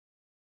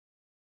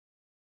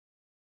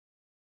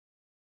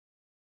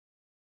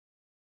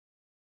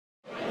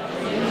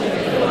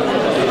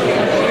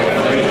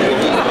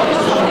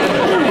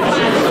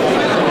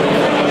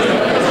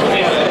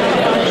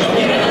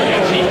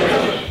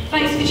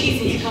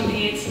I'm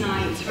here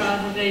tonight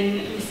rather than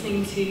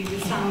listening to the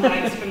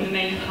soundbites from the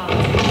main part.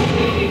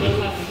 We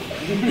will have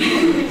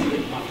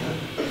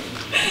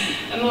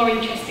a more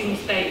interesting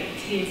debate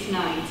here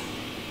tonight.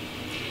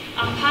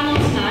 Our panel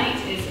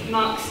tonight is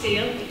Mark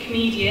Steele, the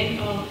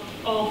comedian,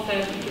 author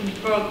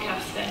and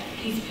broadcaster.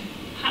 He's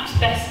perhaps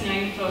best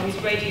known for his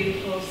Radio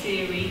 4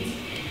 series,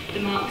 The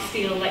Mark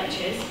Steele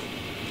Lectures.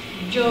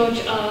 George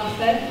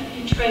Arthur,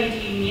 a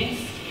trade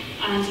unionist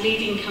and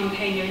leading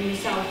campaigner in the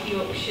South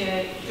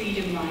Yorkshire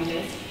Freedom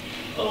Riders.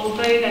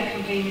 Although their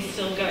campaign is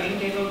still going,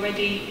 they've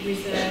already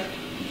revised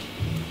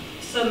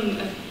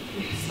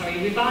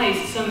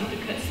some of the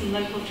cuts in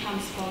local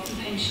transport and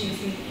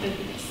pensions in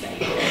the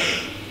state.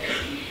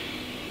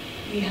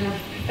 We have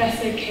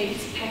Professor Kate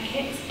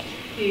Pickett,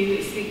 who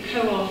is the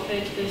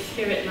co-authored The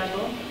Spirit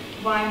Level,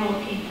 Why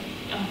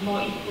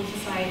More Equal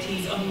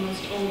Societies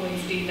Almost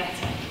Always Do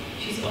Better.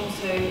 She's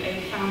also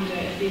a founder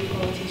of the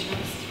Equality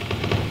Trust.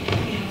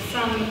 We have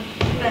Sam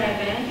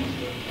Fairbairn,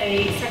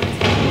 a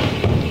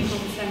secretary of the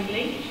People's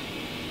Assembly.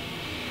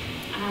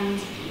 And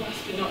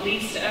last but not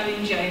least,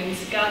 Owen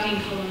Jones,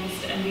 Guardian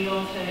columnist and the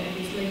author of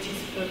his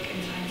latest book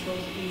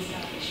entitled The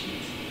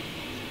Establishment.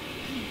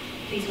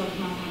 Please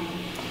welcome our panel.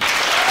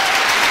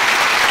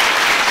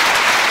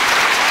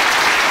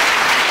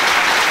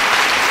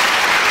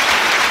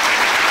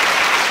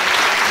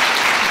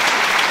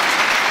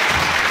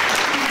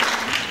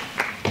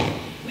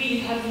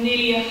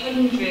 Nearly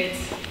 100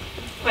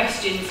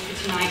 questions for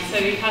tonight, so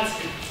we've had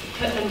to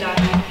cut them down.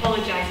 I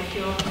apologise if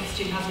your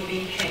question hasn't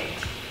been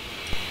picked.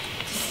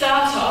 To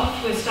start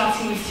off, we're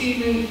starting with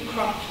Susan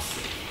Croft's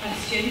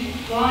question.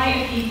 Why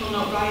are people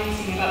not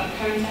writing about the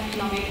current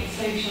economic and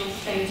social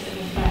state of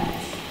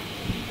affairs?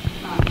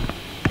 Mark.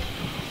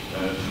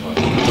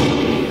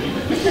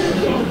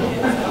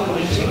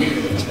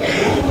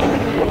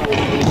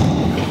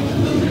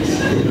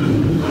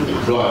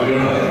 Right, we're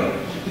going to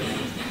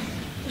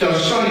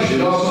just strangely,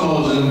 last time I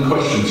was in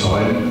question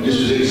time, this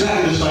was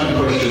exactly the same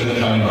question that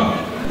came up.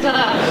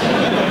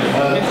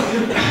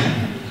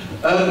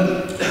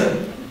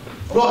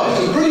 Right,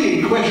 it's a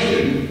brilliant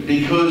question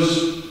because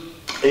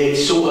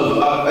it's sort of,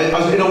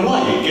 in a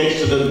way, it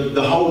gets to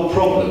the whole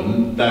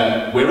problem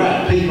that we're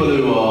at. People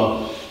who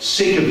are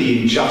sick of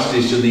the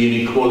injustice and the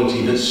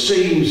inequality that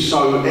seems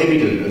so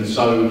evident and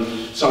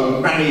so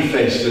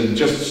manifest and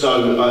just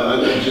so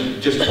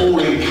just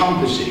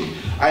all-encompassing.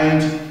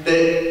 And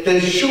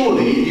there's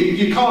surely,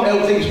 you can't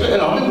help things, but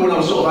I remember when I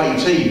was sort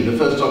of 18, the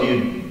first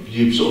time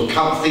you sort of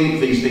can't think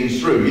these things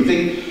through, you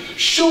think,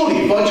 surely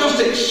if I just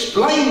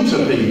explain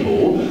to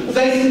people,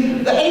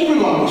 then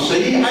everyone will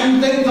see,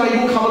 and then they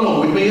will come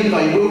along with me and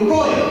they will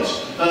riot.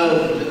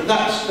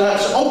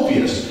 That's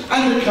obvious.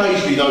 And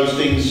occasionally those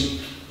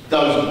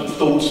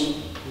thoughts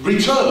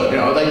return. You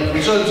know, they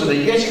returned to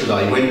me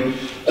yesterday when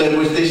there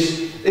was this.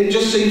 It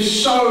just seems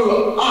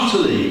so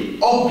utterly,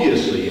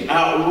 obviously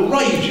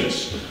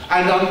outrageous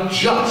and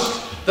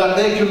unjust that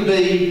there can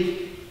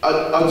be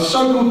a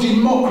so-called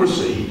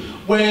democracy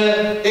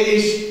where it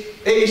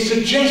is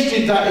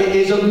suggested that it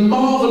is a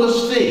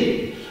marvellous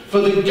thing for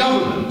the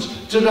government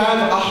to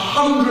have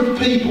 100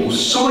 people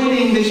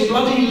signing this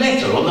bloody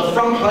letter on the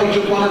front page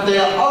of one of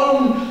their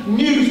own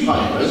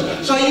newspapers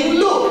saying,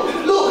 look,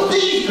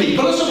 these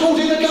people are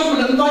supporting the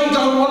government and they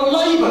don't want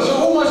Labour. So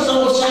almost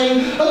sort of saying,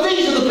 and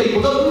these are the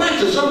people that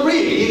matter. So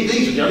really,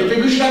 these are the only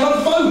people who should have a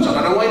vote. I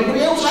don't know why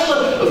anybody else has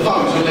a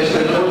vote unless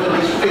they're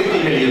it's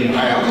 £50 million.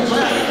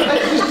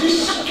 It's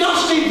this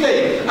disgusting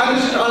thing. And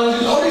it's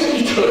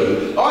honestly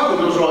true. I thought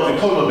I was writing a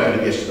column about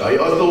it yesterday. I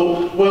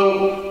thought,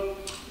 well,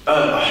 I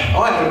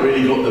haven't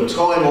really got the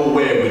time or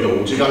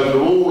wherewithal to go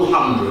through all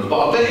 100, but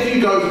I bet if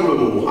you go through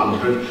all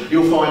 100,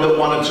 you'll find that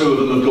one or two of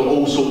them have got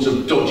all sorts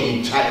of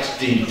dodgy tax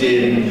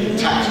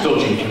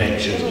dodging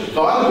connections.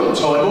 But I haven't got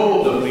time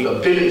or the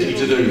ability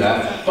to do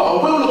that. But I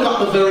will look up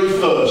the very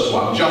first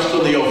one, just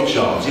on the off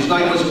chance. His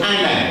name was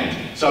Anand.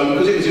 So,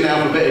 because it was in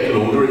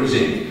alphabetical order, it was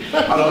him.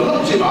 And I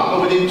looked him up,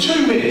 and within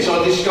 2 minutes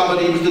I discovered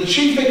he was the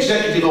Chief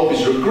Executive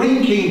Officer of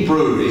Green King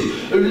Breweries,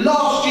 who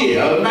last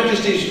year, Her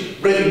Majesty's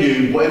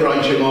Revenue, whatever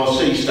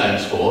HMRC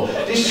stands for,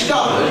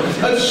 discovered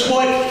and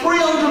swiped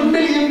 £300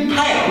 million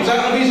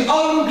out of his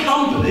own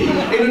company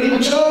in an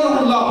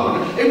internal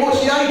loan in what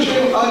the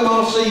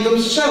HMRC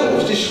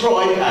themselves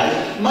described as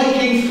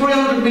making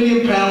 £300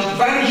 million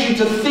vanish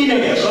into thin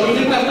air so he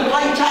didn't have to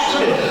pay tax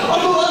on it.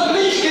 I thought, at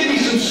least give me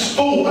some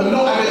sport and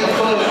not have it the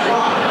first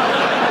one.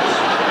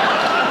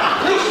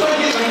 Let's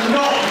make it a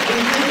not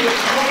completely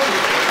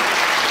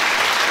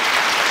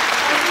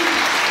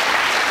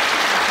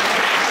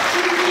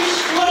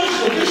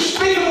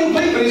despicable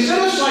people,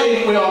 instead of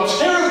saying we are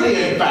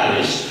terribly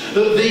embarrassed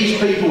that these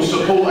people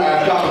support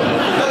our government,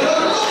 they go,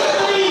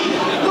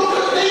 look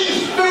at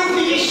these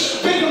filthy,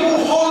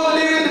 despicable,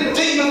 high-leering,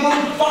 demon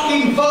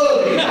fucking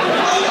vermin.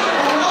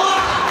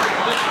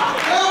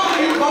 How can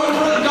you vote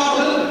for a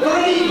government for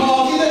any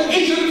party that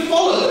isn't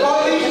followed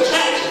by these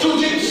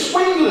tax-dodging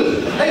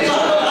swindlers? And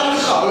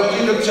so, as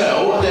you can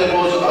tell, there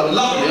was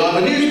luckily I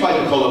have a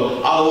newspaper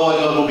column, otherwise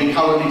I will be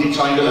currently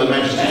detained at Her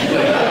Majesty's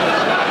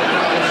Pleasure.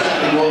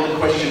 Exactly what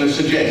questioner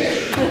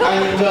suggests.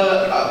 And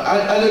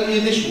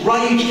this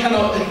rage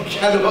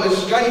cannot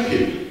escape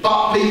you,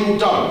 but people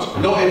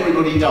don't. Not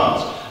everybody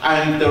does.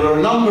 And there are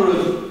a number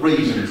of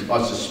reasons,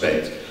 I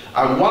suspect.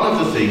 And one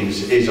of the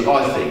things is,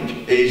 I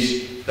think,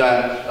 is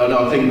that, and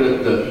I think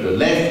that the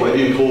left, whatever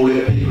you call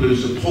it, people who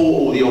support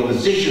all the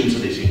opposition to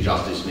this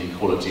injustice and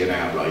inequality and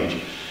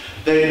outrage,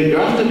 then you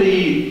have to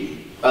be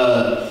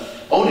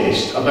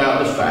honest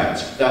about the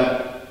fact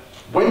that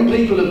when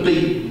people are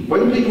beaten,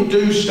 when people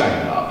do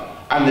stand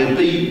up and they're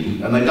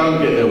beaten and they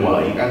don't get their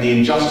way and the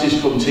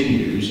injustice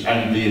continues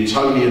and the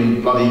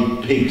Etonian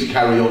bloody pigs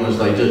carry on as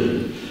they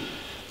do,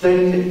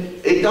 then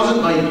it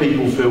doesn't make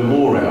people feel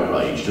more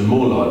outraged and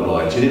more like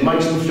rioting. It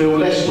makes them feel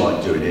less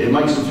like doing it. It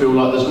makes them feel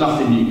like there's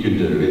nothing you can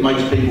do. It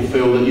makes people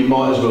feel that you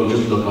might as well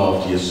just look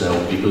after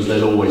yourself because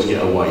they'll always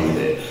get away with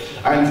it.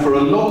 And for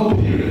a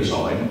long period of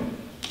time,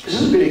 this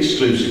hasn't been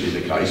exclusively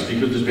the case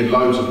because there's been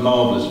loads of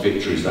marvellous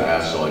victories that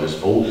our side has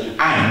fought, and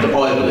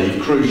I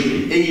believe,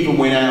 crucially, even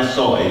when our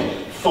side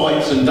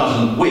fights and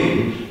doesn't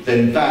win,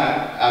 then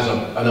that has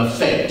an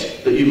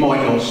effect that you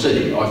might not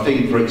see. I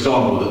think, for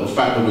example, that the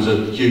fact there was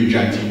a huge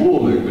anti-war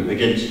movement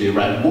against the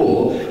Iraq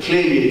War,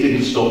 clearly it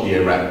didn't stop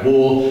the Iraq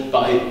War,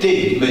 but it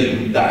did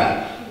mean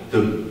that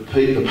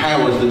the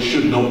powers that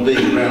should not be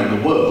around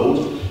the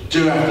world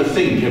do have to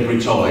think every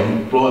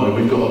time, blimey,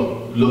 we've got to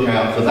look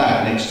out for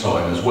that next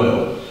time as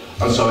well.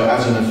 And so it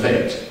has an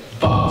effect.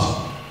 But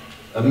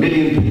 1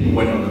 million people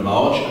went on the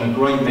march and a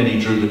great many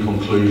drew the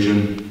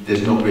conclusion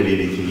there's not really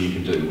anything you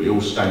can do. We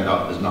all stand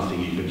up, there's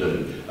nothing you can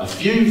do. A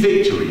few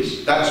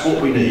victories, that's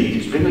what we need.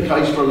 It's been the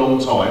case for a long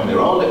time. There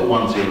are little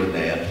ones here and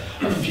there.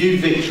 A few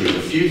victories,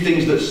 a few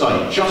things that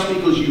say just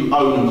because you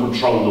own and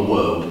control the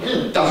world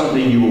doesn't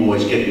mean you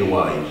always get your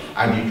way.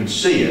 And you can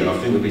see it, and I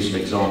think there'll be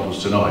some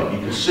examples tonight. You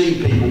can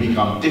see people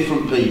become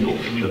different people.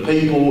 The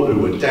people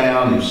who are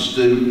down, who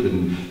stoop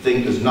and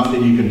think there's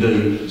nothing you can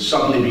do,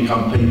 suddenly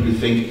become people who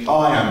think,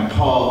 I am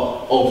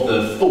part of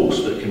the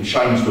force that can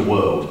change the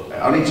world. It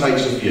only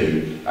takes a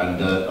few,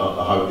 and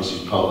I hope this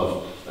is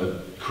part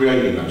of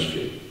creating those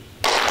few.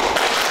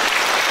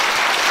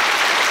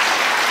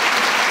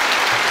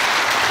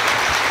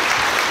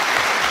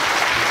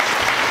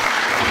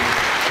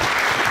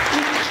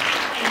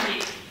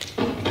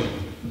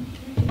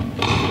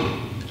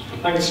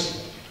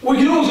 Thanks. We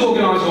can always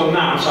organise one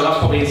now, so that's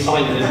probably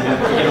incitement, isn't it?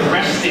 We get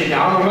arrested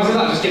now, imagine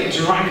that, just get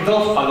dragged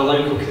off by the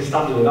local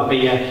constabulary. That'd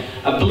be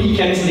a bleak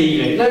end to the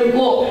evening. No,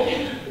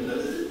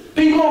 look,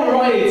 people are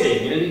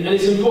rioting, and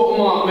it's important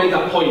Mark made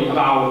that point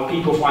about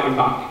people fighting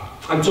back,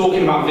 and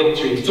talking about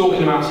victories,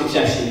 talking about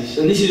successes,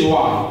 and this is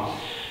why.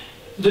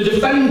 The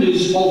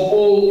defenders of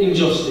all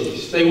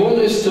injustice, they want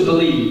us to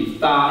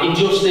believe that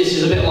injustice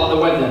is a bit like the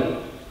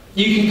weather.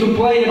 You can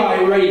complain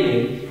about it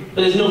raining,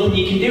 but there's nothing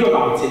you can do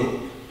about it.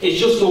 It's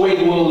just the way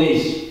the world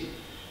is.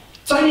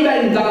 Tony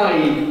Benn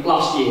died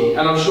last year,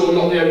 and I'm sure I'm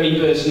not the only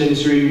person in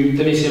this room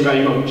to miss him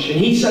very much. And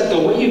he said the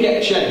way you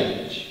get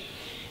change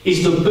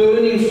is the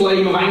burning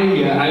flame of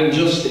anger at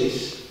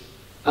injustice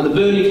and the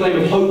burning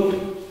flame of hope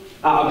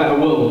at a better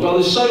world. Well,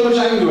 there's so much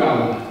anger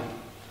out there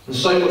and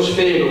so much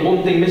fear, but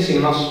one thing missing,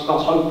 and that's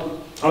hope.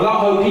 And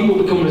without hope,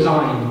 people become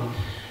resigned.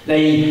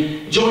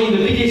 They join the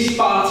biggest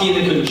party in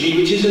the country,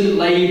 which isn't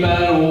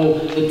Labour or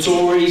the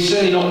Tories,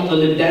 certainly not the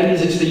Lib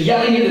Dems, it's the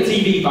yelling at the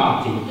TV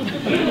party.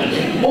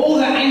 All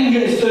their anger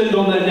is turned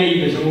on their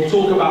neighbours, and we'll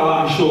talk about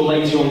that, I'm sure,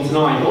 later on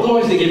tonight.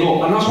 Otherwise they give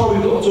up, and that's why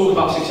we've got to talk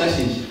about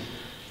successes.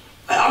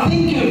 I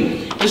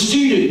think of the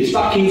students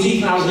back in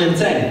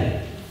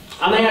 2010,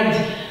 and they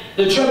had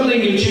the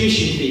trebling of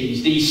tuition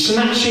fees, the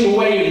snatching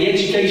away of the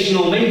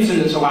educational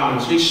maintenance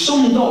allowance, which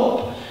summed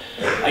up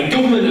a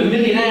government of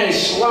millionaires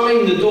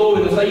slamming the door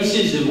in the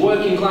faces of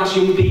working class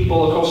young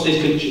people across this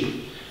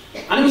country.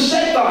 And it was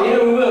said that, you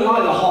know, we weren't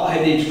like the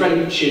hot-headed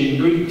French and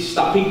Greeks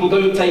that people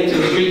don't take to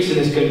the streets in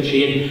this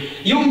country,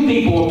 and young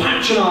people were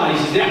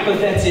patronised as the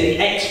apathetic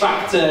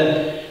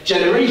X-Factor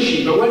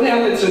generation, but when they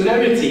had the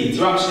temerity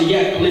to actually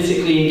get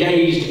politically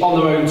engaged on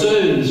their own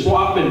terms,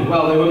 what happened?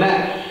 Well, they were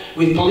met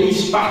with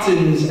police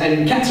batons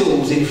and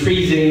kettles in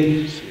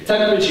freezing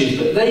temperatures,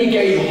 but they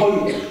gave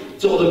hope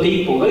to other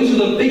people. Those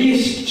are the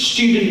biggest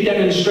student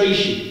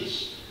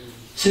demonstrations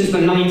since the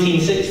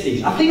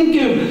 1960s. I think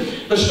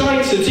of the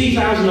strikes of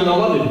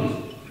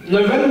 2011,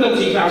 November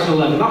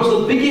 2011, that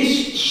was the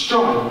biggest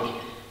strike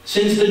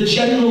since the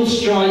general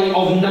strike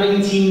of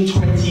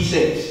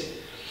 1926.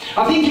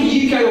 I think of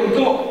the UK, we've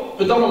got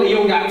predominantly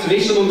young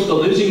activists amongst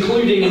others,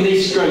 including in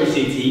this great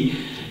city,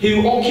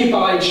 who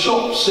occupied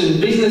shops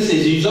and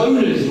businesses whose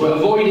owners were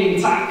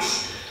avoiding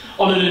tax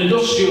on an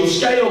industrial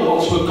scale,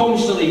 whilst we're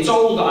constantly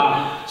told that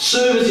our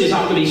services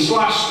have to be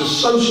slashed, the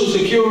social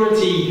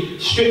security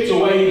stripped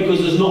away because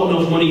there's not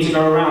enough money to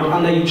go around,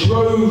 and they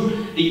drove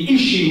the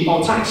issue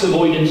of tax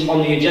avoidance on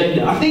the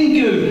agenda. I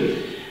think of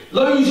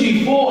those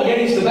who fought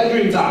against the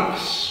bedroom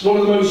tax, one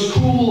of the most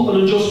cruel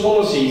and unjust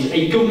policies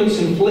a government's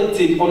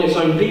inflicted on its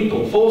own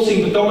people,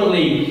 forcing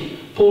predominantly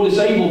poor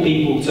disabled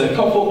people to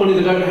cough up money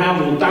they don't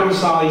have or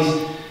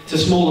downsize to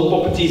smaller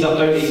properties that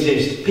don't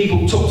exist.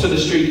 People took to the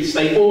streets,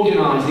 they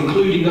organised,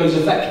 including those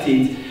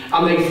affected,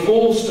 and they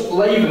forced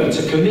Labour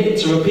to commit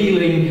to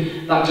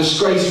repealing that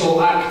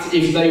disgraceful act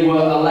if they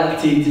were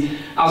elected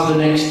as the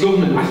next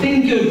government. I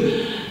think of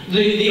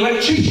the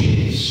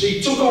electricians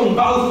who took on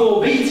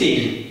Balfour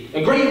Beatty,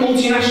 a great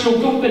multinational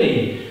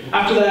company,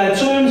 after their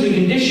terms and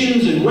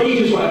conditions and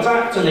wages were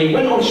attacked, and they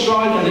went on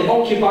strike and they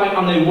occupied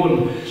and they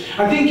won.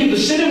 I think of the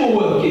cinema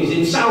workers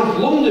in South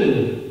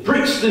London,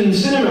 Brixton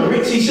Cinema,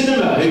 Ritzy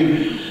Cinema,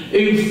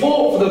 who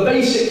fought for the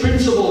basic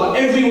principle that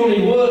everyone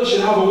in work should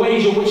have a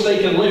wage on which they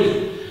can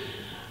live.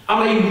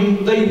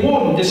 And they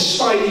won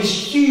despite these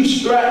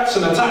huge threats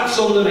and attacks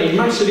on them, a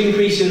massive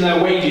increase in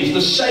their wages.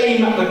 The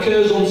same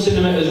occurs on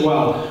cinema as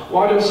well.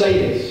 Why do I say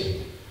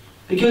this?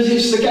 Because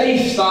it's the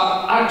case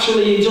that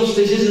actually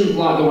injustice isn't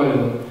like the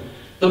weather.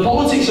 The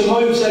politics of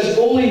hope says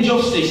all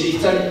injustice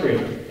is temporary,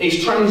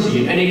 it's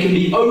transient, and it can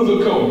be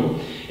overcome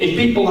if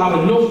people have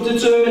enough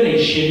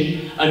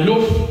determination,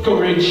 enough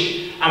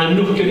courage, and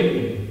enough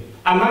commitment.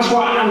 And that's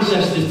what our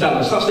ancestors tell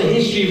us. That's the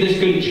history of this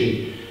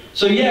country.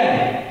 So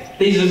yeah,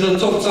 this is a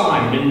tough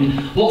time,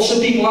 and lots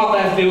of people out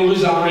there feel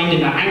resigned,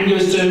 and their anger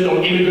is turned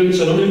on immigrants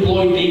and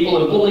unemployed people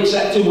and public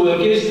sector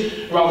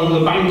workers, rather than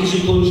the bankers who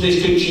plunged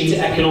this country into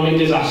economic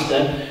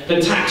disaster,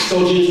 the tax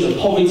dodgers, the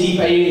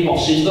poverty-paying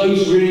bosses,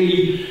 those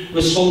really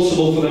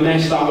responsible for the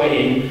mess that we're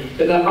in.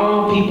 But there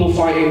are people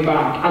fighting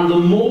back, and the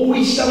more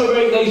we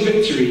celebrate those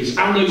victories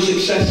and those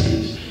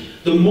successes,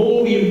 the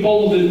more we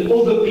embolden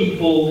other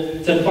people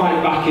to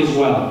fight back as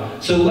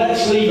well. So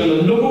let's leave, and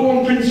the number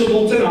one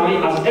principle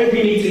tonight, as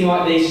every meeting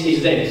like this,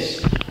 is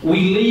this.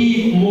 We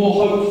leave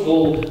more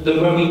hopeful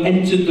than when we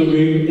entered the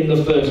room in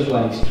the first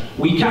place.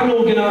 We can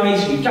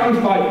organise, we can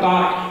fight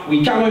back,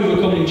 we can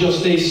overcome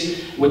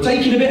injustice. We're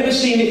taking a bit of a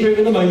scenic route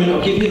at the moment,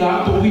 I'll give you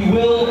that, but we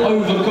will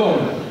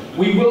overcome.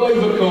 We will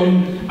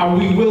overcome, and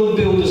we will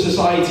build a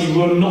society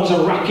run not as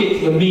a racket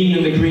for the mean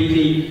and the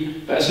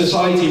greedy, but a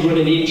society run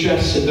in the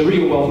interests of the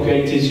real wealth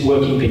creators,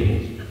 working people.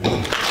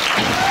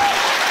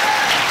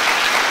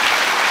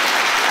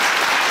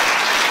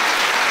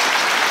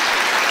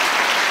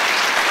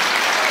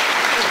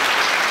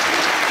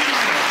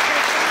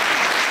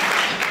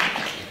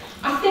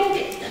 I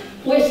think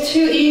we're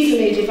too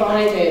easily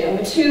divided, and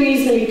we're too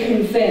easily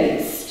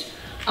convinced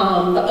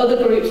that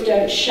other groups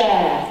don't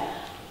share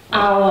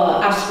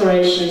our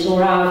aspirations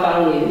or our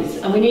values,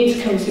 and we need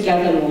to come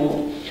together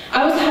more.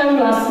 I was home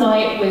last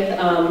night with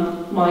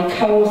my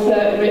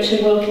co-author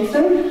Richard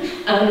Wilkinson,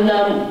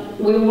 and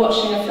we were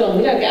watching a film.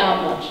 We don't get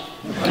out much,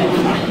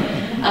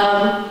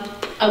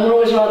 and we're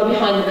always rather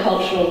behind the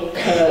cultural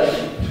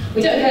curve.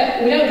 We don't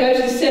go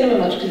to the cinema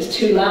much because it's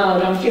too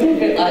loud. I'm feeling a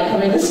bit like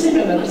I'm in the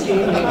cinema this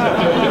evening.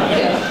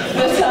 Yeah.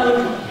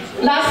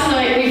 But last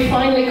night we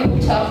finally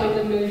caught up with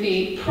the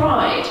movie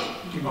Pride.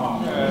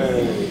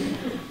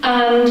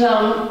 And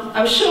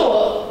I'm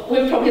sure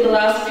we're probably the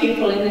last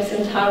people in this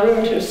entire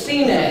room to have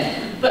seen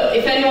it, but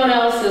if anyone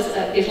else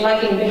is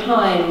lagging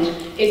behind,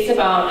 it's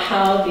about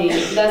how the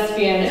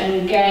lesbian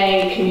and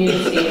gay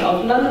community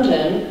of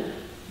London,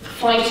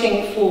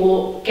 fighting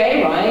for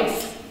gay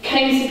rights,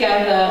 came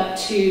together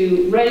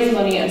to raise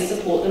money and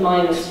support the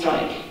miners'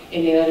 strike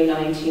in the early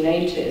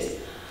 1980s.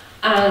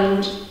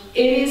 And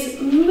it is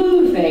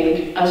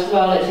moving as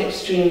well as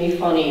extremely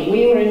funny.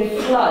 We were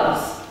in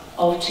floods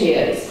of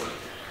tears.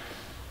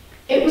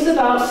 It was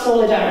about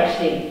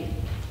solidarity,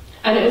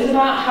 and it was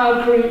about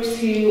how groups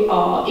who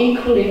are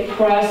equally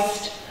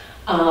oppressed,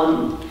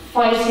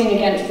 fighting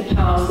against the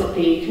powers that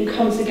be, can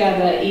come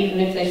together even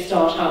if they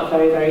start out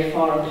very, very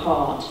far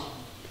apart.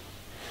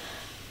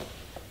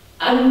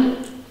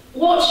 And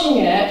watching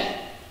it,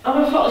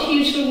 I felt a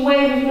huge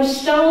wave of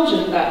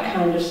nostalgia for that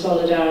kind of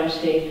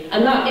solidarity,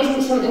 and that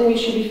isn't something we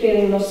should be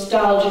feeling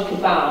nostalgic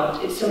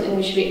about. It's something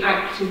we should be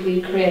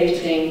actively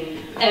creating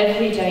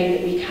every day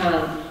that we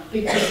can.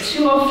 Because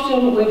too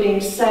often we're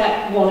being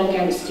set one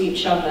against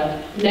each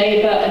other,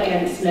 neighbour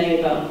against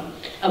neighbour.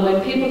 And when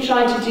people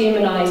try to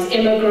demonise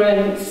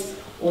immigrants,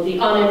 or the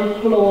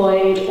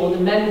unemployed, or the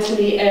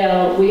mentally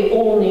ill, we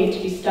all need to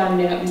be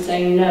standing up and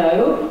saying,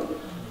 no,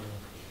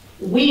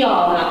 we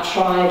are that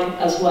tribe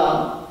as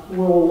well.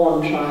 We're all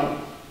one tribe.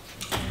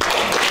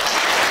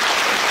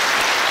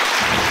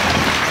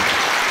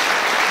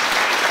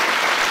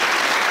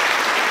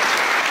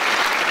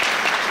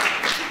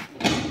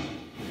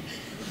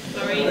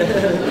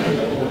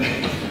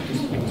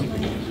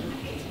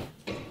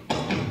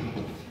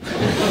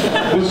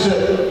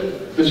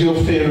 Was your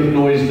fear of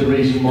noise the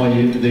reason why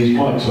these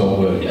mics aren't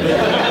working? A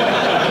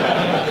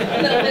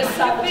little bit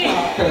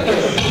sabotage.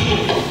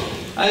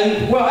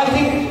 Well, I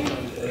think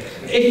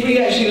if we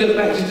actually look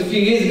back just a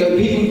few years ago,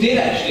 people did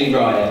actually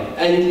riot.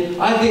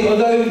 And I think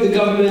although the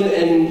government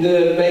and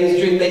the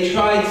mainstream, they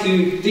tried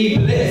to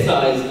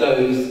depoliticise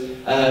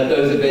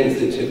those events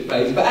that took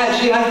place, but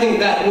actually I think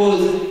that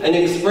was an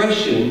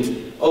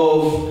expression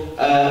of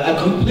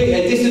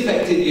a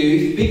disaffected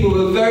youth, people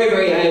who were very,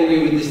 very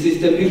angry with the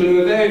system, people who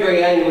were very,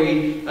 very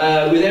angry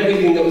with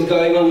everything that was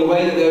going on, the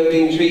way that they were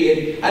being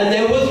treated, and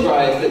there was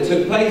riots that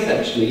took place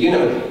actually, you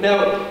know.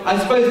 Now, I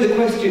suppose the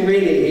question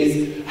really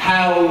is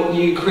how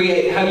you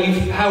create,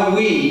 how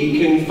we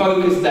can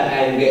focus that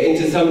anger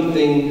into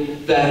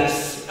something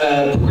that's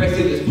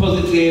progressive, that's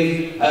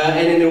positive,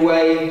 and in a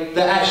way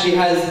that actually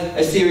has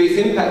a serious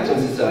impact on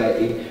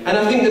society. And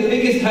I think the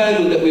biggest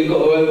hurdle that we've got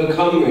to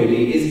overcome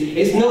really is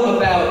it's not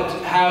about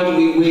how do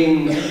we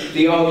win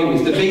the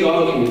arguments, the big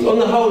arguments. On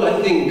the whole,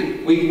 I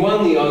think we've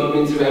won the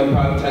arguments around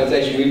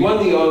privatisation, we've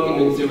won the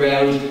arguments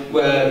around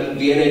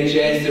the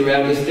NHS,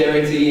 around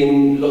austerity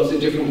in lots of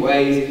different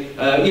ways.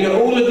 You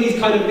know, all of these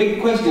kind of big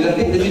questions. I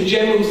think there's a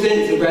general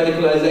sense of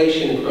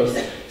radicalisation across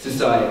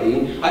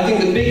society. I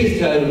think the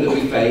biggest hurdle that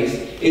we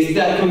face is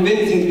that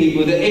convincing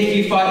people that if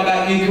you fight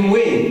back, you can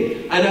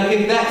win. And I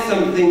think that's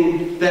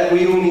something that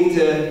we all need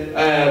to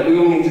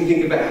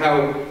think about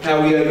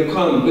how we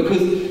overcome.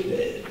 Because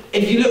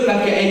if you look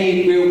back at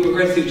any real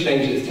progressive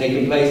change that's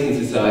taken place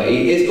in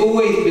society, it's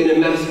always been a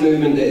mass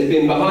movement that has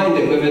been behind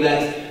it, whether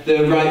that's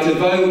the right to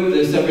vote,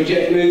 the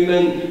suffragette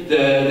movement,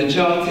 the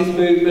Chartist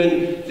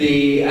movement,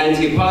 the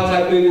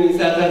anti-apartheid movement in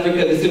South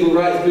Africa, the civil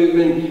rights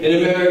movement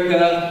in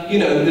America, you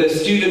know, the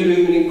student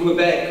movement in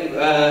Quebec,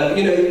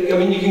 you know, I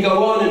mean, you can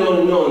go on and on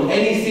and on.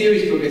 Any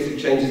serious progressive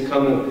change has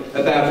come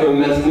about from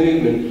a mass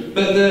movement.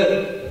 But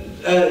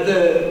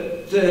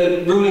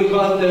the ruling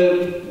class,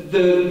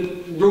 the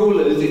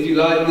rulers, if you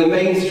like, the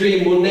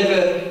mainstream will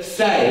never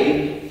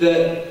say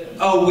that,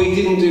 oh, we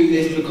didn't do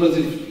this because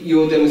of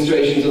your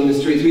demonstrations on the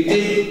streets. We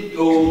did,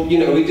 or, you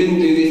know, we didn't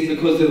do this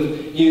because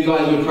of you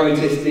guys were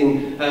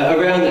protesting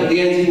around that.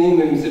 The anti-war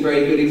movement is a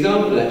very good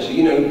example, actually.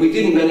 You know, we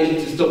didn't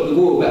manage to stop the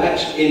war, but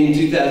actually in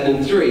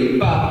 2003,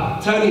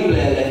 but Tony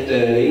Blair left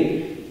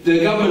early. The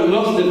government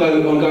lost the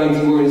vote on going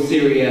to war in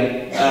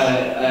Syria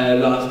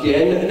last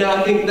year, and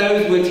I think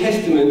those were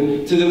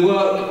testament to the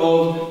work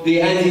of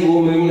the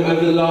anti-war movement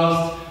over the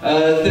last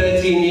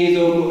 13 years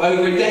or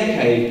over a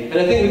decade, and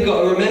I think we've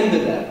got to remember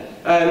that.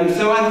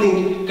 So I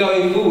think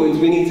going forwards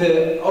we need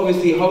to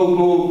obviously hold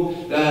more,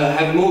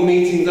 have more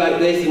meetings like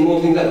this and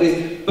more things like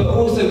this, but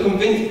also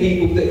convince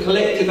people that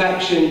collective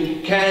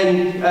action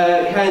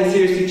can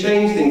seriously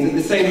change things at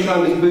the same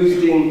time as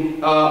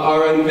boosting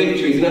our own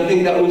victories. And I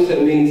think that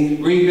also means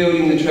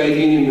rebuilding the trade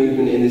union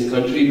movement in this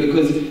country,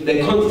 because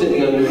they're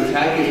constantly under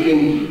attack. It's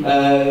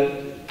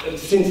been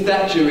since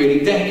Thatcher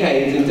really,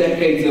 decades and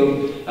decades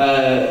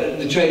of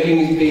the trade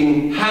unions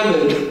being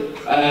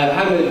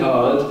hammered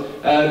hard.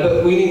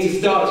 But we need to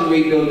start to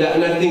rebuild that,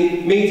 and I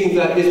think meetings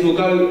like this will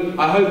go,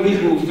 I hope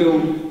people will feel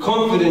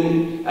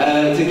confident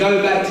to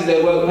go back to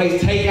their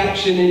workplace, take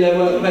action in their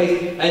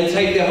workplace and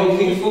take their whole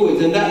thing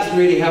forwards. And that's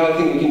really how I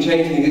think we can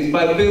change things. It's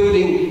by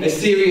building a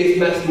serious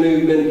mass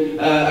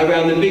movement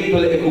around the big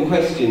political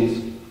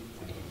questions.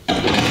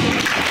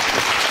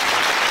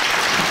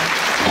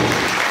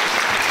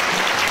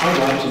 I'd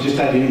like to just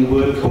add in the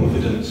word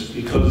confidence,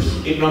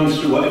 because it runs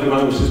through what everyone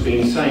else has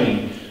been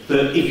saying,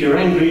 that if you're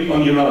angry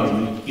on your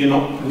own, you're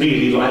not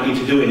really likely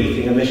to do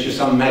anything unless you're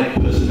some mad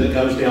person that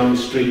goes down the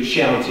street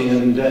shouting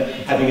and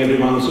having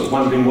everyone sort of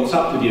wondering what's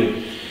up with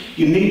you.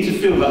 You need to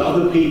feel that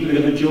other people are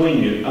going to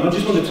join you. And I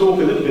just want to talk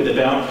a little bit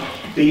about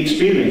the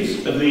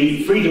experience of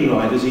the Freedom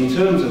Riders in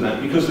terms of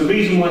that, because the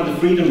reason why the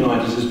Freedom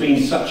Riders has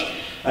been such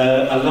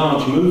a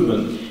large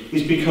movement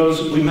is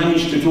because we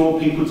managed to draw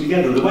people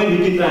together. The way we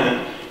did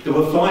that, there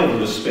were 5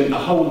 of us spent a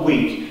whole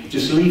week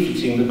just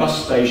leafleting the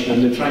bus station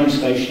and the train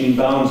station in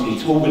Barnsley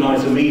to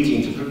organise a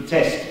meeting to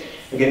protest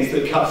against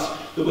the cuts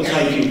that were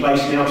taking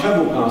place in our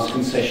travel pass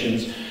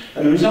concessions.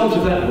 And the result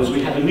of that was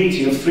we had a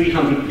meeting of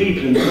 300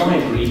 people in the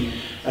library.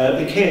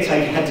 The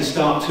caretaker had to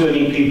start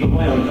turning people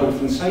away on health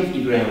and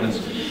safety grounds.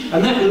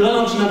 And that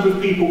large number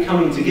of people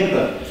coming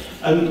together,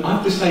 and I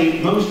have to say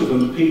most of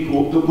them are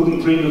people that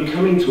wouldn't dream of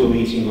coming to a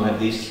meeting like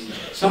this.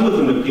 Some of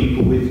them are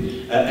people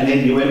with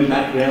an NUM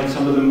background,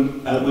 some of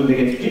them women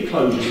against pit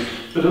closures,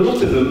 but a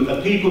lot of them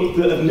are people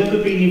that have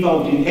never been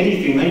involved in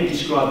anything they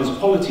describe as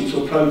politics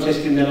or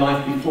protest in their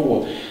life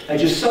before. They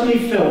just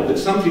suddenly felt that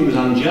something was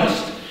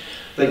unjust.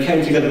 They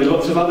came together with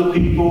lots of other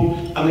people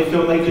and they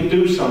felt they could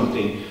do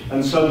something.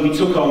 And so we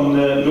took on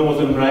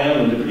Northern Rail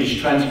and the British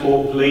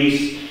Transport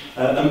Police,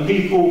 and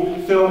people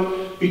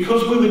felt,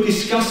 because we were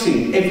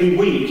discussing every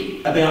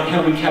week about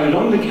how we carried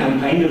on the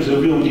campaign, there was a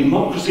real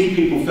democracy,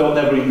 people felt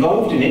they were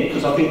involved in it,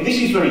 because I think this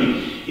is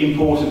very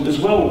important as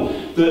well,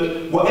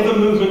 that whatever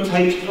movement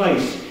takes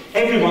place,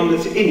 everyone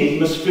that's in it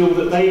must feel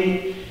that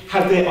they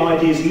have their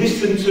ideas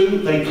listened to,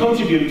 they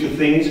contribute to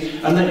things,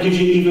 and that gives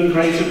you even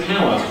greater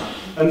power.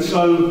 And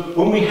so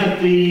when we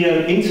had the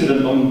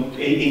incident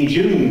in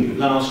June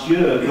last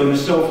year, when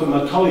myself and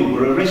my colleague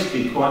were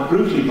arrested quite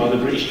brutally by the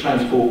British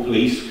Transport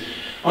Police,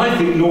 I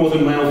think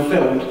Northern Rail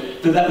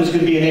felt that that was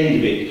going to be an end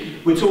of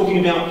it. We're talking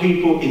about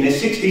people in their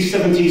 60s,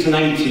 70s and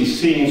 80s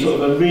seeing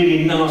sort of a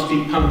really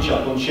nasty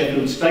punch-up on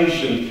Sheffield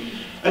Station.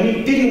 And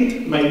it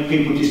didn't make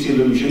people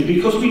disillusioned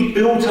because we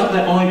built up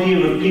that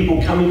idea of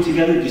people coming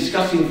together,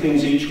 discussing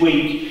things each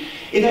week.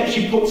 It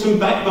actually put some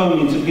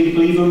backbone into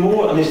people even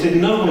more, and they said,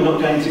 no, we're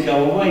not going to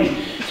go away.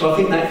 So I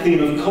think that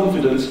theme of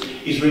confidence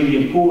is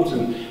really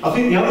important. I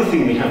think the other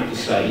thing we have to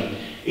say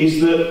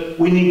is that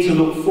we need to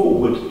look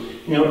forward.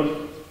 You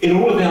know, in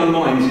all of our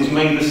minds is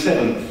May the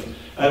 7th,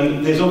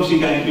 and there's obviously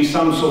going to be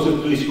some sort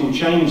of political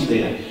change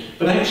there.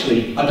 But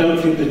actually, I don't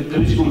think that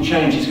political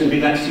change is going to be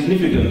that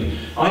significant.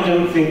 I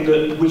don't think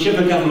that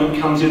whichever government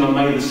comes in on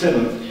May the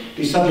 7th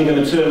is suddenly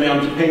going to turn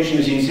around to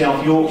pensioners in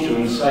South Yorkshire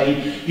and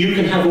say, you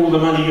can have all the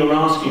money you're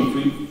asking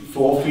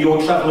for your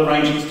travel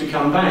arrangements to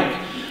come back.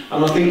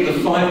 And I think the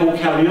fight will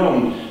carry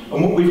on.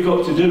 And what we've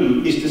got to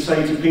do is to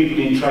say to people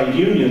in trade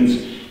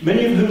unions,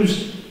 many of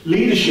whose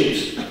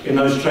leaderships in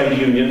those trade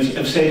unions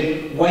have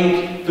said,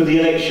 wait for the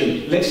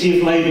election, let's see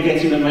if Labour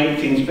get in and make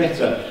things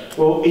better.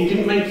 Well, it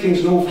didn't make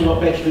things an awful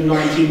lot better than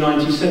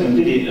 1997,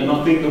 did it? And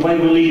I think the way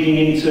we're leading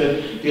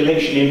into the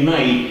election in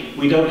May,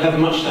 we don't have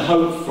much to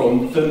hope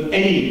from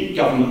any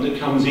government that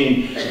comes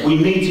in. We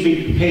need to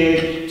be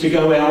prepared to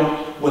go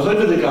out,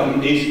 whatever the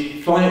government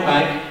is, fight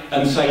back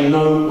and say,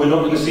 no, we're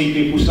not going to see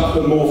people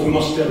suffer more from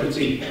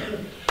austerity.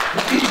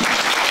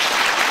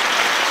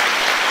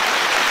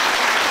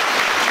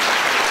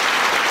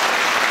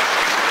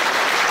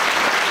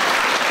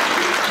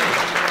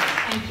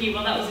 Thank you.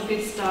 Well, that was a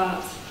good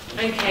start.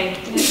 Okay,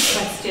 next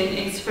question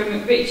is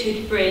from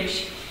Richard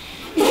Bridge.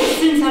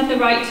 Citizens have the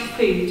right to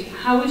food.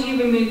 How would you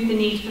remove the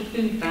need for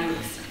food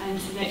banks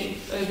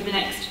over the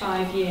next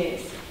 5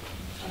 years?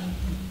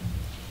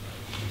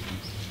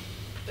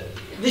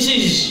 This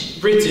is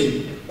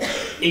Britain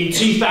in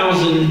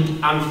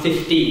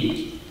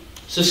 2015.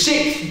 It's the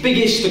 6th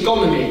biggest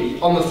economy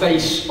on the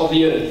face of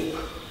the earth.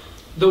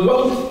 The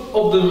wealth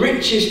of the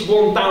richest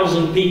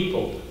 1,000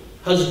 people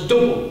has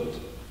doubled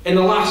in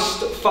the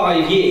last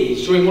 5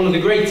 years during one of the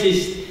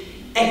greatest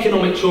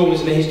economic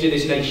traumas in the history of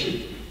this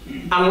nation.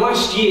 And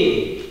last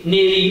year,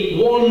 nearly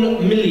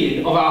 1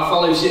 million of our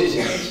fellow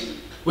citizens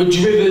were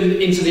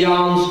driven into the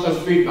arms of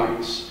food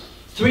banks.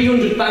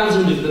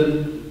 300,000 of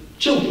them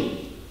children.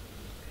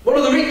 One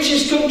of the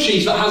richest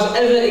countries that has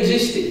ever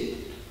existed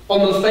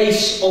on the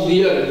face of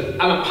the earth,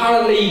 and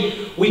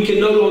apparently we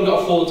can no longer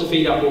afford to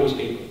feed our poorest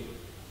people.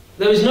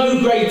 There is no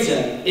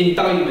greater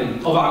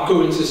indictment of our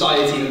current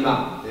society than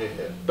that.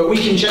 But we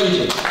can change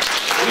it. It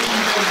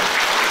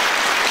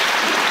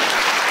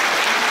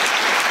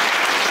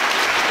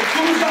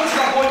comes back to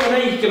that point I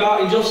make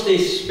about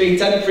injustice being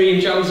temporary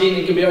and transient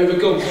and can be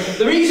overcome.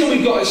 The reason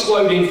we've got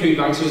exploding food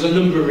banks is a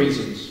number of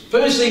reasons.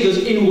 Firstly, there's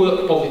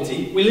in-work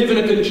poverty. We live in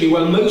a country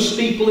where most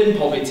people in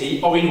poverty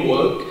are in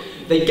work.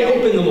 They get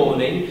up in the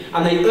morning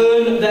and they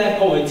earn their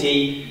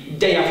poverty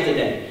day after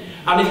day.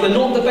 And if they're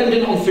not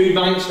dependent on food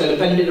banks, they're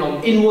dependent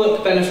on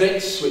in-work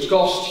benefits, which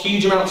cost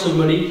huge amounts of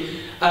money,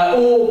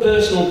 or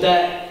personal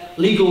debt,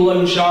 legal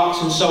loan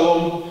sharks and so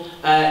on,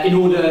 in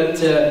order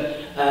to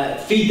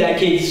feed their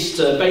kids,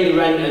 to pay the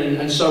rent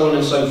and so on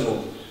and so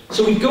forth.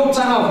 So we've got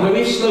to have, no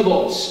ifs, no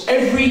buts,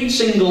 every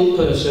single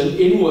person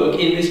in work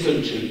in this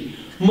country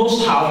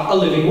must have a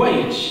living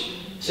wage.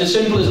 It's as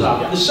simple as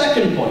that. The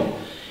second point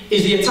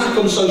is the attack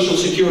on social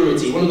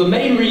security. One of the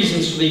main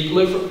reasons for the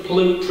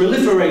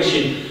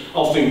proliferation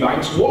of food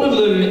banks, one of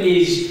them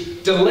is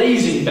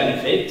delays in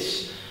benefits,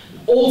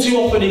 all too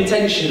often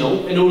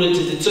intentional in order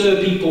to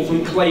deter people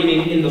from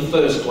claiming in the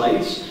first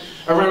place.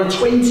 Around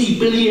 £20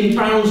 billion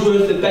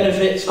worth of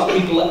benefits that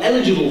people are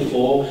eligible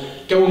for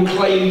go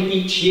unclaimed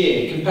each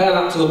year. Compare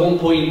that to the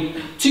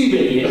 1.2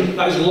 billion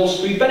that is lost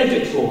through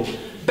benefit fraud.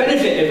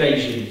 Benefit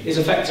evasion is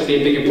effectively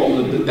a bigger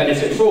problem than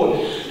benefit fraud.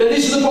 But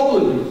this is the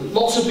problem.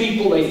 Lots of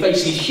people, they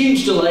face these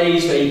huge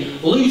delays, they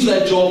lose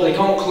their job, they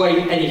can't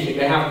claim anything,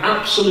 they have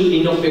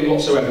absolutely nothing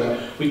whatsoever.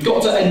 We've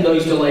got to end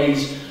those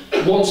delays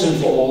once and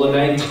for all, and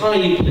they're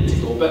entirely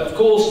political. But of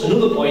course,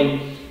 another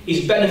point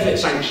is benefit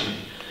sanction.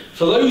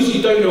 For those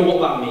who don't know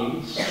what that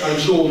means, I'm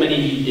sure many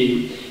of you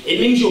do,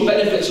 it means your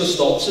benefits are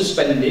stopped,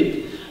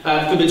 suspended,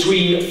 for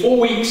between 4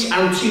 weeks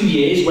and 2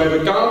 years, where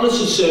regardless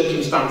of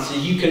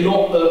circumstances, you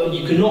cannot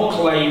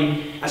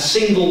claim a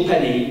single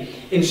penny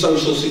in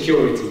social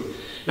security.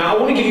 Now, I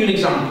want to give you an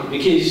example,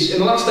 because in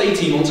the last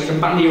 18 months, I can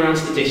bandy around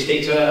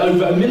statistics,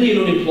 over 1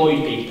 million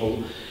unemployed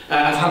people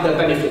have had their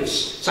benefits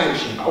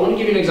sanctioned. I want to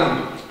give you an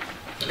example.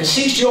 A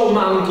 60-year-old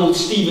man called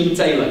Stephen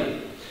Taylor.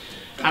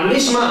 And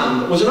this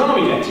man was an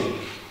army veteran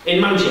in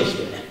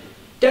Manchester,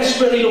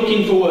 desperately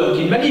looking for work.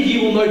 And many of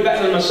you will know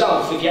better than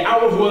myself, if you're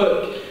out of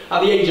work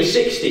at the age of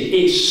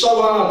 60, it's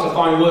so hard to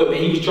find work, but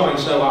he was trying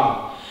so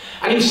hard.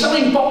 And he was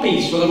selling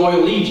poppies for the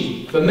Royal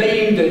Legion, for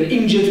maimed and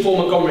injured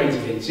former comrades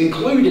of his,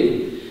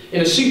 including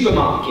in a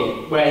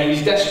supermarket where he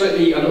was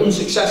desperately and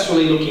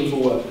unsuccessfully looking for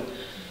work.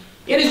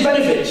 He had his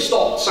benefits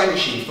stopped,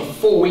 sanctioned for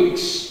 4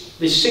 weeks.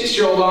 This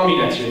 6-year-old army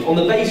veteran, on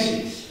the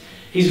basis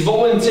his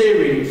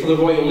volunteering for the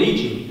Royal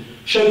Legion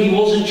showed he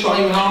wasn't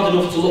trying hard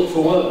enough to look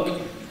for work.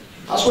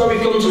 That's where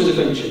we've come to as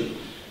a country.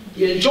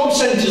 Job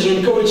centres are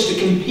encouraged to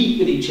compete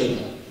with each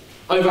other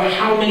over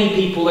how many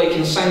people they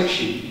can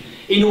sanction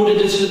in order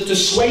to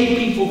dissuade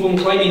people from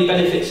claiming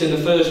benefits in the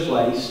first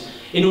place,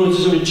 in order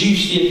to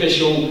reduce the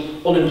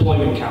official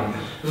unemployment count.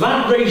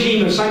 That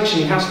regime of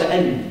sanctioning has to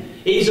end.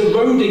 It is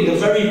eroding the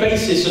very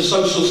basis of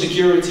social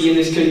security in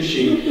this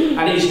country,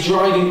 and it is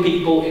driving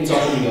people into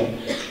hunger.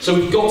 So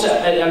we've got to,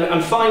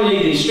 and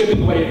finally, the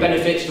stripping away of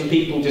benefits from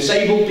people,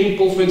 disabled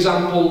people, for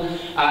example,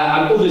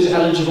 and others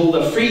eligible,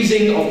 the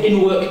freezing of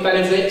in-work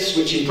benefits,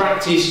 which in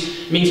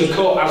practice means a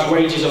cut as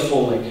wages are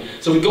falling.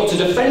 So we've got to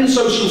defend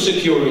social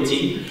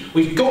security,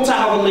 we've got to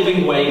have a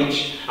living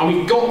wage, and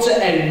we've got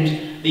to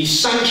end the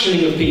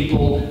sanctioning of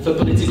people for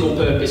political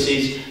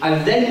purposes,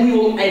 and then we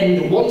will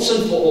end once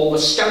and for all the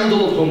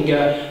scandal of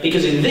hunger,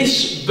 because in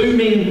this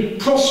booming,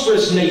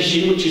 prosperous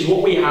nation, which is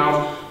what we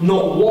have,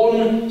 not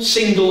one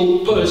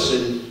single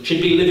person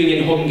should be living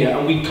in hunger,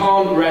 and we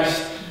can't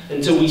rest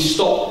until we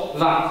stop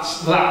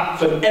that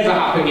from ever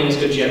happening in this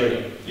country ever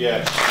again.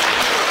 Yeah.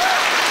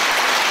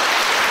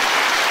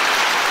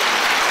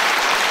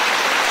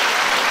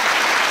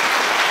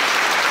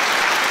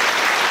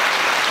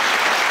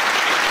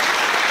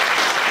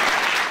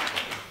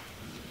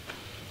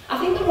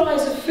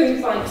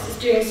 Food banks is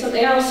doing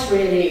something else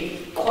really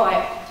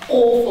quite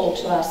awful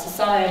to our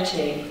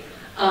society.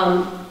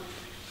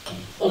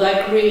 Although I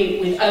agree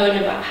with Owen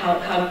about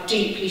how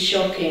deeply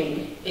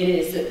shocking it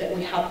is that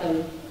we have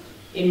them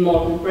in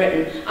modern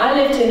Britain. I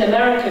lived in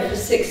America for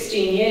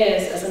 16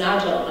 years as an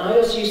adult, and I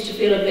always used to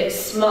feel a bit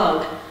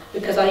smug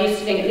because I used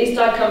to think, at least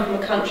I come from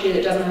a country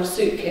that doesn't have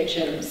soup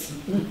kitchens.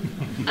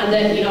 And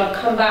then, you know, I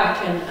come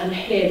back and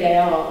here they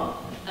are,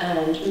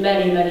 and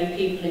many, many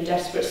people in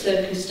desperate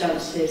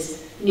circumstances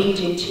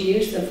needing to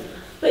use them.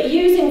 But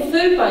using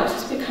food banks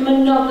has become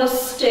another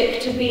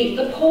stick to beat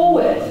the poor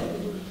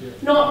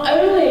with. Not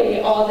only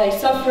are they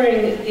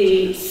suffering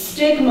the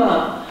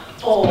stigma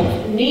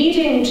of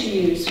needing to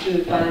use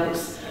food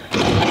banks,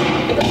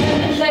 but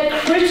then they're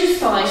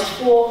criticised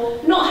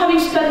for not having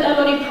spent their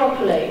money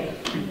properly,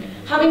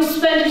 having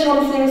spent it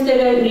on things they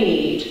don't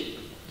need,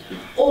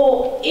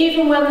 or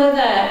even when they're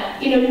there,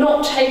 you know,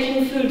 not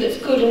taking food that's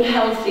good and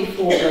healthy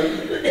for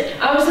them.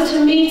 I was at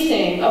a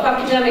meeting of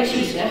academics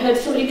recently. I heard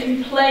somebody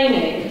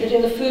complaining that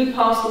in the food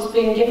parcels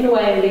being given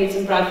away in Leeds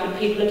and Bradford,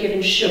 people are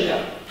given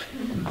sugar.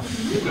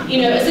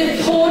 You know, as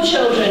if poor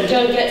children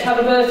don't get to have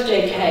a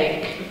birthday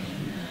cake.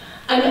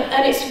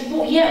 And it's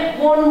yet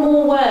one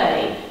more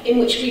way in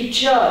which we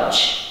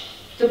judge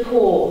the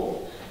poor.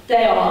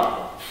 They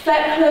are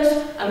feckless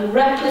and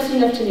reckless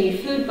enough to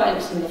need food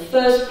banks in the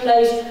first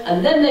place,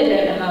 and then they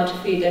don't know how to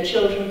feed their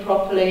children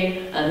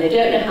properly, and they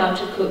don't know how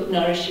to cook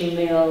nourishing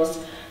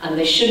meals, and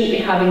they shouldn't be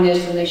having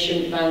this, and they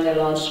shouldn't ban their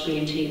large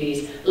screen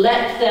TVs.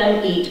 Let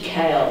them eat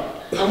kale.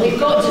 And we've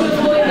got to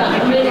avoid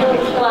that middle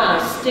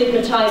class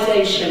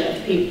stigmatisation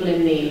of people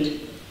in need.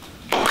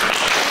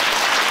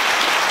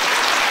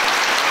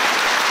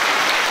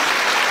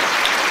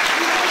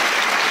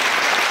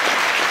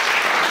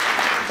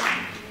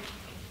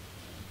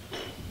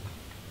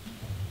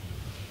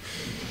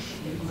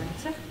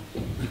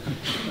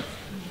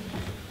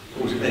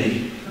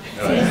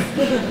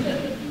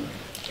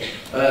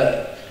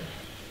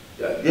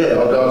 Yeah,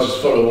 I'll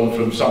just follow on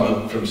from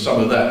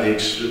some of that.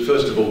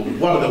 First of all,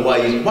 one of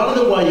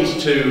the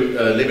ways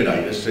to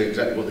eliminate this,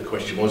 exactly what the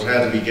question was,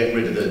 how do we get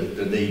rid of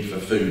the need for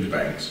food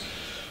banks?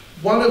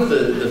 One of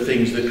the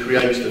things that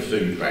creates the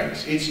food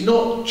banks, it's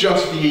not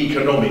just the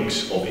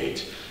economics of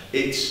it,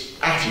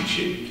 it's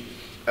attitude.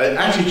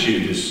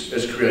 Attitude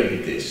has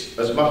created this,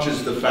 as much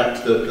as the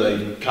fact that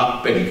they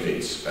cut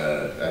benefits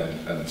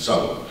and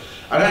so on.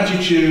 An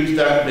attitude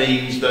that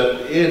means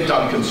that Ian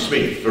Duncan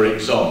Smith, for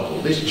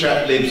example, this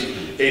chap lives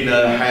in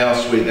a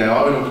house with, now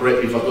I will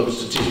correct me if I've got the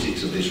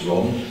statistics of this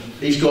wrong,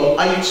 he's got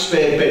 8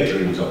 spare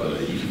bedrooms, I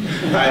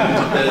believe,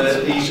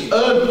 and he's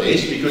earned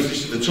this because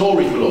this is the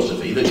Tory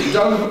philosophy, that you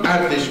don't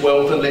have this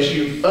wealth unless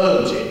you've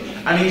earned it.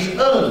 And he's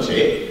earned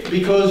it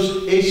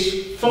because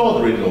his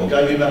father-in-law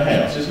gave him a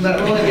house, isn't that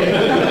right?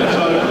 Yeah.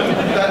 So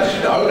that's,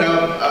 you know,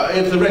 now,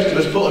 if the rest of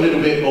us put a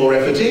little bit more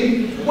effort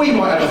in, we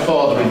might have a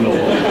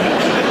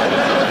father-in-law.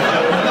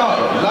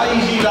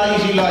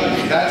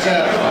 Lazy, that's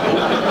our trouble.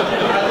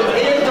 And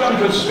Ian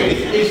Duncan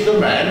Smith is the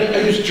man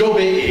whose job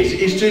it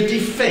is to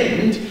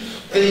defend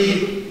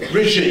the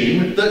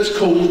regime that's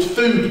called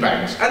food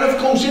banks. And of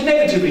course,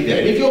 inevitably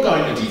then, if you're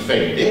going to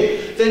defend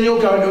it, then you're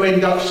going to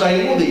end up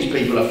saying, well, these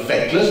people are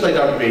feckless, they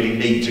don't really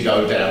need to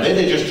go down there,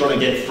 they're just trying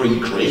to get free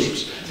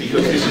crisps,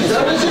 because this is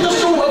the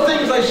sort of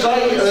things they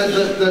say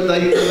that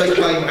they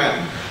claim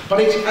happen.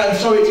 But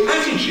so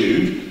it's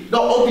attitude,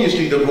 not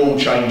obviously the rule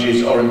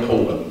changes are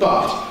important,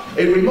 but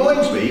it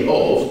reminds me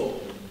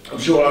of, I'm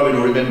sure Owen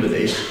will remember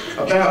this,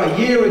 about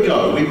a year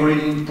ago we were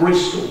in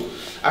Bristol,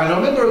 and I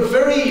remember a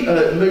very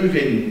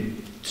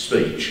moving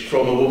speech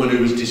from a woman who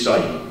was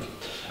disabled,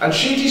 and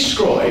she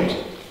described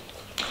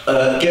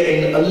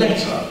getting a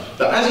letter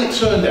that, as it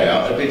turned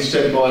out, had been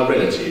sent by a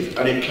relative,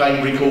 and it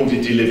claimed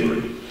recorded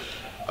delivery.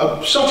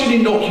 Such an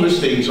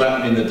innocuous thing to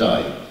happen in the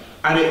day.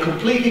 And it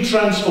completely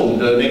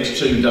transformed her next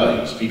 2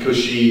 days, because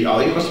I think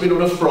it must have been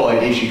on a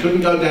Friday, she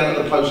couldn't go down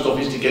to the post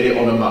office to get it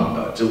on a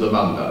Monday, till the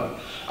Monday.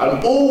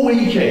 And all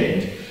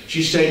weekend,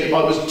 she said,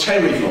 I was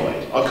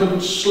terrified. I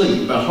couldn't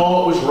sleep. My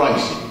heart was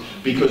racing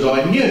because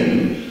I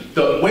knew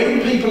that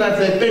when people have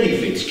their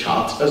benefits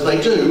cut, as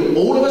they do,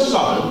 all of a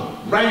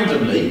sudden,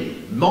 randomly,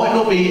 might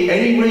not be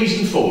any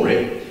reason for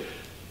it,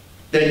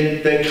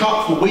 then they're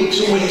cut for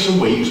weeks and weeks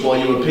and weeks while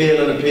you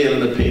appeal and appeal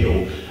and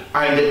appeal,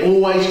 and it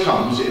always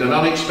comes in an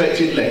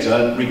unexpected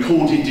letter,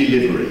 recorded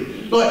delivery.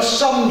 Like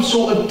some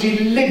sort of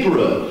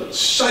deliberate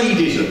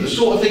sadism, the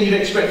sort of thing you'd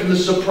expect from The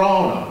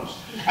Sopranos.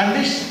 And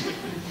this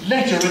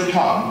letter had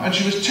come, and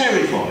she was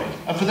terrified.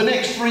 And for the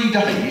next 3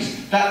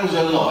 days, that was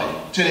a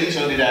lie, till it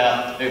turned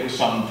out it was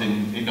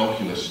something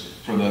innocuous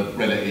from a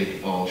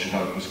relative, or should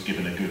hope was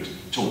given a good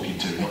talking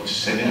to, not to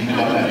send anything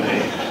like that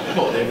again.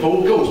 Not their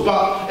fault, of course,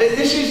 but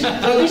this is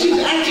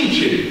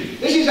attitude.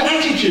 This is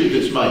attitude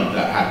that's made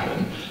that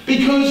happen.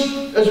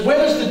 Because as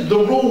well as the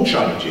rule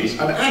changes,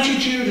 an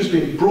attitude has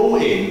been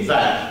brought in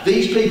that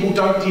these people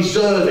don't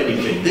deserve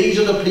anything. These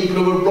are the people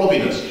who are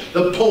robbing us.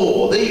 The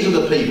poor, these are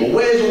the people.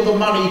 Where's all the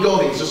money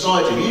gone in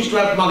society? We used to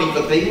have money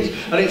for things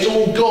and it's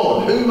all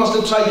gone. Who must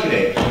have taken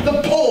it?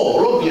 The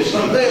poor,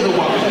 obviously. They're the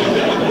ones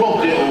who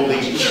robbed it, all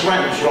these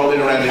tramps rolling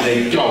around in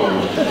their gold.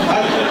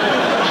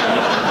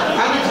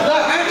 And it's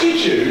that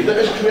attitude that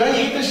has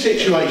created the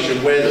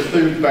situation where the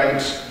food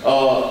banks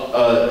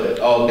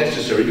are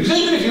necessary. Because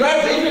even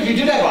if you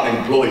did have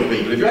unemployed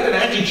people, if you had an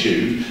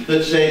attitude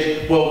that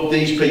said, well,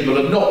 these people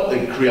are not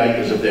the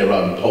creators of their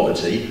own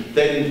poverty,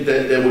 then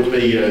there would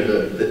be,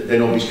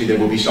 then obviously there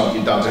would be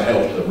something done to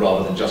help them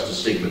rather than just to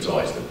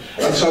stigmatise them.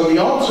 And so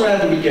the answer, how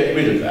do we get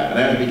rid of that, and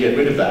how do we get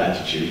rid of that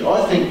attitude?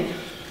 I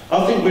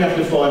think we have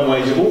to find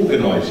ways of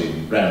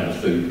organising around the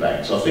food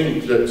banks. I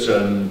think that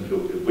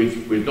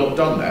we've not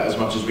done that as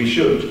much as we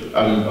should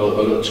at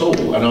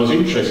all. And I was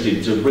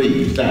interested to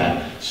read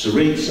that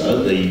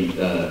Syriza,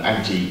 the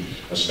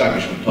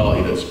anti-establishment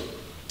party that's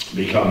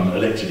become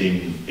elected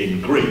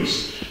in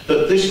Greece,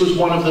 that this was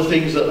one of the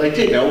things that they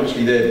did. Now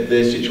obviously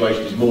their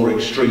situation is more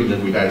extreme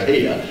than we've had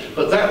here,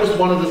 but that was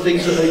one of the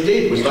things that they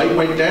did, was they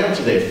went down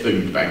to their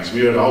food banks.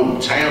 We were in a whole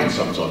town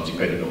sometimes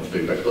depending on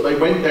food banks, but they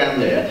went down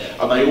there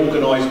and they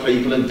organised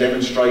people and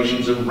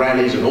demonstrations and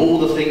rallies and all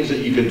the things that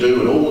you could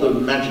do and all the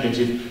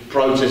imaginative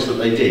protests that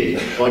they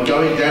did by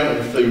going down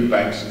to the food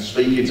banks and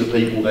speaking to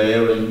people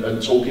there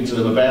and talking to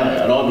them about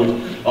it. And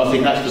I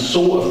think that's the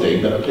sort of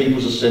thing that a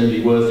People's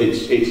Assembly worth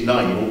its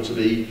name ought to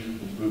be.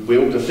 We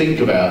ought to think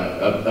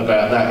about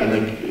that in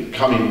the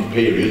coming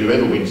period,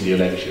 whoever wins the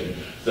election,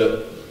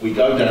 that we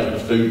go down to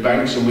the food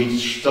banks and we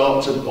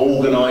start to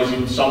organise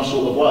in some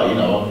sort of way.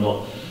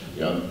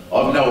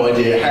 I've no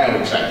idea how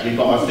exactly,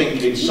 but I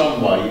think in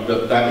some way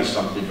that is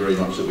something very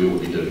much that we ought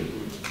to be doing.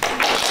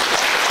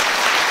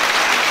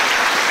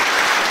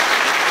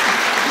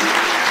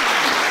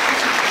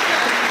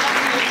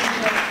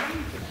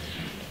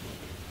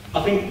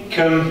 I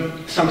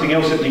think something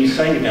else that needs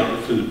saying about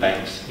the food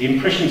banks, the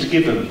impression's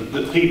given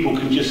that people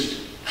can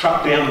just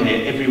truck down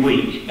there every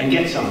week and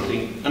get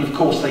something, and of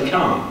course they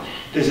can't.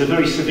 There's a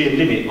very severe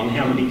limit on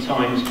how many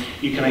times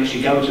you can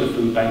actually go to a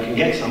food bank and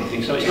get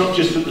something. So it's not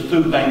just that the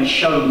food banks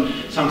show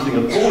something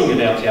appalling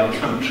about our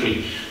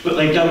country, but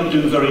they don't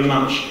do very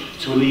much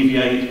to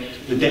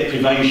alleviate the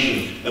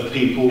deprivation of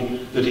people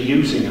that are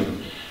using them.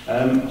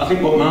 I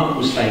think what Mark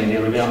was saying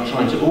there about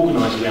trying to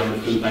organise around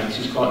the food banks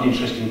is quite an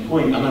interesting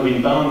point. I know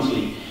in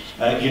Barnsley,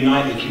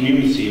 Unite the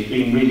Community have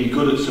been really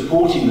good at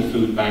supporting the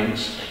food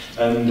banks,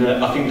 and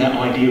I think that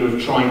idea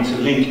of trying to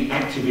link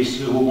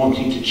activists who are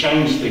wanting to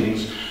change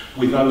things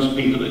with those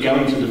people that go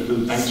into the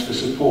food banks for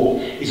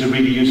support is a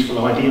really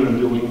useful idea in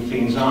building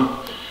things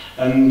up.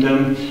 And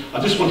I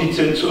just wanted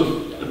to sort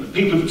of,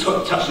 people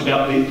have touched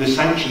about the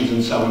sanctions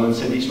and so on and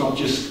said it's not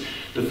just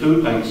the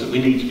food banks that we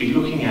need to be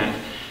looking at.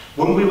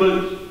 When we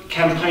were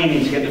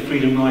campaigning to get the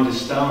Freedom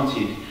Riders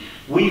started,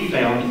 we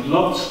found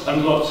lots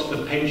and lots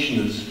of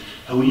pensioners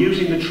who were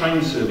using the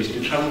train service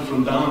to travel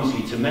from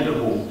Barnsley to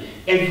Meadowhall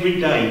every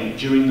day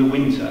during the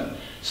winter,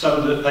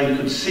 so that they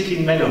could sit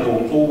in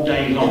Meadowhall all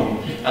day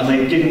long and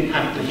they didn't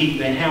have to heat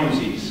their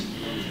houses.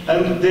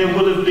 And there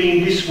will have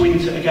been this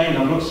winter, again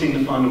I've not seen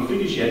the final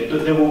figures yet,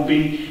 but there will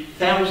be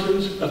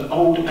thousands of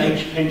old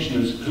age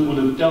pensioners who will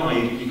have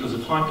died because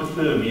of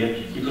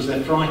hypothermia, because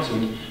they're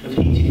frightened of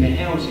heating their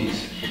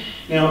houses.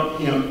 Now,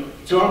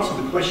 to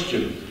answer the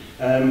question,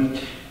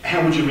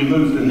 how would you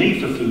remove the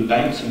need for food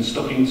banks and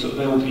stopping sort of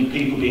elderly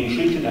people being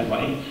treated that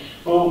way?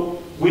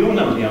 Well, we all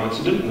know the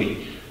answer, don't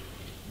we?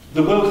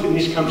 The wealth in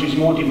this country is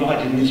more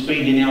divided than it's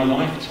been in our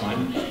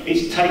lifetime.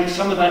 It's take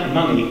some of that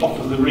money off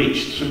of the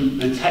rich through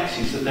the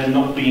taxes that they're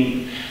not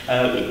being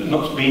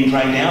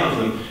dragged out of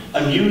them,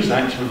 and use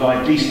that to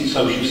provide decent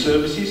social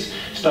services,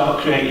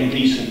 start creating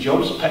decent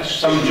jobs. Perhaps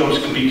some jobs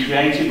can be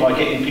created by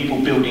getting people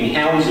building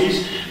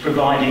houses,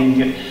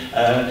 providing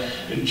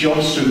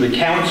jobs through the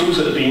councils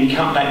that are being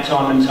cut back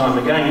time and time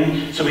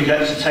again, so we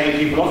get to take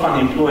people off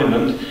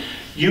unemployment,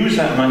 use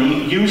that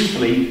money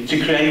usefully to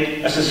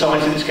create a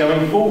society that's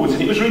going forwards.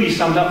 And it was really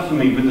summed up for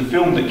me with the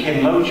film that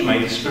Ken Loach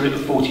made, The Spirit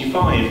of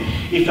 45.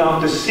 If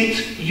after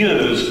 6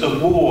 years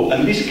of war,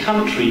 and this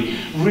country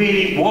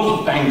really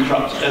was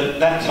bankrupt at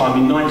that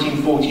time in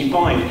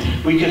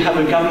 1945, we could have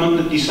a government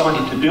that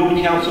decided to build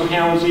council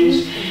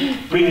houses,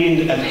 bring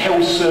in a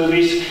health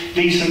service,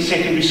 decent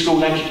secondary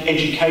school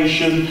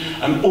education,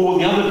 and all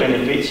the other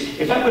benefits.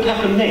 If that could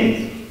happen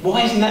then,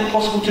 why isn't that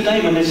possible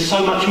today when there's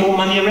so much more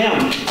money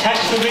around? Tax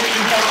the rich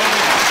and help the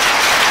poor.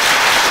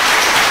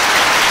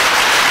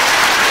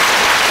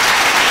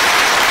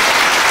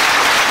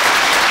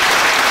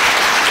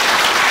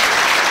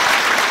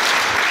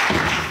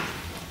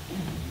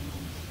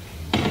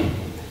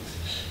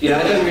 Yeah,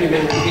 I don't really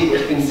remember repeat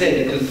what's been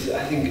said because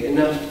I think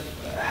enough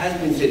has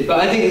been said. But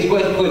I think it's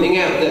worth pointing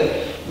out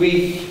that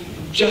we've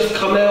just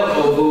come out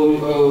of,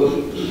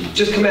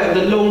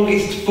 the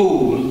longest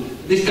fall.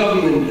 This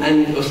government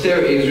and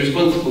austerity is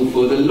responsible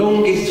for the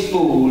longest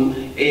fall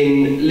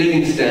in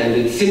living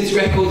standards since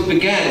records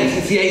began,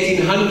 since the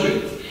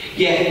 1800s.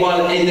 Yet,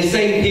 while in the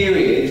same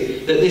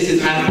period that this has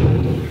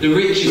happened, the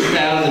richest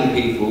 1,000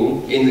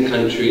 people in the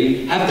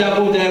country have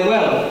doubled their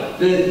wealth.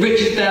 The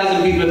richest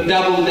 1,000 people have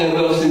doubled their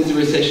wealth since the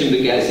recession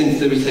began, since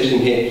the recession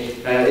hit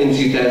in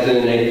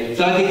 2008.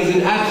 So I think it's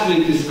an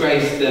absolute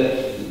disgrace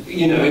that,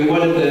 you know, in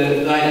one of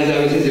the, like as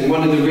Owen says, in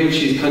one of the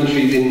richest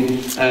countries on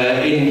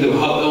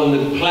the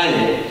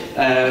planet,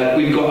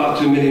 we've got up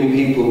to 1 million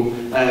people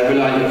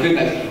relying on food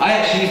banks. I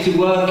actually used to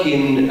work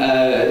in,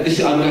 I'm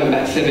going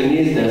back 7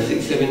 years now,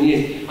 6, 7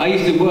 years. I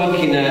used to work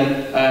in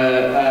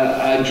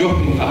a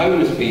drop-in for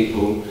homeless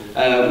people,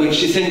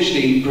 which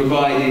essentially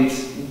provided,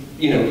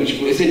 you know, which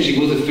essentially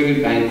was a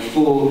food bank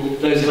for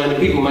those kind of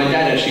people. My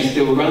dad actually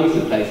still runs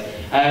the place.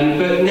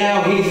 But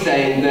now he's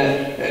saying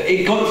that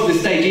it got to the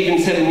stage even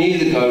 7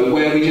 years ago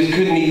where we just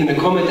couldn't even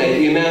accommodate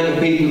the amount of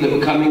people that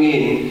were coming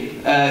in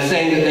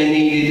saying that they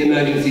needed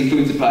emergency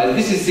food supplies.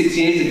 This is 6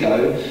 years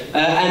ago,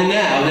 and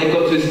now they've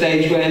got to a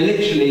stage where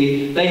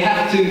literally they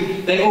have to,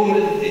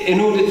 in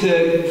order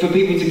for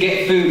people to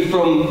get food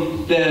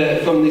from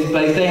this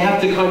place, they have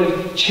to kind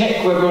of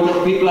check whether or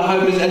not people are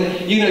homeless. And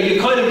you know,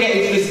 you're kind of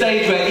getting to the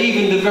stage where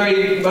even the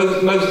very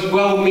most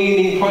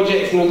well-meaning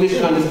projects and all this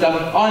kind of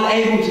stuff aren't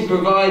able to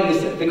provide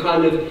the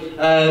kind of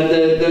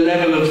the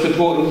level of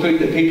support and food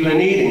that people are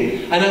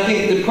needing. And I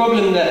think the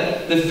problem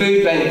that the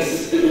food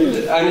banks,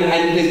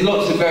 and there's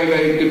lots of very,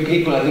 very good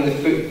people, I think,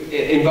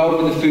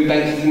 involved with the food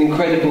banks is an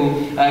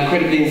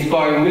incredibly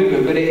inspiring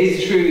movement, but it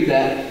is true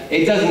that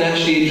it doesn't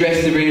actually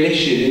address the real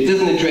issue, it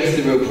doesn't address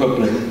the real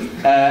problem.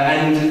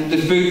 And the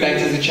food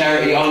banks as a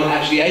charity aren't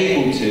actually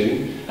able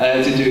to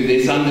do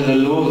this under the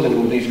laws and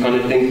all these kind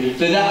of things.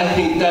 So that, I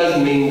think,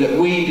 does mean that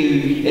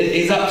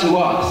it's up to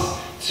us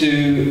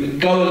to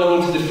go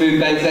along to the food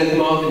banks, as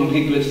Mark and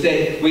people have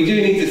said. We do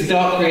need to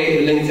start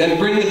creating links and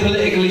bring the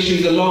political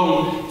issues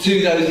along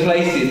to those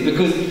places,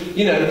 because,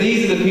 you know,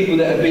 these are the people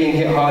that are being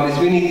hit hardest.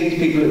 We need these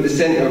people at the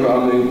centre of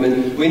our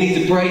movement. We need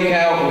to break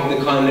out of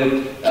the kind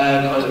of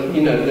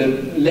you know, the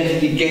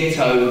lefty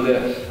ghetto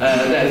that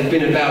has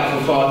been about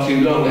for far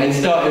too long, and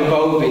start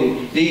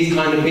involving these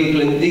kind of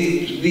people. And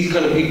these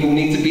kind of people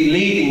need to be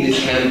leading this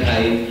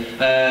campaign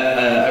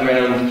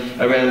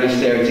around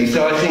austerity.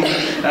 So I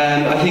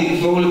think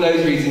for all of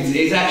those reasons,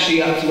 it's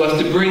actually up to us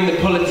to bring the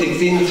politics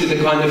into the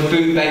kind of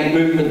food bank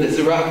movement that's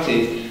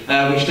erupted,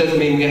 which doesn't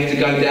mean we have to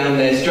go down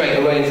there straight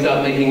away and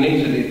start making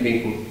links with these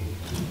people.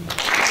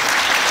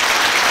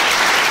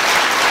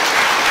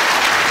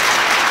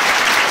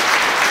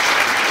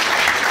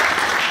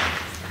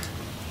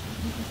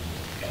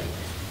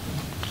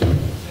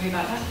 Sorry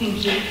about that,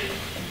 thank you.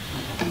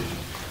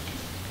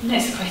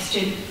 Next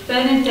question.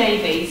 Bernard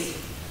Davies.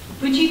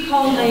 Would you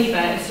call Labour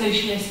a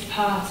socialist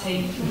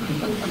party?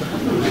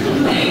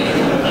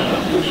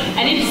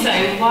 And if so,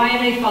 why are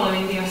they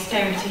following the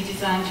austerity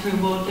designed to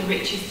reward the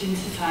richest in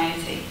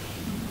society?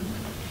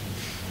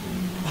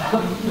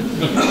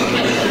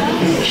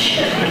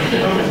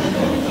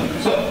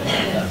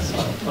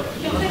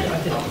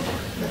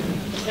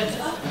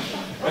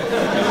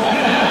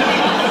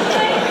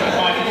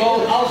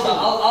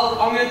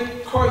 Well, I'm going to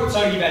quote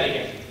Tony Benn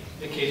again,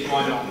 because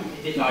why not?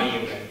 He did lie you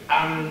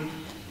again.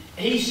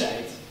 He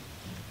said,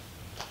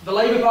 the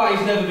Labour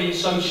Party's never been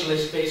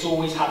socialist, but it's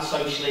always had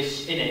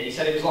socialists in it. He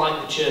said it was like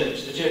the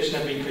church. The church has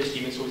never been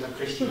Christian, it's always had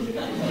Christians in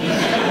it. I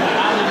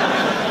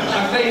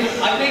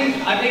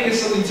think there's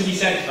something to be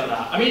said for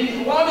that. I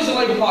mean, why was the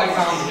Labour Party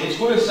founded? It's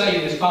worth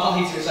saying there's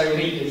partly to its own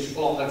leaders a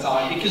lot of the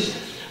time, because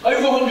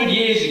over 100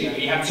 years ago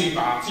you had two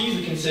parties,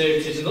 the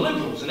Conservatives and the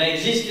Liberals, and they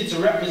existed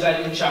to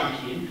represent and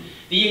champion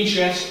the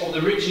interests of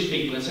the richest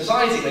people in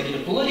society. They did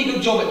a bloody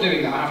good job at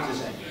doing that, I have to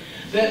say.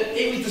 But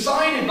it was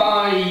decided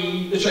by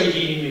the trade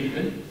union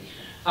movement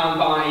and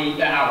by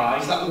their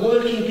allies that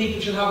working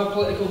people should have a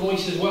political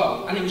voice as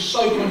well, and it was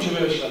so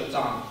controversial at the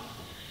time.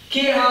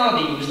 Keir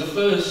Hardie was the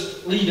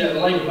first leader of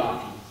the Labour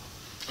Party.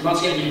 I'm not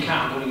getting you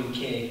can, don't even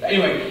care. But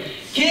anyway,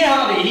 Keir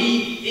Hardie,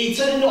 he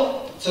turned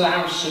up to the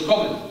House of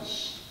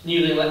Commons,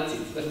 newly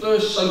elected, the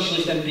first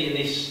socialist MP in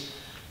this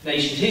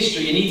nation's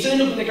history, and he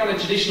turned up in the kind of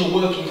traditional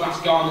working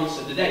class garments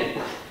of the day,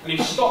 and he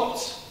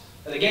stopped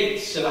at the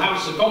gates of the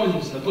House of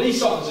Commons, and the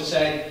police officer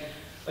said,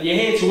 "Are you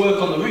here to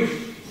work on the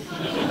roof?"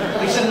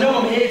 He said, "No,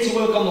 I'm here to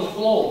work on the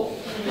floor."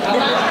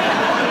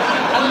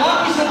 And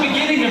that was the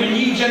beginning of a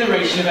new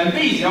generation of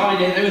MPs. The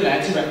idea they were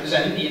there to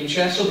represent the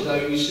interests of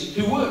those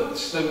who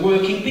worked, the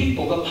working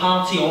people, the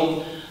party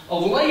of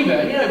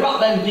Labour. You know, back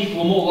then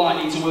people were more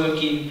likely to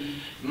work in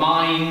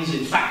mines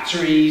and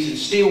factories and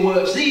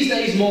steelworks. These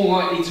days more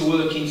likely to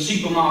work in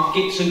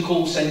supermarkets and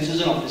call centres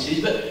and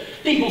offices, but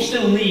people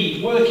still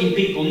need, working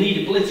people need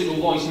a political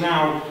voice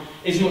now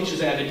as much as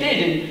they ever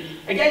did. And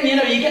again, you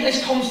know, you get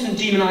this constant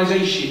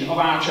demonisation of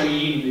our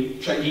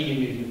trade union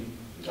movement,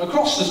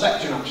 across the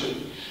spectrum actually.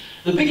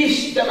 The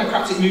biggest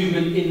democratic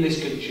movement in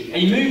this country,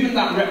 a movement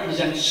that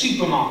represents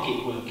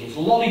supermarket workers,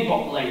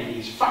 lollipop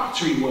ladies,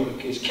 factory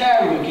workers,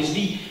 care workers,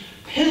 the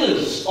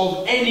pillars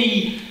of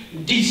any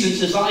decent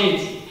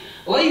society.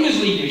 Labour's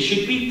leaders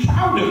should be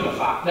proud of the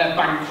fact they're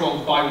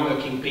bankrolled by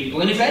working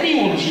people, and if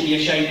anyone should be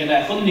ashamed of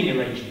their funding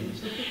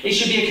arrangements, it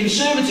should be a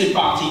Conservative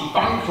Party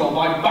bankrolled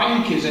by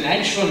bankers and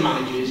hedge fund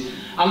managers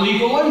and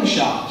legal loan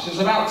sharks. It's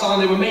about time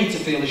they were made to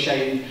feel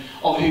ashamed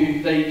of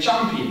who they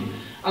champion.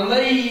 And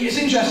it's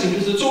interesting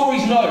because the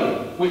Tories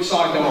know which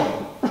side they're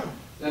on.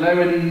 You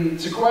know, and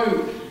to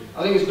quote,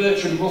 I think it's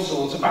Bertrand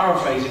Russell, to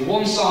paraphrase it,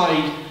 one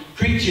side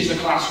preaches the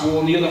class war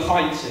and the other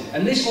fights it.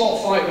 And this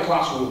lot fight the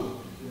class war.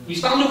 You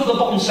stand up for the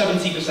bottom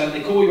 70%,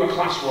 they call you a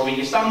class warrior.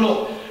 You stand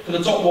up for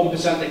the top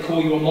 1%, they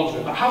call you a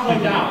moderate. But have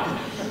no doubt,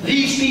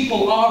 these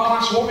people are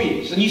class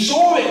warriors. And you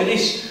saw it with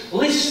this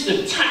list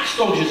of tax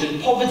dodgers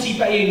and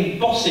poverty-paying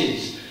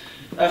bosses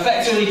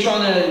effectively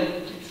trying to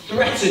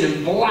threaten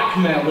and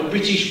blackmail the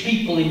British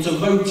people into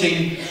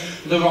voting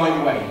the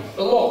right way.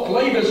 But look,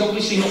 Labour's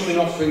obviously not been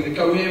offering the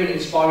coherent,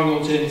 inspiring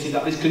alternative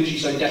that this country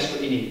so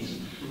desperately needs.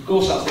 Of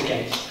course that's the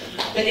case.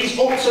 But it's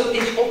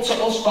up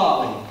to us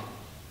partly.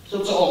 It's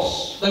up to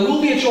us. There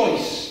will be a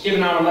choice,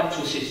 given our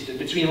electoral system,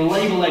 between a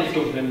Labour-led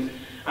government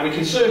and a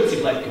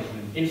Conservative-led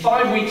government. In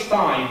 5 weeks'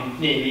 time,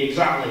 nearly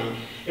exactly,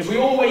 if we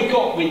all wake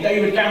up with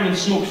David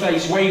Cameron's smug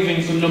face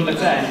waving from number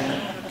 10,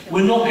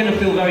 we're not going to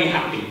feel very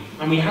happy.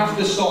 And we have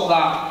to stop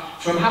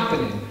that from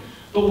happening.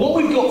 But what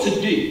we've got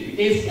to do,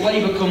 if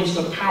Labour comes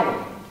to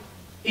power,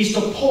 is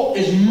to put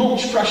as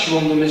much pressure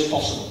on them as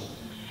possible.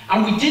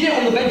 And we did it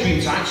on the bedroom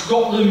tax,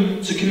 got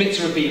them to commit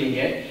to repealing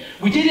it.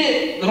 We did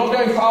it, they're not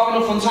going far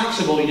enough on tax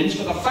avoidance,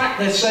 but the fact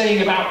they're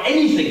saying about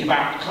anything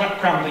about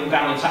cramping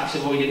down on tax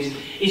avoidance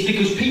is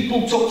because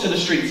people took to the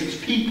streets.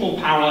 It's people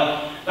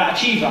power that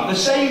achieved that. The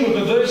same with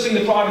reversing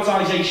the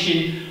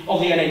privatisation of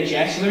the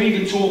NHS, and they're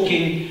even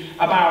talking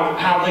about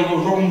how they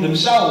were wrong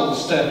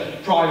themselves to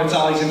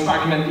privatise and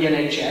fragment the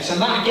NHS,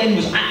 and that again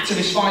was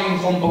activists fighting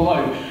from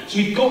below. So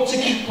we've got to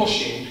keep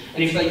pushing,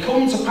 and if they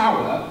come to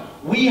power,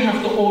 we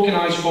have to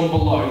organise from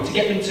below to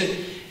get them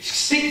to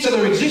stick to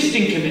their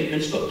existing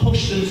commitments but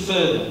push them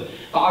further.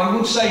 But I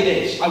would say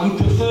this, I would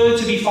prefer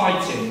to be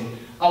fighting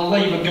a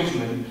Labour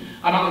government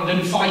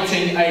than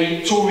fighting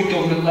a Tory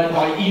government led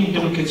by Ian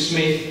Duncan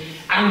Smith,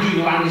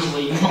 Andrew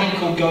Lansley,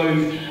 Michael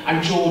Gove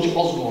and George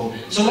Osborne.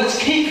 So let's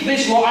kick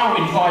this lot out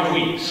in 5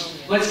 weeks.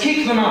 Let's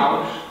kick them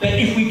out, but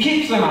if we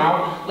kick them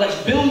out,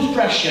 let's build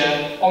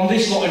pressure on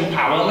this lot in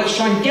power. Let's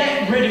try and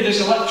get rid of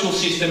this electoral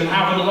system and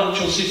have an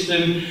electoral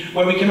system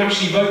where we can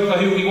actually vote for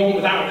who we want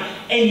without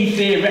any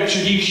fear of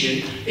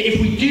retribution. But if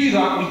we do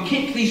that, we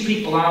kick these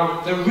people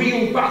out, the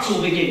real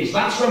battle begins.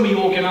 That's when we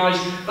organise,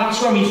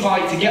 that's when we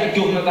fight to get a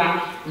government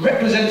that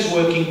represents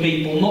working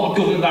people, not a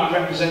government that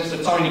represents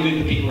the tiny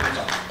group of people at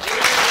the top.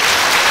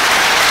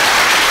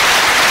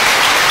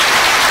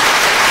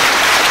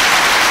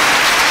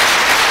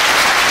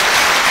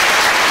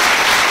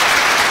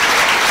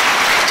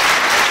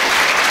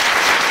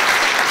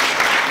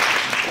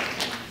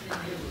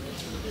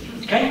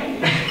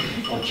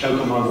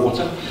 Choke on my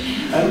water.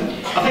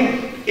 I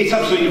think it's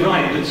absolutely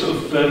right that sort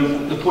of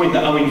the point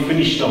that Owen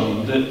finished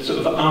on, that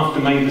sort of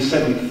after May the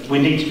 7th we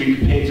need to be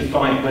prepared to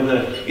fight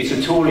whether it's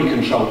a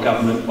Tory-controlled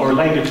government or a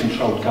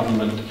Labour-controlled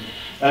government.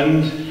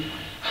 And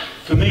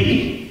for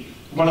me,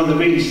 one of the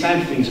really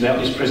sad things about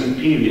this present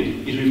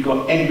period is we've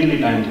got Ed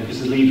Miliband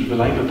as the leader of the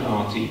Labour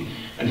Party,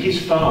 and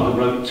his father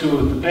wrote 2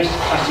 of the best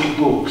classic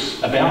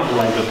books about the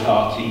Labour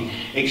Party,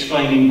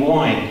 explaining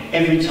why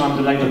every time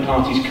the Labour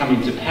Party's come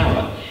into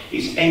power,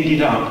 it's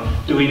ended up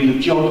doing the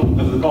job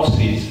of the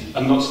bosses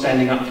and not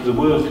standing up for the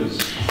workers.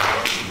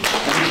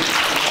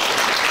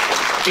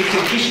 It's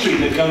a history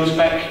that goes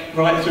back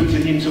right through to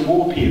the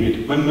interwar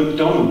period, when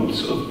McDonald's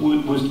sort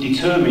of was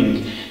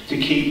determined to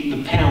keep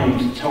the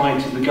pound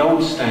tied to the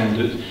gold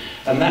standard,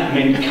 and that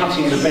meant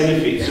cutting the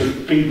benefits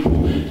of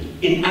people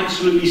in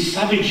absolutely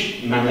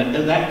savage manner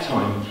at that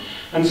time.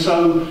 And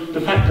so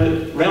the fact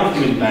that Ralph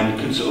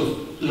Miliband could sort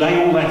of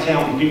lay all that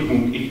out,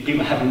 and if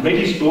people haven't read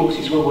his books,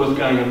 it's well worth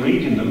going and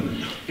reading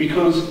them,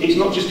 because it's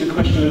not just a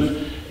question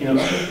of, you know,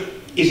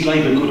 is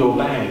Labour good or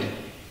bad?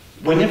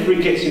 Whenever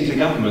it gets into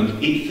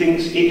government, it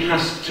thinks it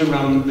has to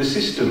run the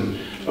system.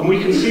 And we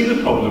can see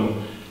the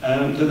problem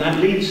that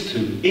leads to.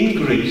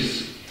 In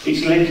Greece,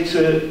 It's led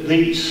to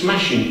the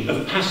smashing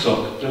of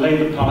PASOK, the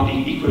Labour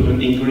Party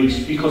equivalent in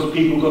Greece, because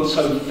people got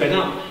so fed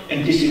up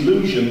and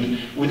disillusioned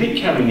with it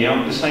carrying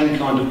out the same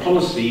kind of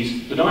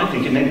policies that I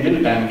think an Ed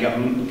Miliband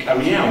government would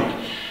carry out.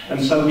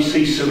 And so we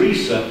see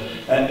Syriza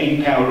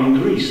in power in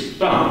Greece.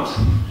 But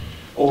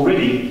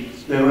already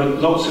there are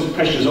lots of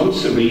pressures on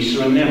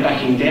Syriza, and they're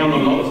backing down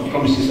on a lot of the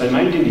promises they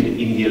made in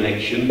the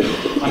election.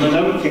 And I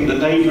don't think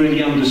that they've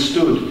really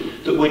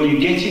understood that when you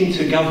get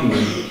into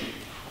government,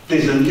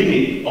 there's a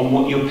limit on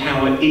what your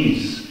power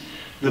is.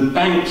 The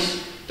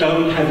banks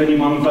don't have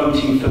anyone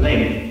voting for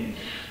them.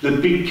 The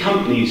big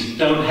companies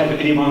don't have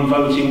anyone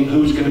voting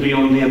who's going to be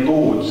on their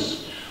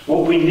boards.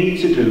 What we need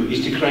to do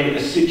is to create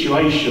a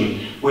situation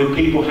where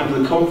people have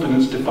the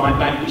confidence to fight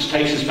back, which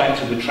takes us back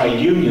to the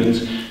trade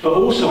unions. But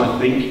also, I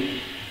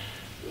think,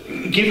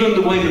 given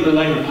the way that the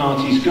Labour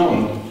Party's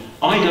gone,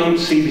 I don't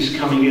see this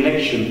coming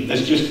election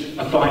as just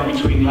a fight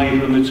between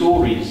Labour and the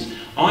Tories.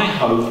 I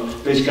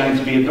hope there's going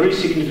to be a very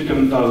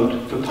significant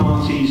vote for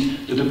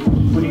parties that are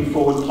putting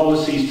forward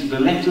policies to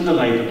the left of the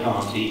Labour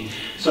Party,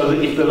 so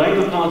that if the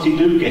Labour Party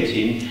do get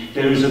in,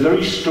 there is a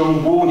very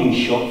strong warning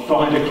shot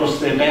fired across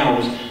their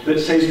bows that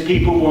says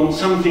people want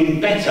something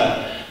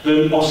better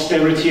than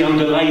austerity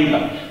under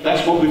Labour.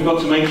 That's what we've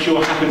got to make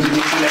sure happens in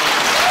this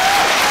election.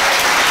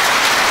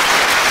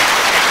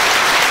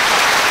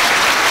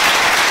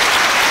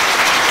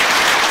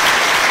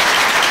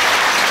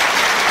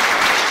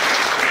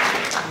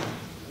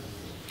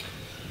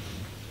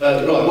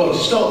 Right, well, to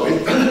start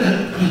with,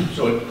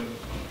 sorry,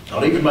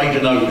 I'll even make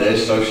a note there,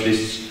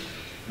 socialists,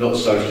 not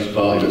Socialist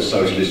Party, but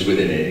socialists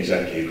within it,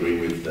 exactly agree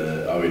with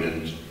Owen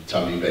and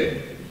Tony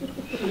Benn.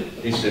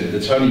 He said, the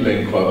Tony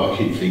Benn quote I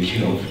keep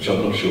thinking of, which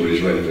I'm not sure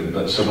is relevant,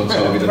 but someone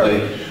told me that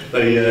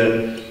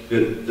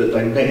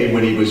they met him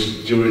when he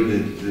was during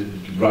the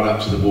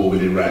run-up to the war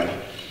with Iraq,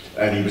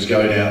 and he was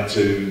going out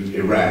to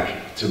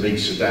Iraq to meet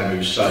Saddam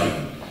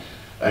Hussein.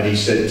 And he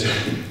said,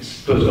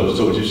 the person I was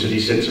talking to, he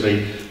said to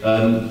me,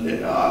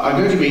 I'm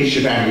going to meet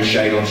Saddam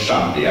Hussein on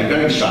Sunday. I'm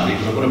going Sunday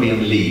because I want to be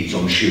in Leeds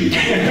on Tuesday.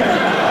 I'm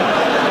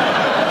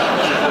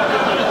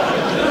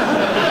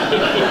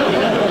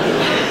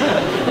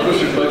not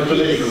sure if my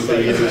political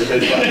thing is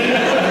said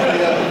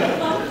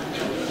that.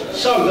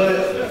 So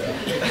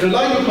the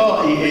Labour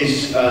Party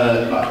is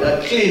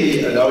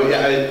clearly,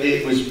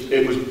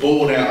 it was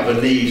born out of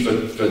a need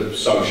for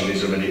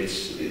socialism, and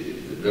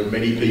there are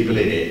many people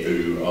in it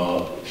who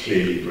are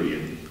clearly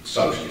brilliant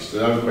socialists.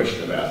 There's no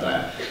question about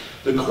that.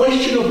 The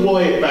question of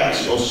why it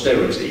backs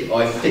austerity,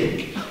 I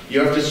think,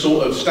 you have to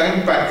sort of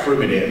stand back for a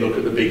minute and look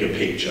at the bigger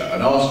picture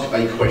and ask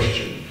a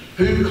question.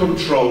 Who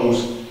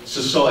controls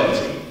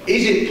society?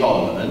 Is it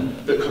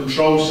Parliament that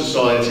controls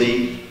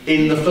society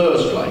in the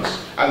first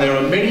place? And there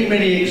are many,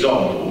 many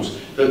examples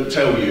that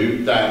tell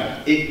you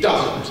that it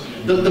doesn't.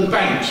 That the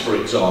banks, for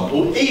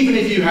example, even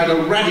if you had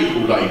a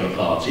radical Labour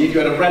Party, if you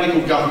had a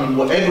radical government,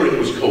 whatever it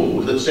was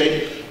called, that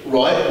said,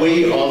 right,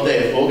 we are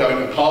therefore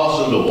going to pass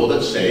a law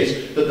that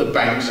says that the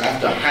banks have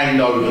to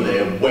hand over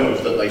their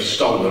wealth that they've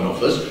stolen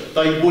off us,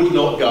 they would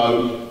not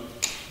go,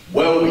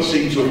 well, we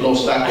seem to have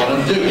lost that one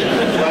and do it. They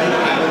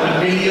have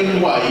a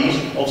million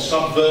ways of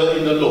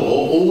subverting the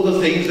law, all the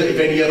things that if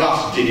any of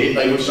us did it,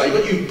 they would say,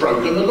 but you've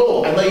broken the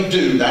law. And they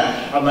do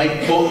that, and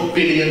they put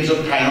billions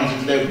of pounds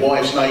into their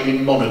wife's name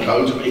in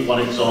Monaco, to pick one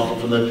example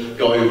from the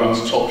guy who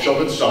runs Topshop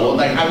and so on.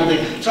 They handled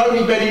it.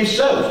 Tony Benn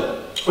himself,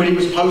 when he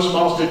was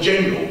Postmaster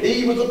General,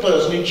 he was the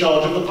person in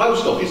charge of the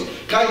post office,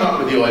 came up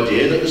with the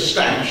idea that the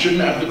stamp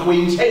shouldn't have the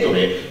Queen's head on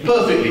it.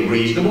 Perfectly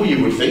reasonable,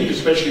 you would think,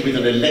 especially with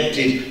an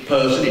elected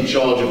person in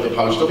charge of the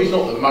post office,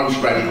 not the most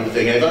radical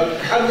thing ever.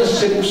 And the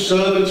civil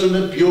servants and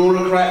the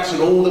bureaucrats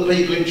and all the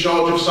people in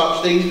charge of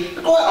such things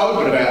are quite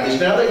open about this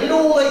now. They did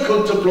all they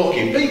could to block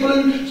him. People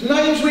whose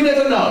names we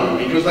never know,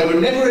 because they were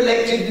never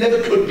elected,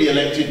 never could be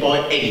elected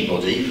by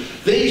anybody.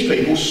 These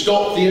people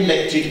stop the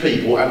elected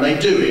people, and they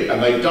do it,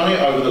 and they've done it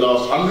over the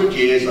last 100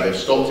 years. They've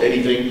stopped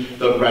anything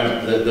that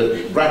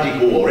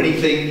radical or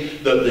anything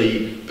that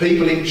the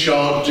people in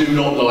charge do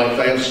not like.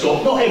 They have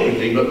stopped, not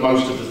everything, but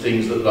most of the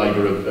things that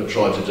Labour have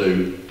tried to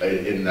do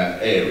in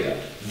that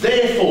area.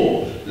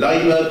 Therefore,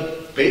 Labour,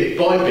 bit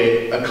by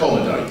bit,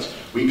 accommodate.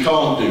 We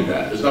can't do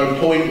that. There's no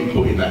point in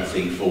putting that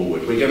thing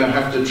forward. We're going to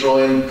have to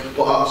try and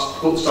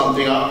put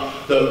something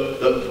up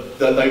that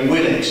they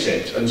will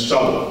accept, and so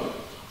on,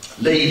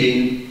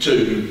 leading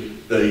to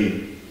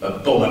the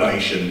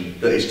abomination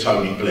that is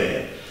Tony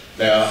Blair.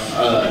 Now,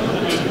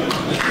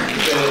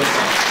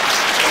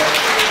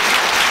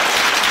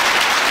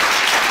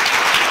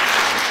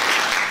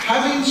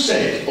 having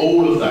said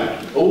all of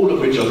that, all of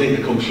which I think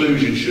the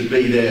conclusion should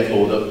be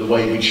therefore that the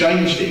way we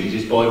change things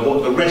is by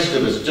what the rest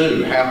of us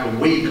do. How can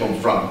we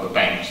confront the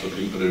banks, the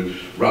people who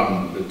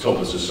run the top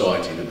of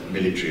society, the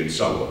military and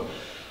so on?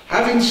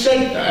 Having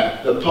said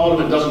that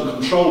Parliament doesn't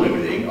control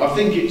everything, I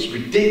think it's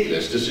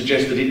ridiculous to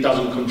suggest that it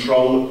doesn't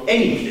control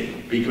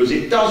anything, because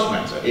it does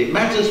matter. It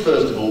matters,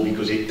 first of all,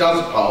 because it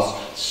does pass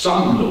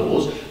some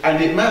laws,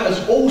 and it matters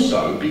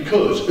also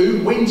because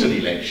who wins an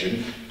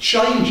election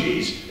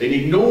changes an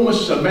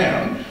enormous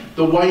amount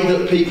the way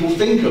that people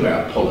think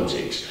about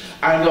politics.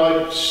 And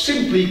I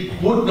simply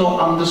would not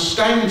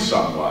understand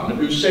someone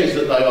who says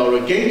that they are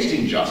against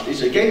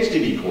injustice, against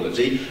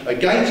inequality,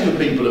 against the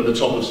people at the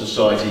top of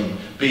society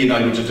being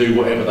able to do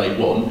whatever they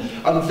want,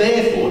 and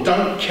therefore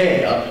don't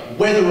care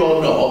whether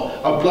or not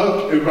a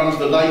bloke who runs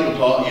the Labour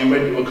Party who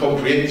went to a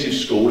comprehensive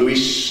school, who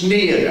is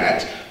sneered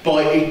at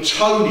by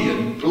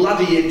Etonian,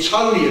 bloody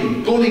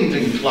Etonian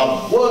Bullingdon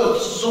Club,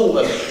 worst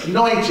sort of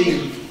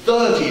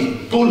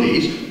 1930s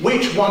bullies,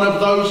 which one of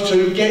those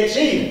two gets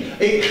in.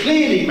 It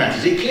clearly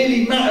matters. It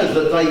clearly matters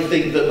that they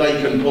think that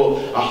they can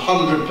put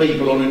 100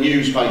 people on a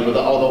newspaper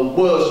that are the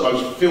worst,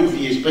 most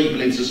filthiest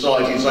people in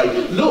society and say,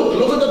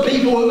 look at the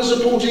people who are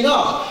supporting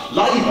us.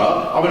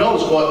 Labour, I mean, I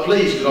was quite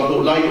pleased because I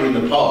thought Labour in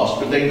the past,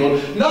 but then gone,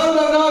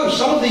 no,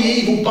 some of the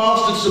evil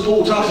bastards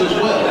support us as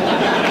well.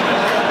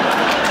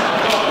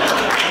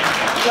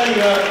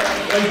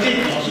 They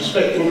didn't, I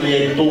suspect probably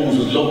Ed Balls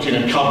was locked in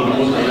a cupboard and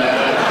wasn't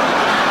allowed.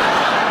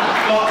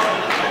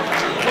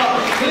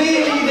 But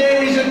clearly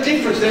there is a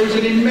difference, there is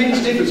an immense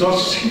difference. I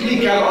simply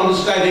cannot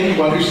understand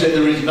anyone who said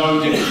there is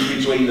no difference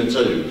between the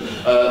two.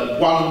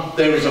 One,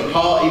 there is a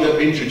party that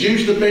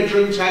introduced the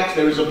bedroom tax,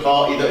 there is a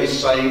party that is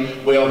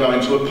saying we are going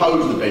to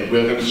oppose the we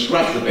are going to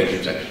scratch the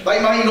bedroom tax. They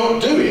may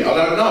not do it, I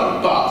don't know,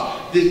 but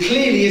there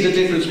clearly is a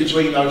difference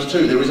between those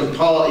two. There is a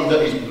party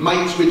that is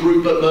mates with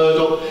Rupert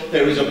Murdoch,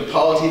 there is a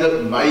party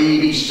that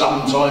maybe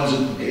sometimes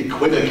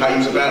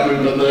equivocates about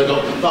Rupert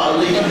Murdoch, but at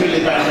least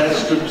Miliband has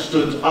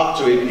stood up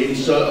to it in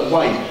certain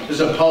ways.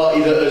 There's a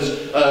party that,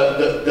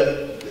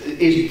 that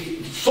is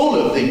full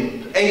of the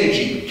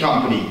energy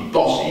company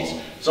bosses,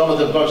 some of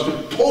the most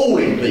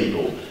appalling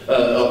people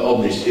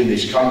in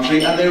this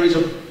country, and there is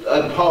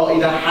a party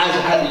that has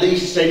at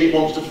least said it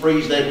wants to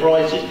freeze their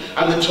prices,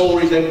 and the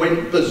Tories then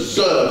went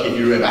berserk, if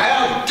you remember.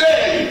 How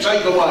dare you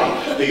take away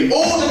the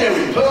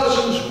ordinary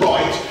person's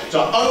right to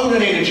own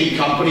an energy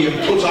company and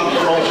put up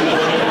prices for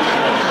energy?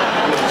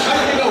 You're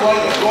taking away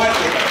the right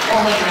of the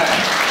common man.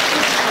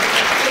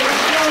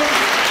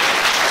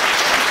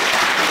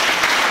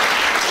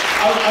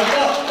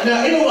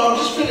 Now, in all, I'll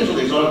just finish on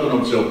this, I've gone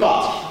on till,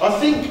 but I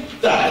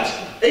think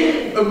that,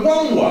 in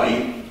one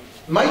way,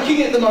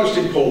 making it the most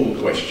important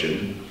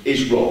question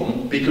is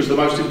wrong, because the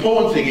most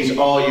important thing is,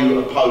 are you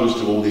opposed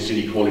to all this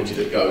inequality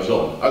that goes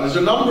on? And there's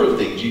a number of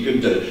things you can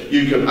do.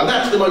 And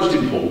that's the most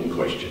important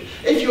question.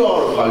 If you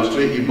are opposed to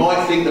it, you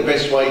might think the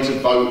best way to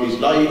vote is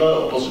Labour,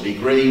 or possibly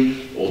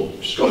Green, or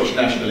Scottish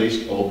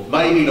Nationalist, or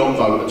maybe not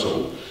vote at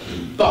all.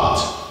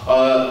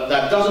 But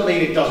that doesn't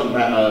mean it doesn't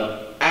matter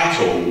at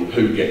all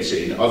who gets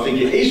in. I think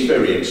it is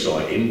very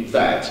exciting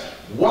that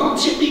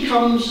once it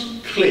becomes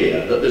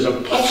clear that there's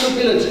a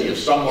possibility of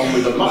someone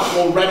with a much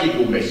more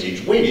radical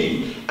message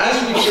winning, as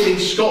we've seen in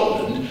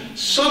Scotland,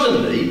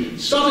 suddenly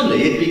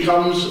it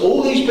becomes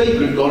all these people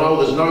who've gone, oh,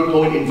 there's no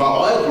point in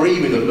voting. I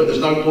agree with them, but there's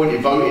no point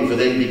in voting for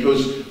them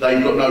because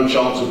they've got no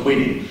chance of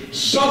winning.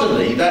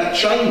 Suddenly that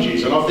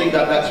changes, and I think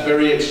that that's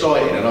very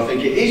exciting, and I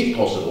think it is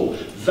possible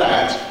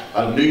that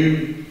a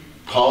new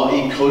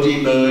party could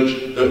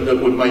emerge that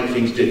would make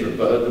things different.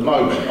 But at the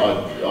moment,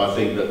 I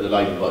think that the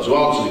Labour Party, to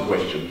answer the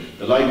question,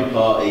 the Labour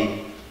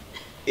Party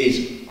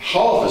is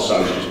half a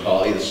socialist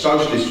party, the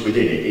socialists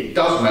within it. It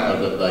does matter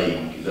that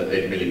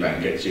Ed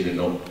Miliband gets in and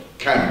not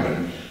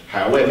Cameron.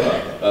 However,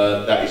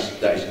 that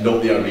is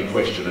not the only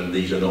question, and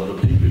these are not the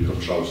people who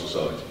control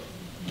society.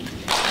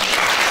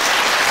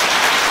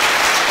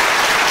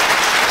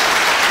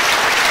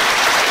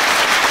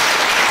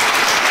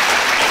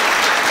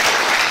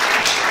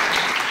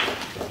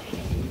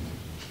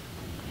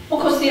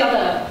 The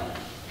other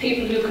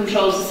people who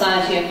control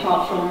society,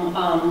 apart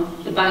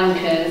from the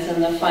bankers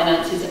and the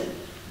finances,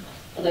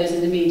 are those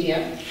in the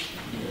media.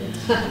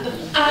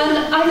 And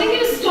I think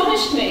it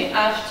astonished me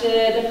after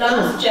the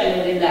last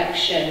general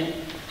election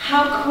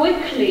how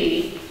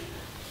quickly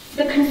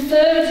the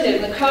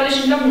Conservative and the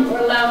coalition government were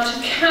allowed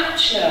to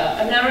capture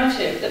a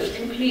narrative that was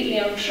completely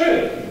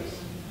untrue,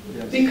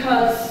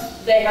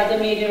 because they had the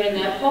media in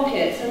their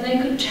pockets and they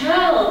could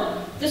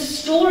tell the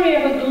story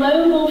of a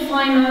global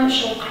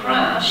financial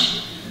crash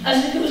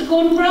as if it was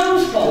Gordon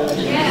Brown's fault.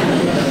 Yeah.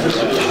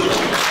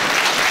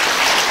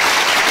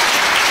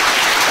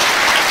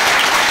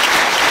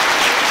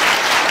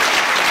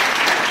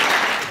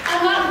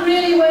 And that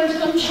really went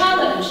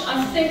unchallenged,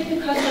 I think,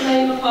 because the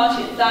Labour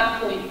Party at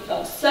that point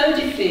felt so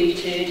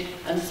defeated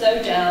and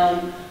so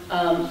down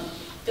that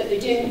they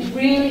didn't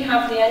really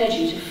have the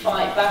energy to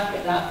fight back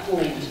at that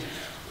point.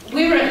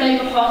 We were at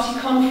Labour Party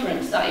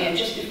conference that year,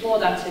 just before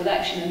that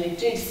election, and they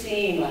did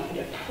seem like a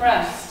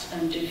depressed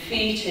and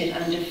defeated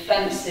and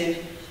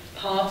defensive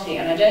party,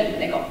 and I don't think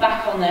they got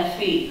back on their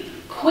feet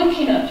quick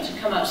enough to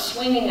come out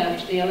swinging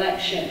after the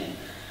election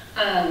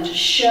and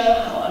show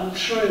how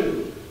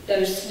untrue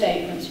those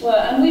statements were.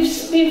 And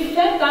we've been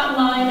fed that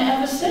line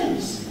ever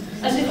since,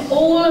 as if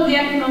all of the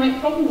economic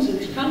problems of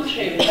this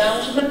country were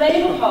down to the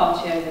Labour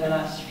Party over the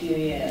last few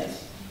years.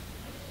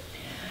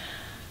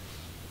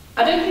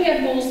 I don't think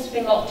Ed Balls has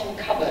been locked in a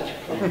cupboard,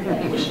 probably.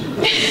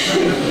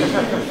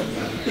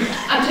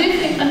 I do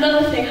think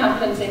another thing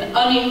happens in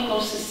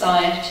unequal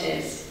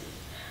societies,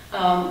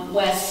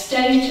 where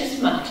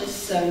status matters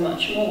so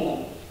much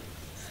more.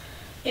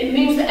 It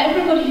means that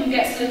everybody who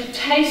gets a little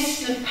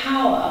taste of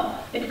power,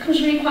 it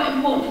becomes really quite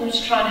important for them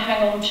to try and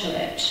hang on to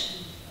it.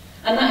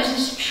 And that is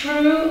as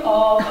true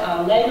of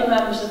our Labour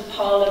members of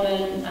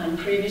Parliament and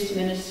previous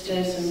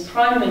ministers and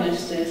Prime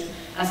Ministers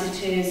as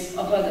it is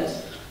of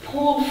others.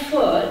 Paul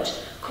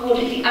Foote called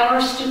it the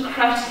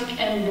aristocratic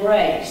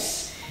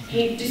embrace.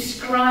 He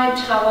described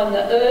how when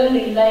the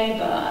early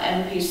Labour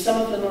MPs,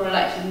 some of them were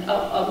elected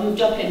and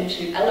moved up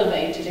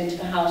elevated into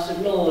the House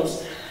of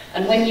Lords,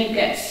 and when you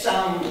get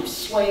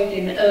swathed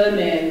in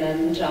ermine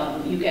and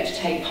you get to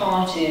take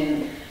part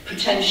in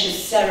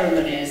pretentious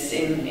ceremonies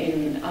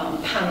in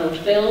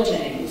panelled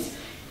buildings,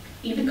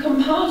 you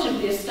become part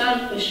of the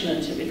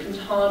establishment. It becomes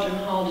harder and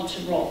harder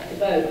to rock the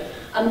boat.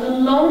 And the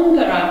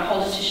longer our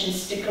politicians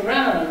stick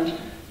around,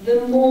 the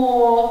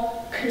more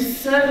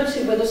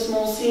conservative with a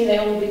small c they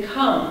all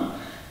become.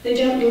 They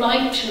don't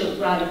like to look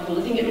radical.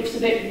 I think it looks a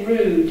bit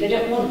rude. They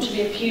don't want to be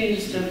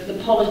accused of the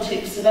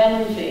politics of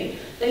envy.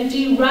 They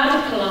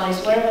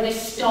de-radicalise wherever they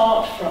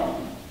start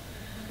from.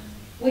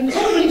 We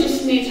probably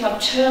just need to have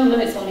term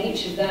limits on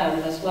each of them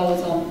as well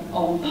as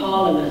on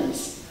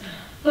parliaments.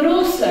 But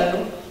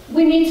also,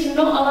 we need to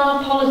not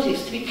allow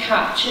politics to be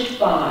captured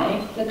by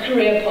the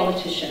career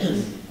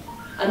politicians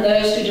and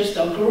those who just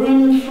are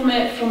groomed from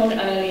it from an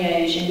early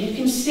age. And you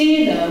can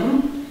see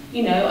them,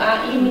 you know,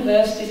 at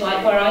universities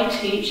like where I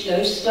teach,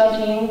 those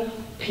studying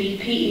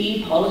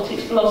PPE,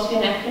 politics, philosophy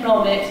and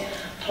economics,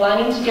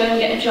 planning to go and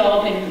get a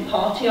job in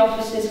party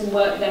offices and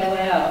work their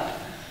way up.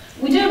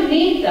 We don't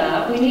need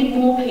that. We need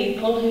more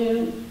people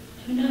who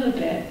know a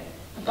bit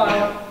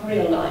about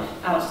real life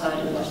outside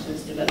of the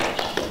Westminster Village.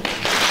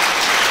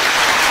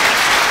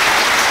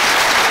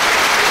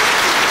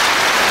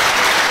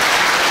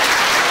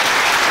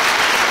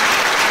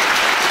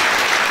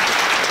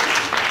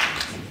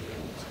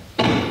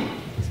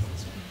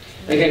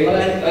 Okay,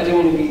 well, I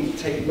don't want to be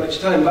taking much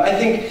time, but I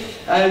think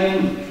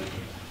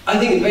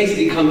it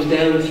basically comes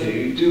down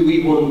to, do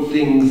we want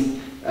things,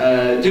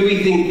 do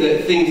we think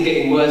that things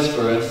getting worse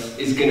for us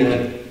is going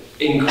to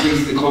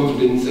increase the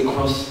confidence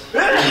across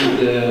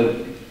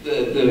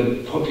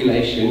the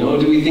population, or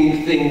do we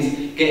think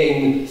things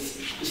getting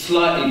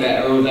slightly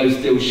better, although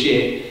still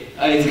shit,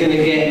 is going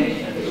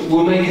to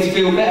will make us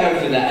feel better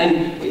for that?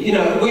 And you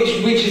know, which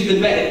is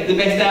the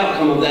best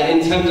outcome of that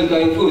in terms of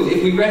going forward?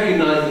 If we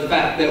recognise the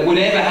fact that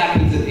whatever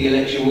happens at the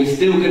election, we're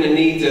still going to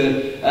need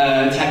to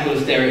tackle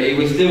austerity,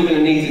 we're still going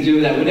to need to do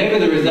that, whatever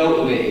the result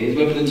of it is,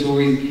 whether the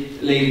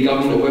Tories lead a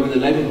government or whether the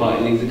Labour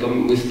Party leads a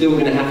government, we're still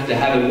going to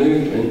have a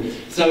movement.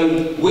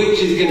 So which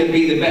is going to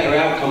be the better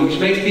outcome, which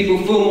makes people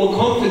feel more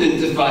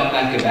confident to fight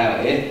back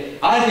about it?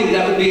 I think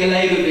that would be a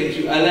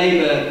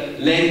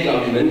Labour-led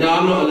government. Now,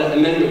 I'm not a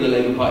member of the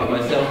Labour Party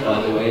myself,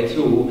 by the way, at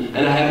all, and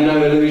I have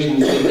no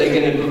illusions that they're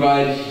going to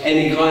provide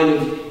any kind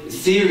of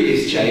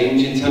serious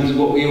change in terms of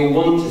what we all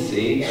want to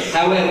see.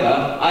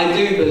 However, I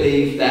do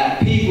believe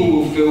that people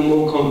will feel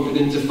more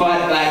confident to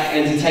fight back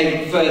and to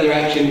take further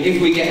action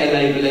if we get a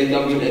Labour-led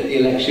government at the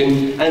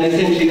election, and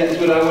essentially that's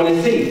what I want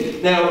to see.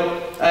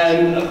 Now,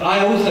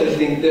 I also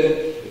think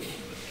that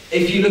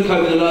if you look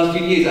over the last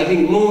few years, I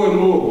think more and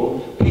more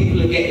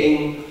people are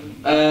getting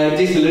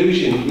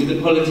disillusioned with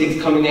the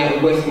politics coming out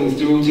of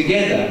Westminster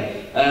altogether.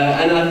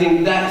 And I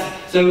think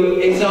that's, so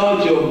it's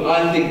our job,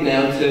 I think,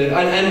 now to,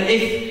 and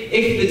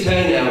if the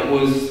turnout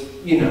was,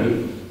 you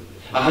know,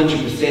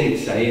 100%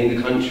 say in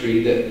the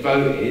country that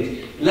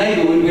voted,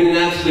 Labour would win an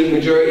absolute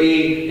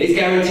majority. It's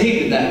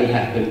guaranteed that that would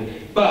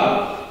happen.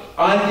 But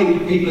I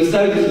think people are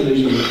so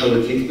disillusioned with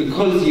politics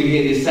because you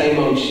hear the same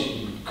old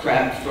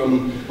crap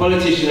from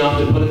politician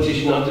after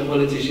politician after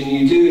politician.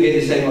 You do hear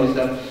the same old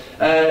stuff.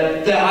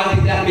 That I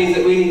think that means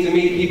that we need to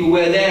meet people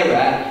where they're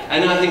at.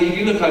 And I think if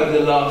you look over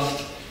the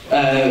last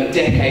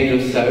decade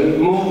or so,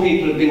 more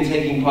people have been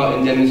taking part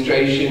in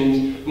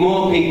demonstrations,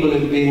 more people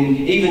have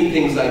been, even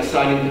things like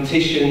signing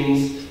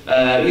petitions,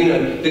 you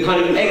know, the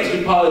kind of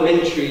extra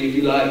parliamentary, if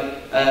you like,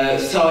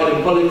 side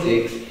of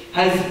politics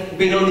has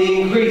been on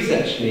the increase,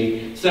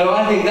 actually. So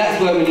I think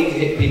that's where we need to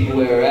hit people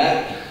where we're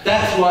at.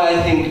 That's why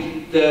I think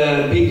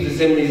the People's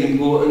Assembly is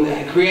important,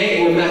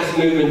 creating a mass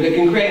movement that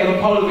can create a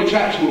pole of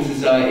attraction in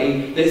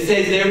society that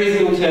says there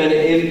is an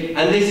alternative,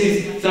 and this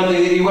is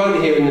something that you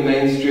won't hear in the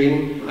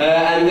mainstream,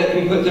 and that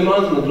can put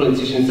demands on the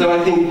politicians. So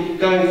I think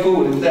going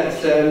forward,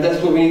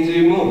 that's what we need to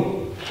do more.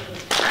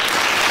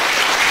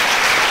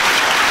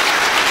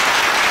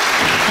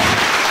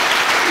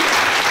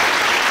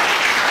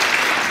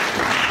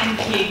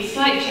 Thank you.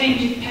 Slight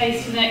change of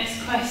pace for the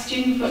next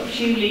question. We've got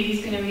Julie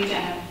who's going to read it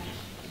out.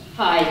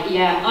 Hi,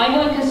 yeah, I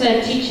work as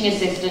a teaching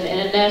assistant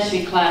in a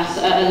nursery class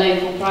at a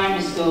local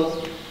primary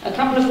school. A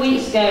couple of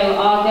weeks ago,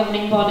 our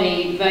governing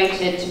body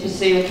voted to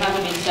pursue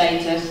academy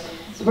status.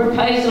 The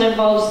proposal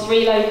involves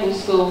 3 local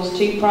schools,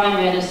 2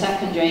 primary and a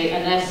secondary,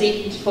 and they're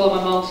seeking to form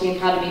a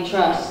multi-academy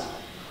trust.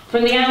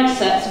 From the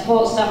outset,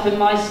 support staff in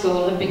my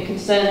school have been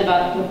concerned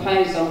about the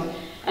proposal,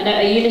 and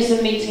at a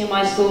unison meeting in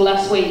my school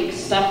last week,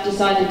 staff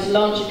decided to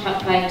launch a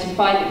campaign to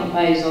fight the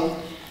proposal.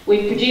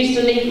 We've produced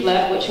a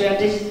leaflet which we are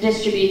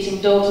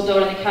distributing door to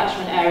door in the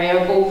catchment area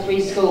of all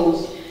 3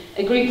 schools.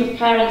 A group of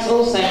parents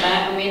also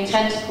met, and we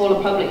intend to call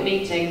a public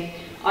meeting.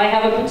 I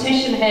have a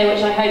petition here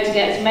which I hope to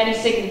get as many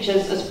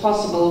signatures as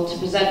possible to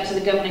present to the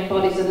governing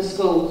bodies of the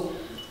schools.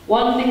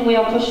 One thing we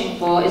are pushing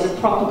for is a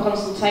proper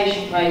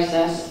consultation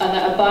process, and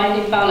that a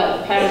binding ballot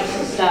of parents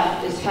and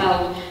staff is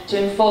held to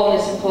inform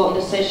this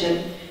important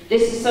decision.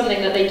 This is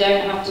something that they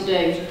don't have to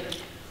do.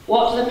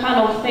 What do the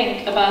panel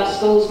think about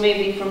schools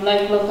moving from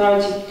local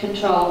authority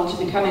control to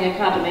becoming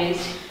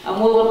academies,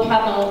 and will the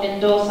panel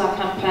endorse our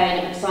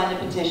campaign and sign the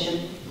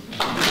petition?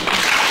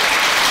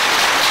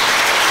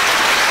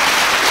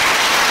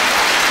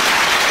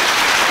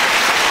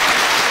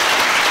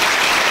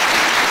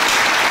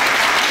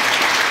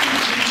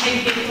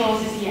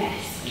 Clauses, yes.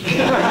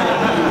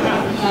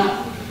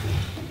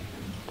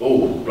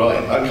 Oh,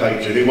 right,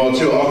 okay, Julie. Well,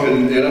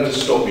 you'll have to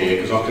stop me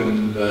here, because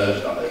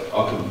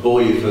I can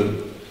bore you for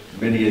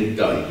many a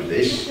day with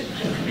this,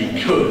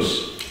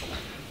 because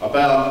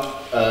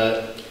about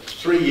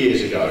 3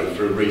 years ago,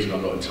 for a reason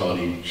I'm not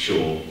entirely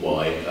sure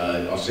why,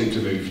 I seemed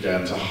to move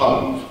down to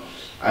Hove,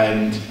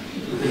 and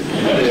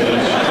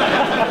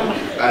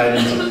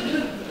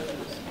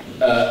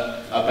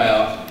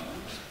about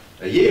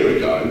a year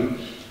ago,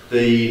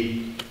 the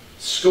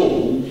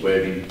school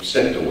where the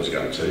stepdaughter was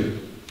going to,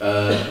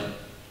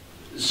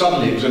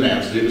 suddenly it was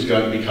announced that it was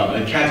going to become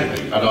an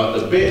academy. And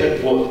a bit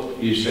of what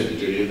you said,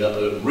 Julia,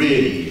 that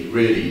really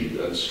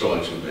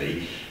strikes with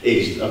me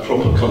is a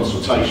proper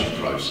consultation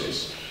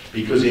process.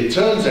 Because it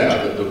turns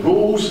out that the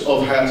rules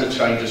of how to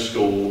change a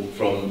school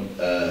from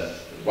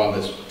one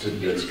that's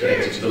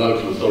connected to the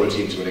local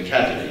authority into an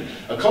academy,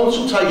 a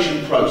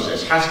consultation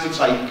process has to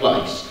take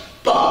place.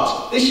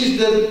 But, this is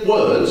the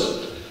words,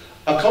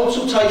 a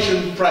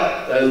consultation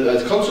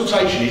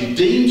is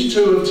deemed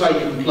to have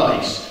taken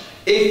place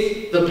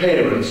if the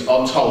parents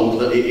are told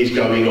that it is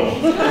going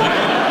on.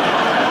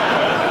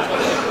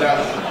 Now,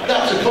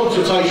 that's a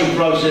consultation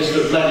process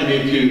that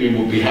Vladimir Putin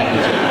would be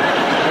happy to.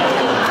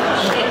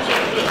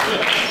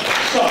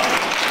 So,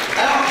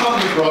 out come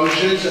the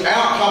brochures,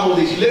 out come all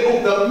these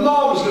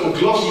marvellous little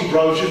glossy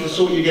brochures, the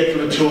sort you get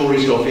from a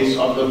tourist office.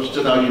 I don't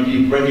know if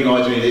you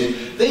recognise any of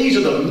this. These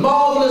are the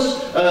marvellous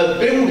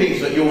buildings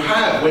that you'll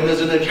have when there's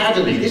an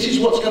academy. This is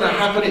what's going to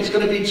happen. It's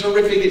going to be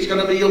terrific. It's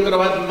going to be, you're going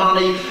to have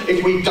money.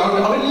 If we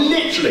don't, I mean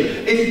literally,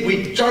 if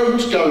we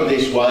don't go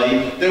this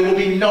way, there will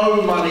be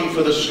no money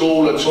for the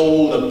school at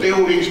all. The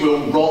buildings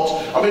will rot.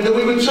 I mean,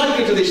 we were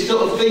taken to this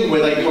sort of thing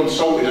where they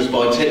consulted us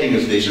by telling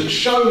us this and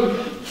shown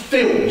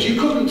films. You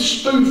couldn't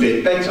spoof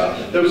it better.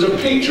 There was a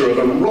picture of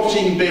a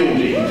rotting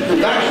building.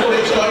 That's what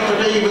it's going to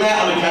be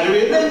without an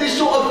academy. And then this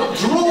sort of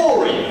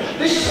drawing,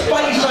 this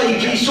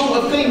space-agey sort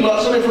of thing,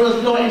 like something from a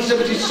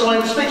 1970s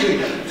science fiction.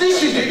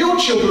 This is it. Your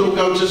children will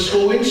go to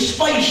school in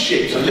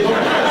spaceships and live on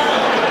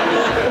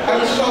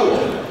and so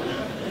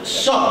on.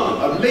 So,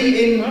 a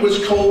meeting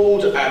was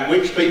called at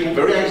which people,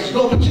 it's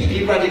not a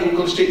particularly radical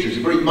constituency,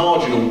 a very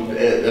marginal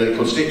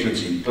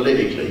constituency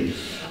politically.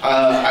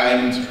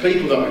 And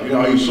people that,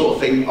 you sort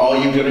of think, are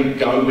you going to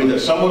go with it?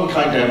 Someone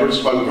came down and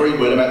spoke very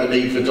well about the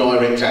need for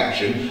direct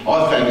action.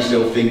 I found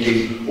myself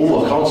thinking,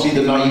 oh, I can't see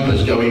the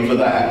neighbours going for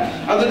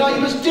that. And the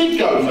neighbours did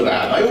go for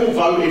that. They all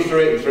voted for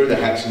it and threw their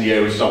hats in the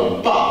air and so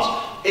on.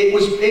 But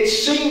it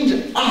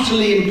seemed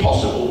utterly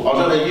impossible. I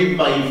don't know, you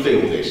may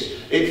feel this.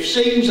 It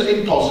seems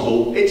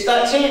impossible.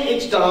 That's it,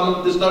 it's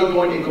done. There's no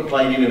point in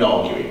complaining and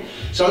arguing.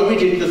 So we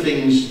did the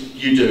things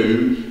you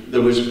do.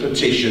 There was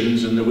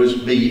petitions, and there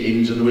was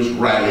meetings, and there was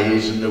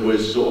rallies, and there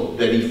was sort of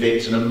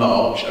benefits and a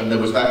march, and there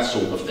was that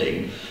sort of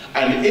thing.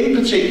 And in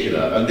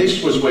particular, and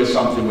this was where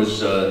something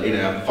was in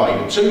our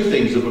favour, 2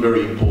 things that were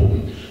very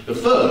important. The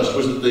first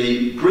was that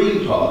the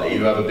Green Party,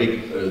 who have a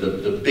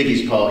the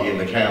biggest party in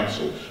the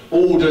council,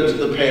 ordered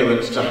the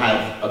parents to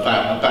have a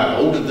ballot,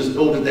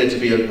 ordered there to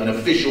be an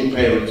official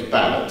parents'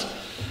 ballot,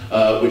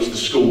 which the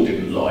school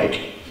didn't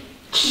like.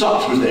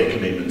 Such was their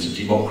commitment to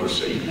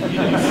democracy.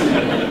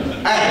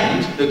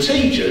 And the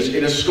teachers,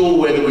 in a school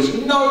where there was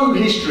no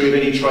history of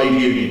any trade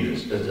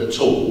unions at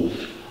all,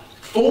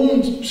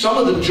 some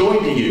of them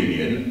joined the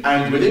union,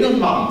 and within a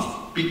month,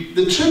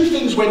 the 2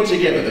 things went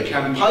together. The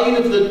campaign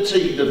of the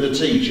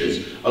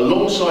teachers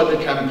alongside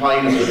the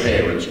campaign of the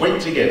parents went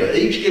together,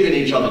 each giving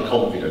each other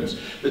confidence.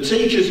 The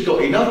teachers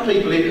got enough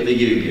people into the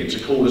union to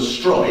call a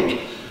strike.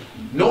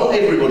 Not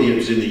everybody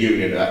was in the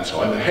union at that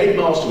time. The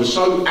headmaster was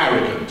so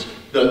arrogant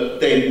that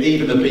then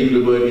even the people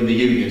who weren't in the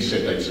union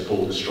said they'd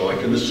support the strike,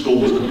 and the school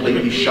was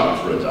completely shut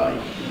for a day.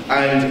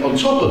 And on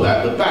top of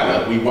that, the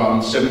ballot, we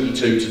won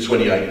 72 to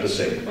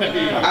 28%.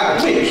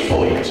 At which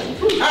point,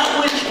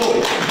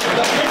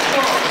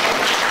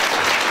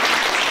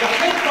 the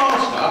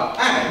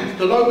headmaster and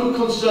the local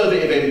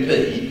Conservative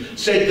MP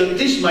said that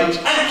this makes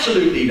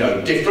absolutely no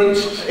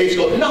difference. It's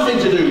got nothing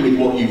to do with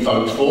what you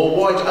vote for.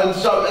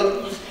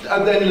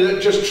 then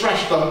just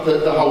trash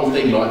the whole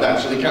thing like that.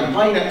 So the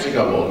campaign had to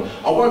go on.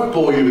 I won't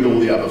bore you with all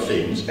the other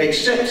things,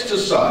 except to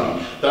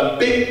say that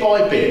bit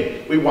by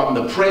bit, we won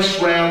the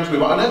press round.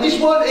 Now this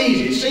weren't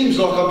easy. It seems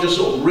like I'm just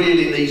sort of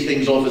reeling these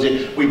things off as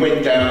if we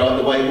went down like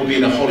the way it would be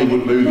in a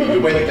Hollywood movie. We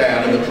went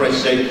down and the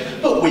press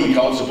said, look, we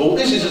can't support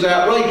this. This is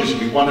outrageous.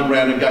 We won them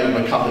round and gave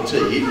them a cup of tea.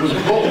 It was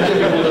more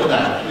difficult than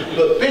that.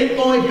 But bit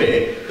by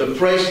bit, the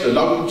press, the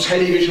local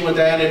television were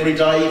down every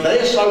day.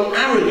 They're so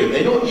arrogant.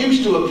 They're not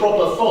used to a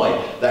proper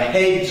fight. The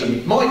heads,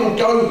 and Michael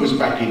Gove was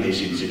back in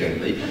this,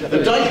 incidentally.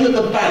 The day that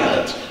the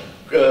ballot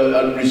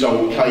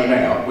result came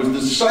out was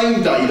the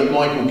same day that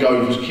Michael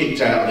Gove was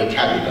kicked out of the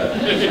cabinet.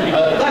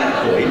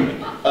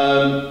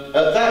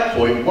 At that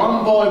point,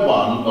 one by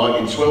one,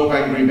 like in 12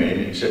 Angry Men,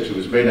 except it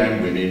was men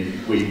and women,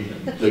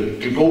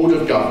 the Board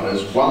of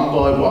Governors, one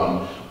by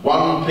one,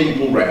 won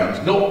people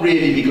round, not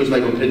really because they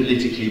were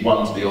politically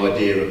won to the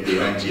idea of the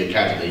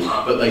anti-academy,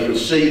 but they could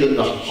see that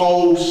the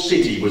whole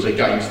city was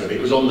against them. It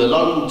was on the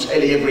local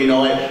telly every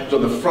night, it was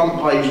on the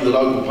front page of the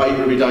local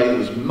paper every day, there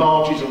was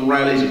marches and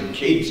rallies and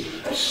kids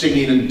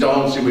singing and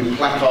dancing with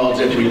placards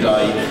every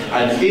day,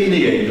 and in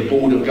the end the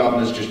Board of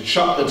Governors just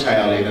chucked the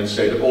towel in and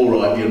said, all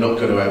right, you're not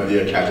going to have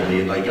the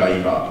academy, and they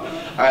gave up.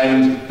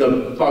 And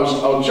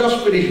I'll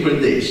just finish with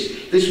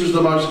this was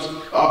the most,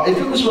 if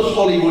it was a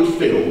Hollywood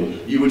film,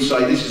 you would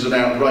say this is an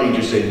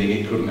outrageous ending,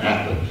 it couldn't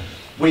happen.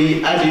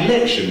 We had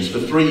elections for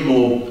 3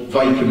 more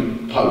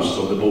vacant posts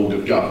on the Board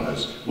of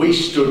Governors. We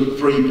stood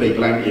 3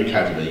 people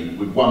anti-academy,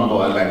 we won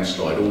by a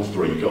landslide, all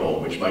 3 got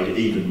on, which made it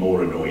even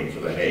more annoying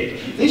for the head.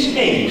 This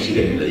head,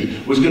 incidentally,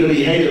 was going to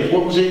be head of,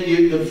 what was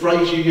it, the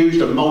phrase you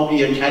used, a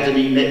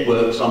multi-academy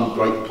network, some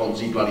great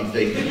Ponzi bloody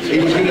thing. He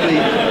was going to be,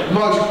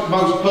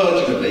 most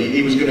pertinently,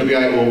 he was going to be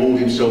able to award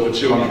himself a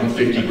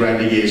 250 grand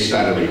a year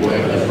salary,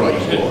 whatever the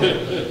phrase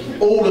was.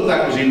 All of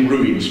that was in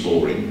ruins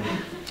for him.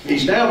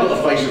 He's now got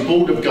to face a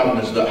Board of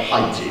Governors that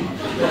hate him.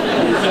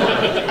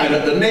 And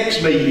at the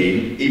next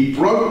meeting, he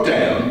broke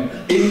down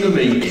in the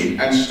meeting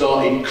and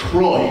started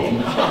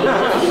crying.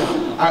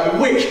 At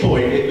which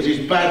point, it was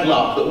his bad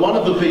luck that one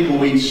of the people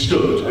we'd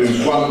stood,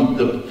 who won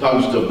the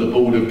post of the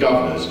Board of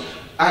Governors,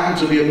 happened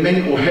to be a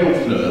mental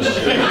health nurse,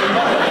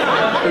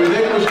 who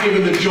then was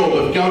given the job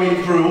of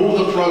going through all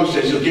the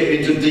process of getting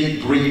into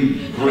deep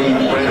green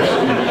breaths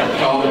and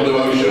calm blue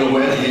ocean, or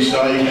whatever you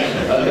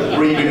say,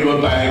 breathe into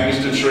a bag,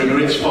 Mr. Trimmer,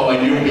 it's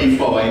fine, you'll be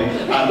fine.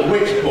 At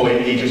which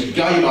point he just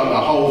gave up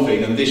the whole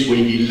thing, and this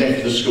week he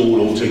left the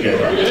school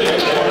altogether.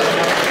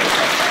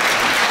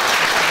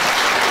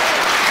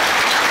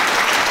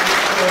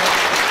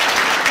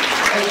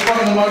 It's one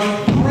of the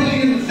most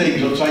brilliant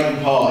things I've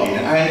taken part in,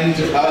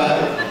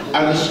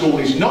 and the school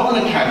is not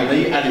an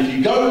academy, and if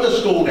you go to the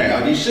school now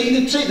and you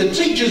see the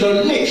teachers are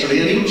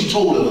literally an inch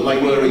taller than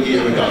they were a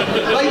year ago.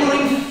 They were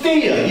in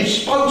fear. You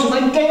spoke to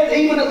them, they dared,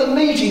 even at the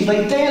meetings,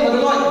 they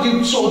were like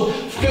you sort of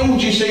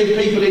filmed you see of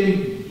people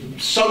in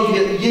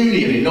Soviet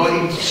Union in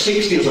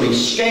 1960 or something,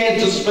 scared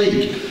to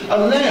speak.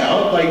 And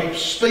now they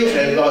speak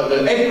there like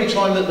every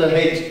time that the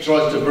head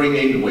tries to bring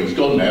in, well he's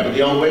gone now, but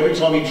every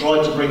time he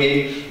tried to bring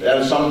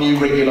in some new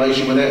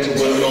regulation where they had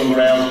to work longer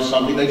hours or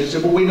something, they just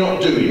said, well, we're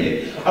not doing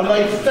it. And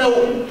they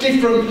felt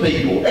different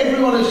people.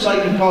 Everyone who's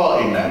taken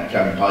part in that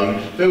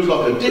campaign feels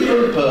like a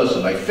different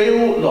person. They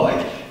feel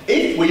like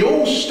if we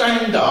all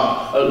stand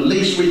up, at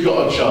least we've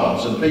got a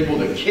chance. And people,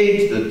 the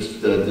kids,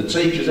 the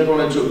teachers,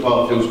 everyone who took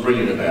part feels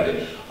brilliant about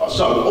it.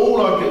 So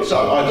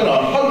I don't know,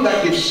 I hope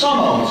that gives some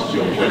answer to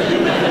your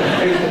question.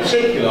 In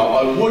particular,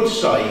 I would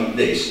say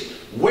this.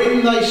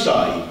 When they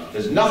say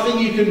there's nothing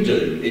you can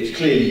do, it's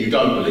clearly you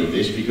don't believe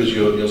this because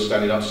you're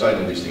standing up saying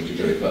all these things to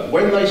do it. But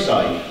when they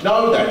say,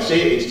 no, that's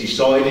it, it's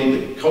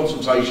decided, the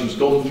consultation's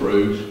gone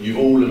through, you've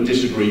all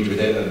disagreed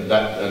with it,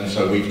 and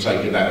so we've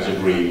taken that as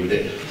agreeing with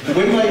it.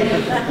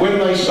 When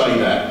they say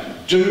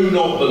that, do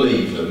not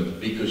believe them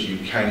because you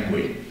can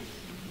win.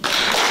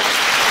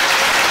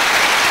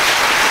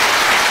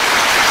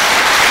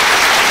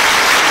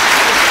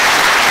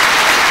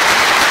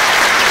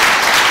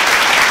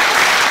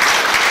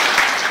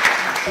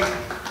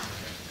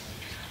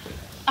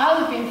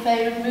 In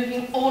favour of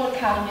moving all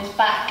academies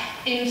back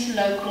into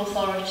local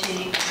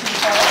authority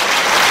control.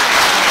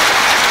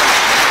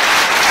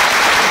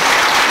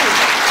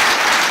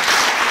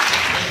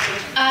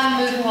 And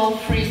moving all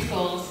free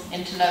schools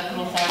into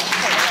local authority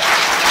control.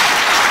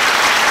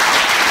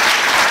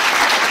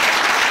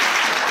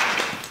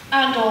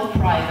 And all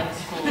private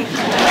schools.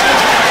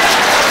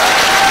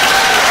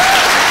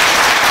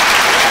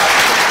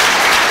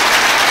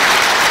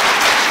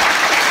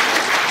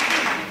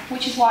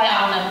 Which is why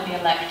I'll never be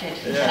elected.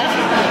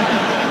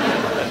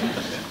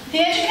 The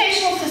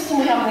educational system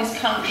we have in this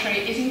country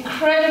is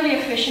incredibly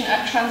efficient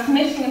at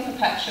transmitting and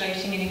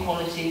perpetuating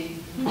inequality.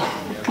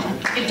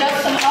 It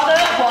does some other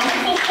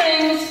wonderful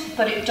things,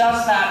 but it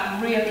does that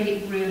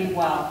really, really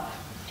well.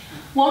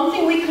 One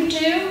thing we could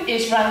do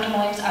is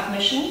randomise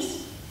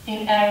admissions.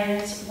 in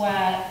areas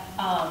where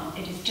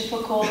it is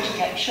difficult to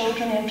get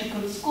children into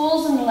good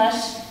schools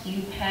unless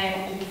you pay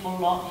an awful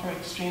lot for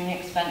extremely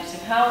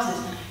expensive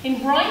houses.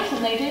 In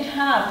Brighton, they did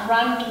have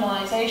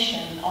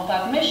randomisation of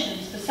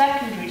admissions for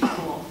secondary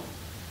school.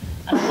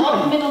 And a lot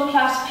of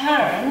middle-class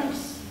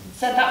parents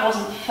said that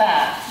wasn't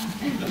fair,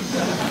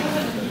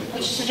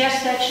 which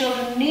suggests their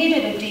children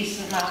needed a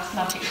decent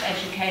mathematics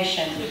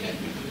education.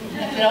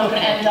 If they're not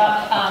going to end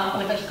up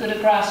with as good a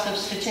grasp of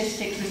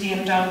statistics as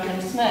Ian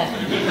Duncan Smith.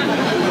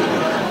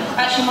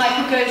 Actually,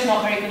 Michael Gove's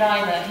not very good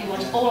either. He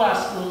wants all our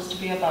schools to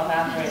be above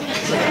average.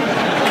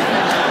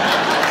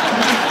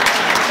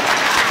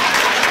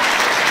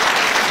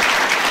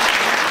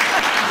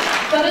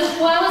 But as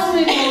well as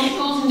moving all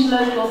schools into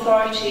local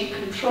authority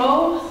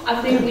control,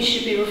 I think we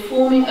should be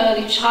reforming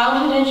early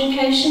childhood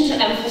education to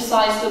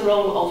emphasise the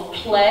role of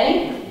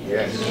play.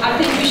 Yes. I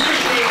think we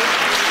should be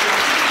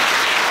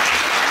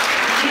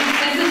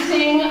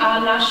revisiting our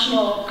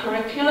national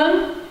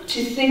curriculum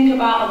to think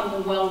about a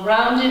more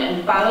well-rounded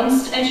and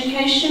balanced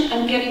education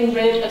and getting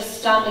rid of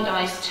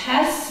standardised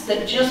tests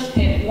that just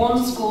pit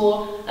one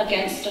school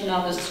against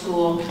another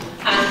school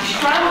and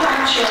trap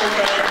our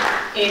children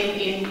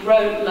in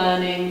rote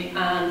learning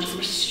and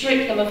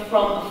restrict them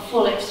from a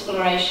full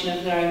exploration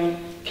of their own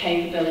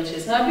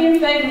capabilities. And I'd be in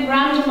favour of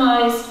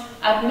randomised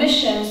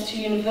admissions to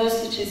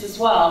universities as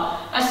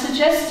well. I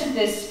suggested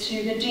this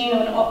to the Dean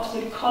of an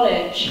Oxford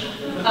College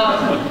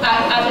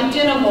at a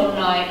dinner one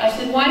night. I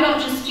said, why not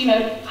just,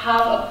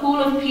 have a pool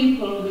of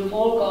people who've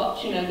all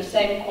got, the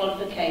same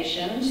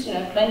qualifications,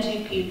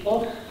 plenty of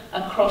people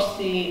across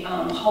the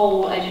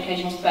whole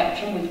educational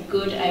spectrum with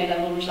good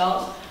A-level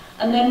results,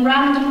 and then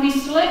randomly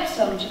select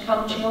some to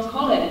come to your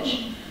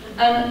college.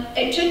 And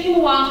it took him a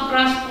while to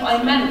grasp what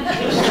I meant.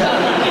 It was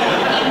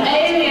an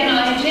alien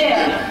idea.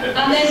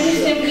 And then he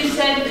simply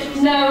said,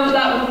 no,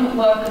 that wouldn't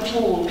work at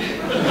all.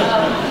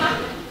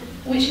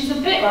 Which is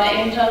a bit like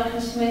Ian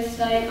Duncan Smith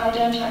saying, I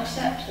don't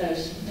accept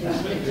those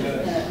things.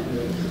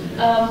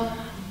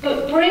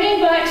 But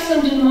bringing back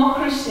some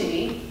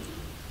democracy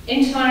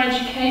into our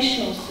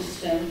educational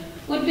system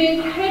would be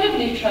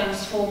incredibly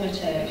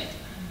transformative.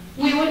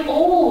 We would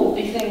all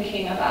be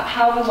thinking about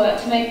how we work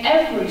to make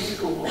every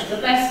school the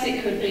best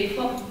it could be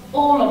for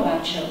all of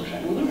our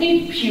children. We wouldn't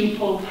need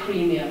pupil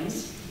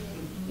premiums.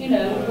 We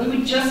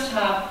would just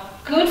have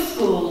good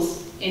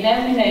schools in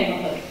every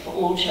neighbourhood for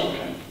all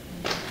children.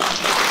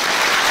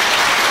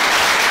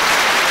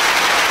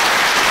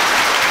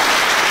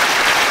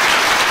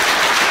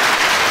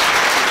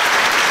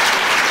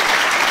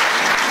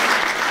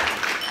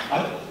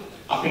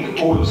 I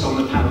think all of us on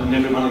the panel and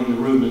everyone in the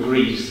room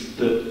agrees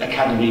that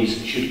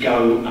academies should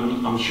go,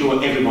 and I'm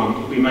sure everyone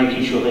will be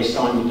making sure they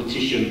sign the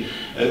petition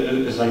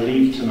as they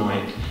leave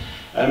tonight.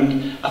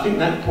 And I think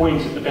that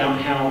point about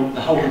how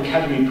the whole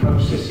academy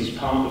process is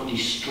part of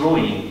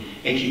destroying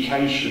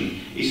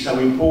education is so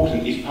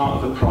important. It's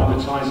part of a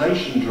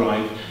privatisation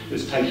drive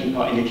that's taking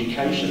part in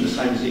education, the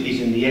same as it is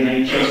in the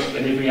NHS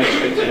and every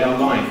aspect of our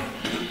life.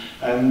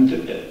 And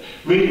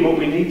really what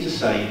we need to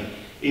say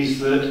is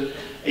that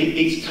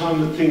it's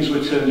time that things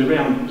were turned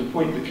around. The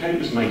point that Kate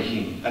was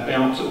making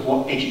about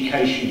what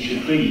education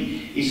should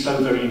be is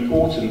so very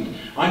important.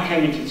 I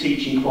came into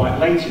teaching quite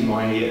late in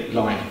my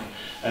life.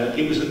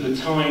 It was at the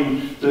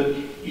time that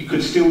you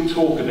could still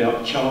talk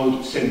about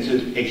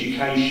child-centred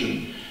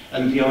education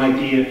and the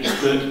idea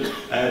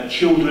that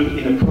children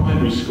in a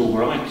primary school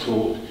where I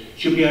taught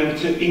should be able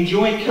to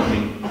enjoy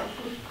coming.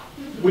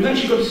 We've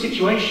actually got a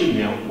situation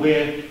now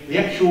where the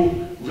actual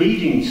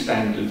reading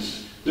standards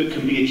that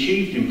can be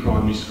achieved in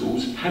primary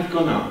schools have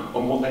gone up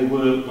on what they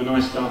were when I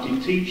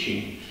started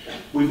teaching.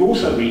 We've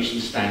also reached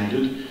the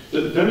standard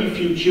that very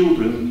few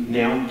children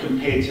now,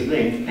 compared to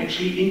then,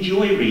 actually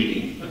enjoy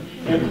reading.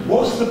 Now,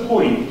 what's the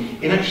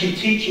point in actually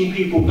teaching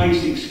people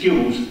basic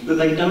skills that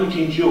they don't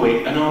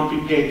enjoy and aren't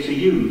prepared to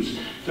use?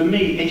 For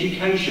me,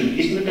 education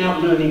isn't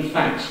about learning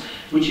facts,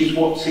 which is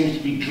what seems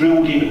to be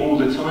drilled in all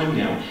the time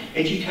now.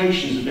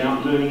 Education is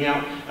about learning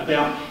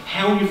about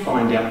how you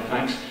find out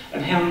facts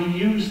and how you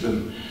use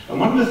them. And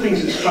one of the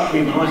things that struck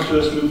me when I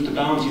first moved to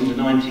Barnsley in the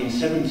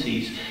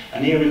 1970s,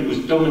 an area that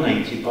was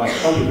dominated by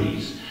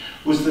collieries,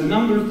 was the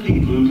number of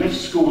people who left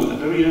school at a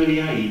very early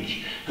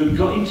age, who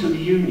got into the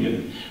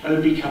union and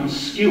had become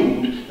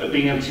skilled at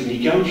being able to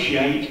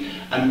negotiate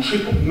and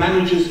trip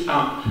managers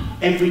up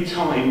every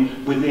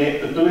time with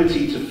their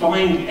ability to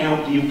find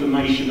out the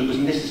information that was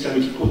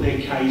necessary to put their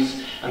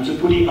case and to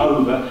put it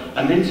over,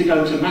 and then to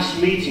go to mass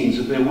meetings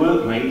of their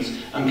workmates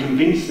and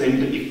convince them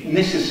that if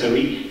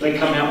necessary they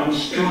come out on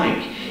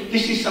strike.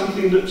 This is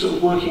something that sort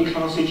of working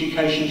class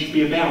education should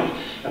be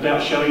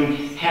about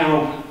showing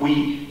how we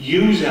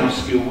use our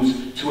skills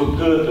to a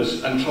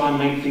purpose and try and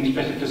make things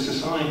better for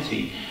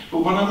society.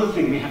 But one other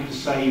thing we have to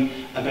say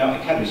about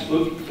academies,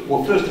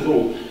 well, first of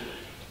all,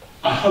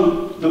 I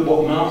hope that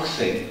what Mark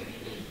said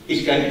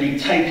is going to be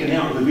taken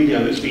out of the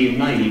video that's being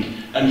made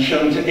and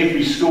shown to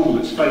every school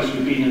that's faced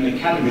with being an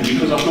academy,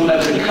 because I thought that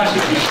was a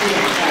classic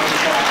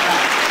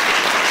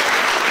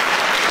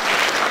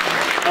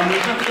And we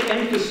have to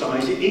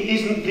emphasise it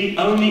isn't the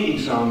only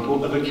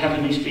example of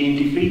academies being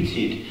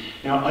defeated.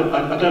 Now, I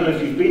don't know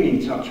if you've been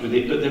in touch with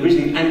it, but there is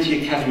an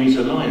Anti-Academies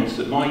Alliance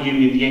that my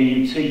union,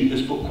 the NUT,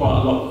 has put quite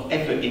a lot of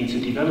effort into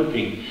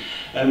developing.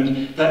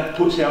 That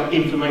puts out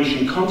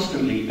information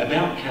constantly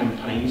about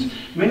campaigns,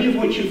 many of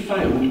which have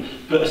failed,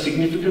 but a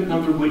significant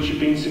number of which have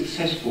been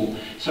successful.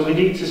 So we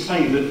need to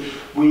say that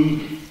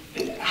we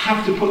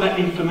have to put that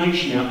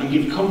information out and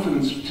give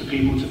confidence to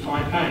people to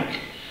fight back.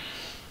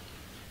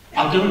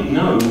 I don't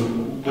know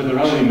whether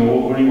Owen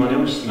or anyone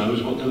else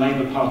knows what the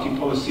Labour Party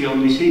policy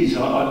on this is.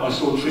 I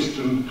saw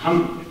Tristram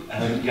Hunt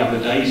the other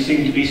day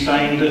seem to be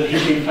saying that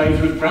he's in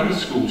favour of grammar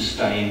schools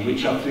staying,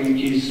 which I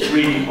think is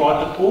really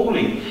quite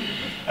appalling.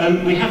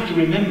 We have to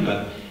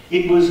remember,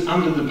 it was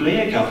under the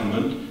Blair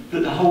government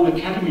that the whole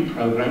academy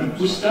programme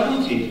was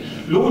started.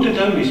 Lord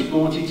Adonis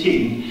brought it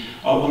in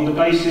on the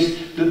basis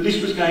that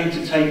this was going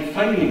to take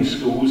failing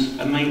schools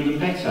and make them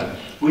better.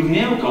 We've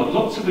now got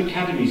lots of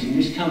academies in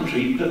this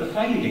country that are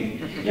failing.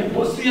 Yeah,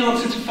 what's the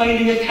answer to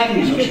failing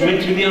academies, which is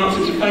meant to be the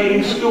answer to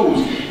failing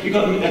schools? You've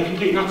got a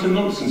complete and utter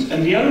nonsense.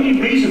 And the only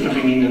reason for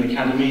bringing in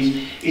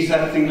academies is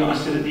that thing that I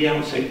said at the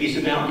outset, it's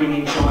about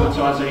bringing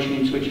privatisation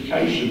into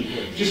education.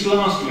 Just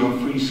lastly on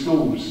free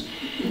schools.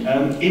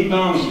 In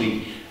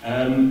Barnsley,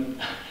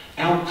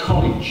 our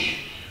college,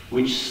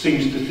 which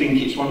seems to think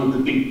it's one of the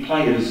big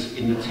players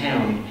in the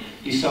town,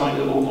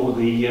 decided, or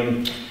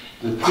the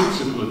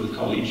principal of the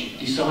college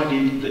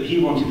decided that he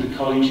wanted the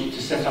college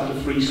to set up a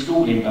free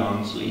school in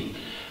Barnsley.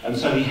 And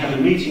so he had a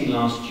meeting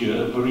last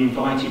year where he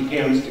invited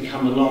parents to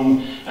come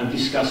along and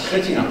discuss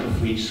setting up a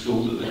free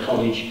school that the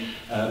college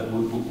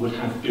would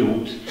have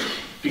built.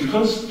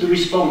 Because the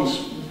response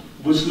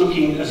was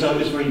looking as though it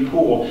was very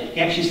poor, he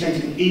actually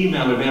sent an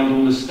email around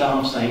all the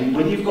staff saying,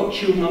 whether you've got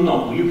children or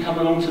not, will you come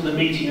along to the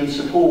meeting and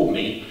support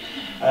me?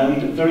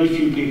 And very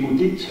few people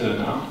did turn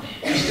up.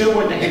 He still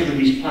went ahead with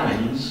his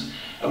plans.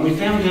 And we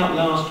found out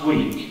last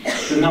week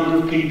the number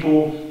of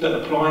people that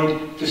applied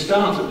to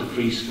start at the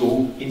free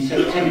school in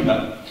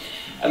September.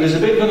 And there's a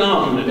bit of an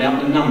argument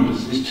about the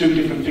numbers. There's two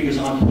different figures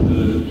I've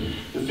heard.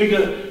 The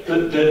figure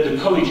that the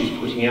college is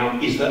putting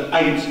out is that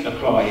 8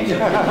 applied.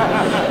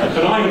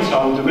 But I'm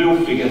told the real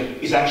figure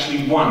is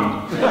actually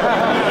 1.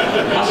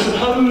 I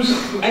suppose,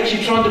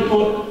 actually trying to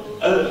put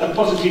a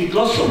positive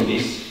gloss on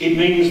this, it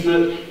means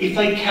that if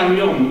they carry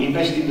on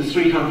investing the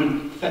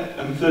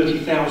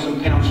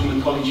 £330,000 from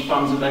the college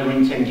funds that they were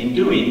intending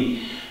doing,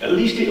 at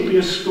least it'll be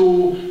a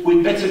school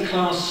with better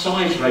class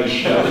size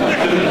ratio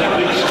than the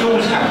public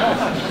schools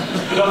have.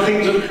 But I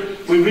think that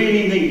we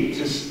really need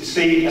to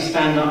see a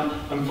stand up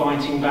and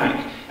fighting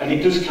back. And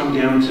it does come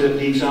down to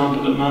the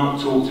example that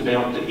Mark talked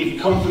about, that if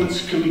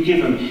confidence can be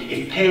given,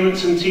 if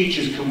parents and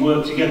teachers can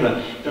work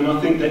together, then I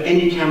think that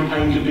any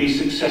campaign can be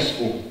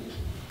successful.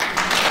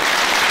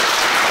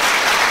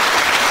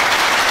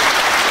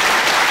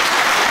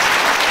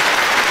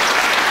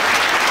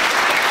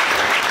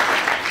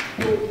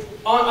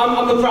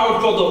 I'm the proud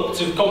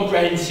product of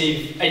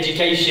comprehensive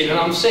education, and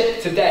I'm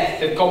sick to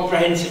death of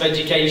comprehensive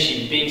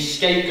education being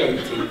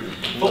scapegoated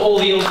for all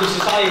the ills of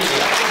society.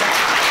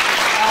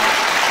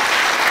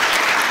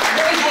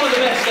 What is one of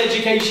the best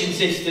education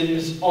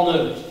systems on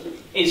earth?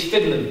 It's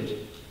Finland.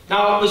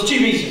 Now, there's 2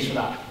 reasons for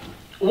that.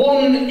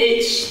 One,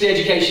 it's the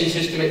education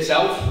system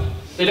itself.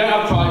 They don't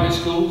have private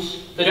schools,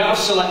 they don't have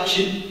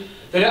selection,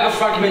 they don't have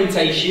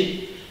fragmentation.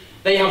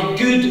 They have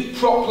good,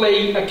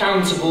 properly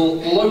accountable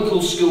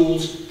local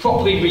schools,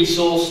 properly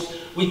resourced,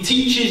 with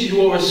teachers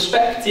who are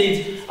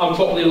respected and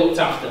properly looked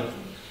after.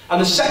 And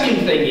the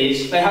second thing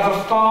is, they have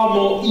a far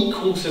more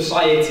equal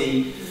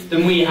society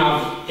than we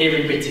have here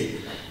in Britain.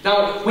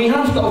 Now, we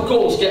have to, of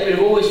course, get rid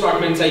of all this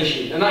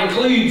fragmentation, and that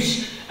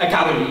includes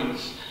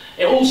academies.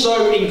 It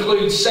also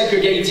includes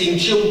segregating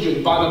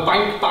children by the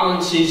bank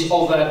balances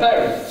of their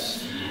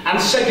parents, and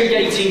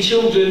segregating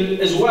children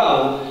as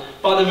well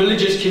by the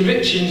religious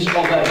convictions of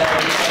their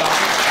parents.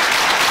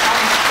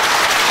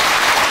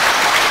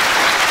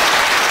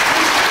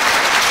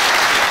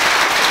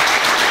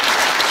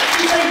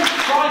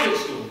 Private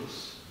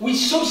schools. We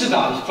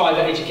subsidise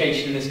private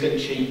education in this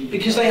country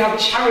because they have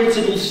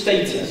charitable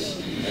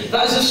status.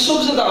 That is a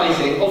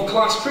subsidising of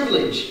class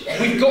privilege.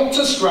 We've got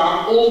to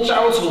scrap all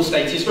charitable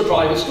status for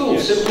private schools.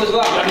 Yes. Simple as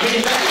that. And we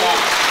invest that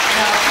in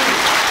our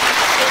schools.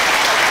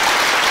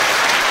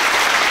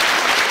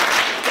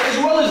 But as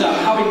well as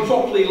that, having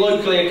properly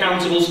locally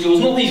accountable schools,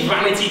 not these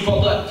vanity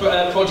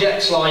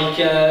projects like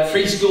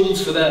free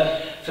schools for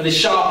the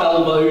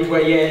sharp-elbowed,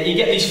 where you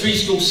get these free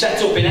schools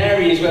set up in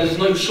areas where there's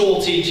no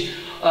shortage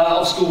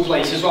of school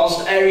places,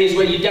 whilst areas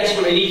where you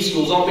desperately need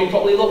schools aren't being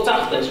properly looked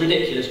after. It's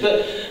ridiculous.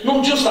 But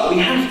not just that, we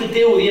have to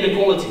deal with the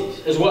inequalities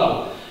as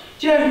well.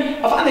 Do you know,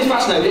 I find this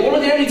fascinating. One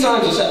of the only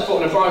times I set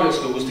foot in a private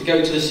school was to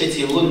go to the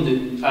City of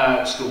London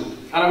school.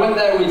 And I went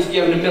there with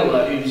Fiona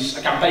Miller, who's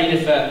a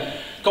campaigner for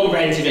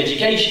comprehensive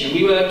education.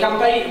 We were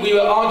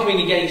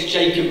arguing against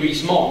Jacob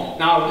Rees-Mogg.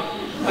 Now,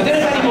 I don't know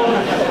if anyone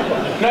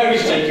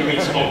knows Jacob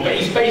Rees-Mogg, but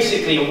he's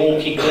basically a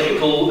walking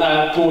political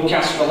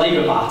broadcast for the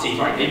Labour Party,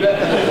 frankly. But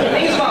the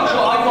thing is about,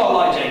 well, I quite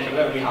like Jacob,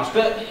 everybody has.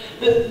 But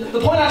The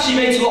point actually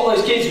made to a lot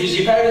of those kids was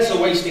your parents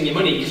are wasting your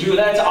money, because we were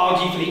there to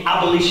argue for the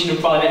abolition of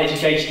private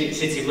education in the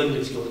City of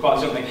London schools, quite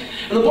something.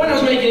 And the point I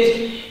was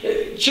making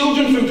is,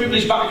 children from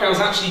privileged backgrounds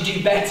actually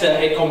do better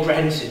at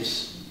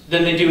comprehensives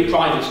than they do at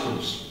private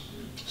schools.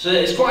 So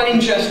it's quite an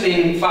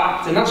interesting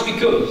fact, and that's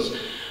because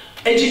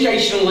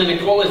educational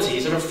inequality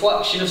is a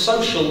reflection of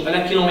social and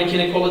economic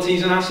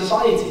inequalities in our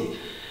society.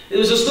 There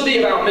was a study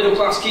about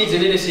middle-class kids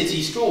in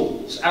inner-city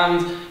schools, and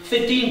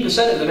 15%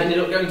 of them ended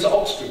up going to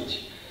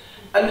Oxbridge.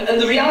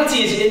 And the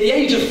reality is, at the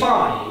age of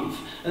 5,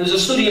 and there's a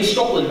study in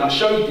Scotland that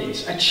showed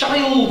this, a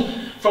child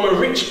from a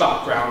rich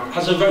background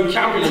has a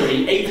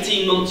vocabulary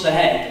 18 months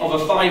ahead of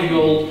a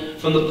 5-year-old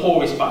from the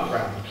poorest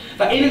background.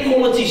 That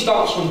inequality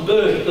starts from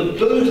birth. The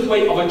birth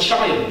weight of a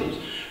child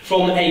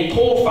from a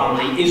poor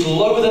family is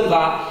lower than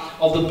that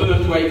of the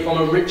birth rate from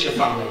a richer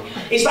family.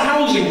 It's the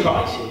housing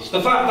crisis.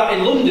 The fact that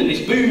in London,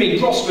 this booming,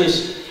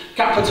 prosperous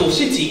capital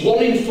city,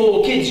 1 in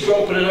 4 kids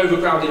grow up in an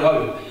overcrowded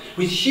home,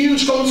 with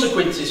huge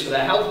consequences for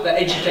their health, their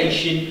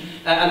education,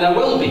 and their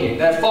well-being.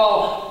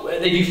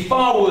 They do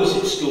far worse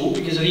at school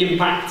because of the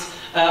impact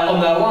on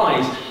their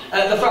lives.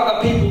 The fact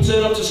that people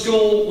turn up to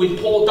school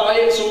with poor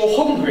diets or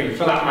hungry,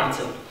 for that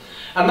matter.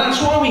 And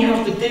that's why we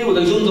have to deal with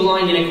those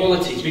underlying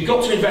inequalities. We've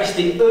got to invest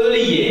in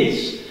early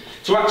years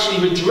to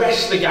actually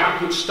redress the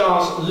gap, which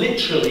starts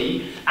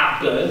literally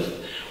at birth.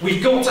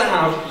 We've got to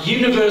have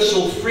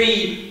universal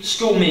free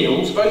school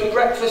meals, both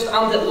breakfast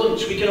and at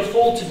lunch. We can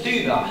afford to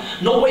do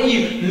that. Not where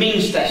you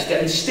means test it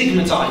and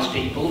stigmatise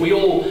people. We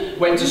all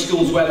went to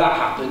schools where that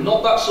happened,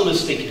 not that sort of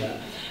stigma.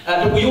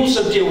 But we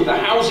also deal with the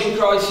housing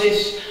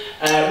crisis.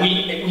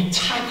 We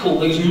tackle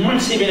those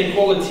massive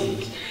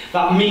inequalities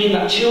that mean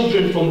that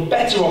children from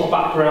better off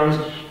backgrounds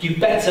do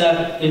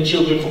better than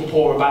children from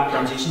poorer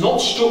backgrounds. It's not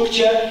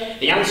structure.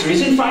 The answer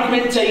isn't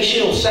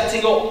fragmentation or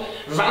setting up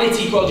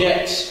vanity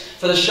projects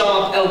for the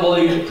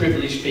sharp-elbowed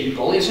privileged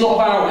people. It's not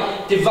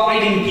about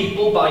dividing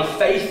people by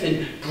faith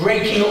and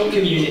breaking up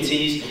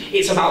communities.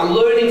 It's about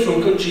learning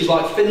from countries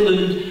like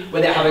Finland,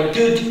 where they have a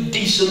good,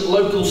 decent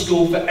local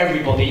school for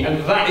everybody,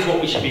 and that is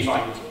what we should be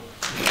fighting for.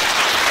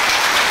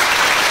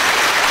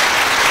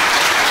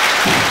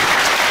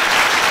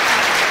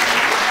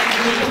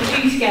 We've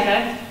got 2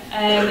 together.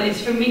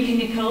 It's from Mika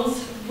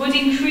Nichols. Would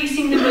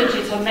increasing the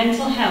budget on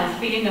mental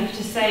health be enough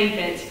to save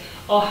it?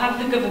 Or have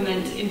the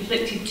government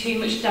inflicted too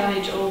much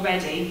damage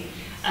already?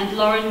 And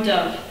Lauren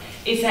Dove,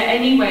 is there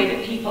any way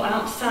that people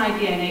outside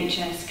the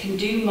NHS can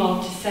do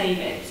more to save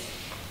it?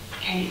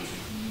 Kate.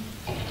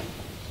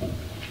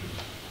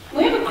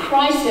 We have a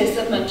crisis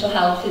of mental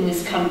health in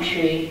this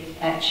country,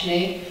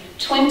 actually.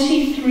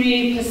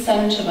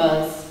 23% of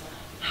us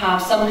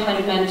have some kind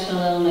of mental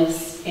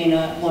illness in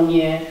a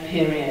 1-year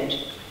period.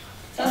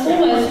 So that's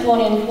almost 1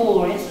 in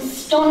 4. It's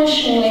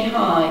astonishingly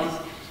high.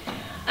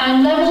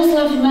 And levels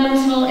of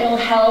mental ill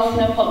health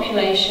in a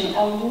population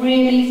are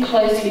really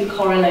closely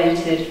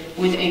correlated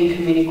with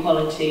income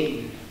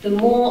inequality. The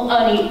more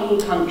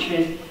unequal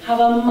countries have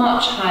a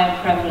much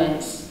higher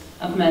prevalence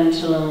of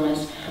mental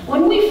illness.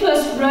 When we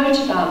first wrote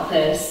about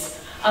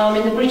this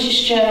in the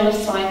British Journal of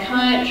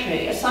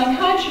Psychiatry, a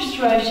psychiatrist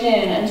wrote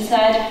in and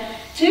said,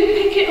 do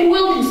Pickett and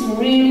Wilkinson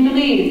really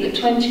believe that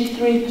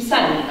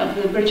 23% of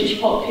the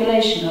British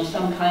population have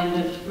some kind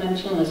of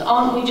mental illness?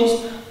 Aren't we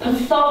just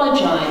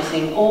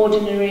pathologising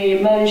ordinary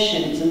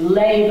emotions and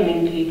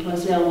labelling people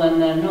as ill when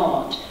they're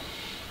not?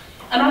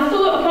 And I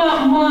thought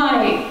about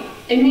my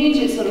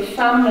immediate sort of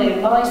family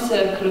and my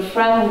circle of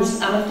friends,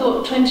 and I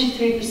thought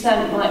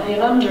 23% might be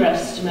an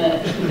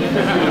underestimate.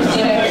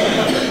 You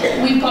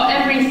know, we've got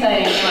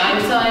everything: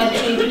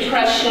 anxiety,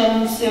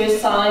 depression,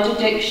 suicide,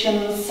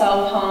 addictions,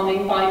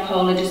 self-harming,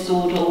 bipolar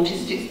disorder,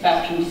 autistic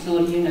spectrum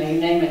disorder, you know, you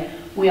name it.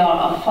 We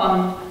are a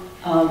fun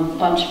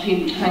bunch of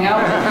people to hang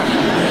out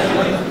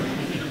with.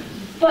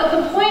 But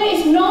the point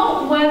is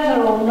not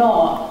whether or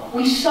not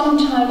we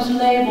sometimes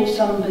label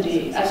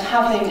somebody as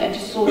having a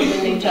disorder when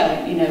they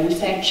don't. You know, we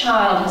say a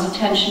child has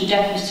attention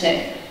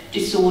deficit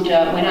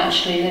disorder when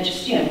actually they're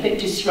just, you know, a bit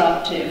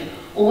disruptive,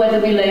 or whether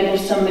we label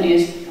somebody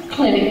as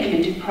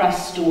clinically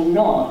depressed or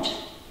not.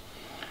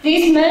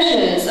 These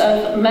measures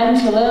of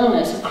mental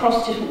illness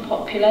across different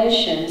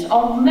populations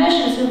are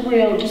measures of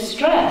real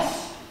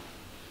distress.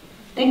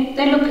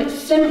 They look at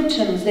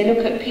symptoms, they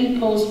look at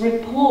people's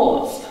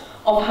reports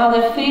of how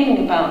they're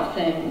feeling about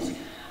things.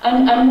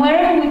 And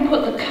wherever we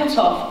put the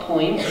cut-off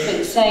point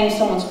for saying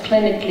someone's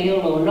clinically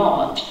ill or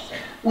not,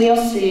 we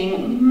are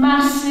seeing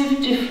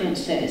massive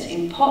differences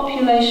in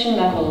population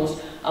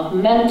levels of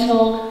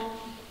mental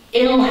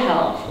ill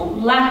health or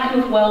lack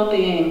of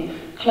well-being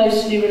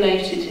closely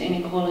related to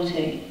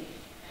inequality.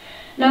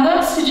 Now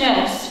that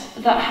suggests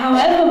that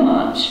however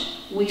much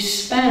we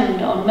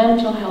spend on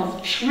mental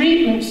health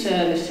treatment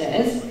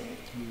services,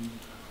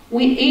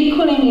 we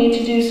equally need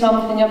to do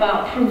something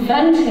about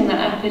preventing the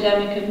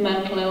epidemic of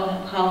mental ill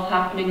health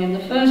happening in the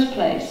first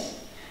place.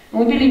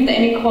 And we believe that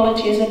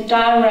inequality is a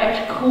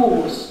direct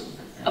cause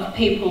of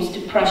people's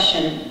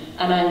depression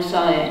and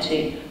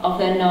anxiety, of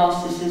their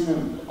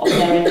narcissism, of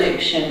their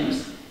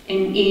addictions,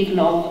 even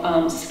of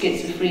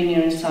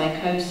schizophrenia and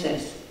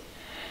psychosis.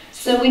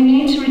 So we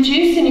need to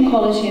reduce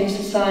inequality in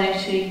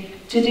society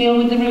to deal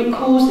with the root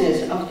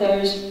causes of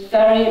those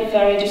very,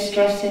 very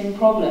distressing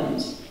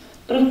problems.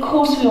 But of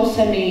course we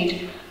also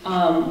need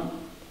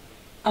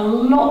a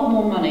lot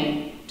more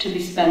money to be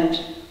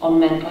spent on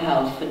mental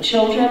health for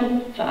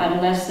children, for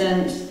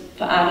adolescents,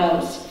 for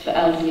adults, for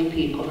elderly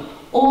people.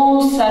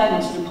 All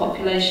segments of the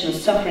population are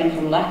suffering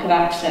from lack of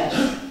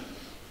access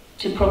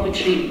to proper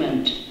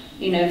treatment.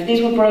 You know, if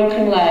these were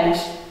broken legs,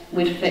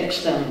 we'd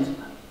fix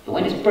them. But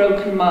when it's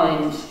broken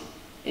minds,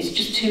 it's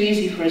just too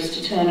easy for us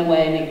to turn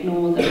away and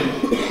ignore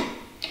them.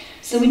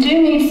 So we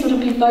do need to sort of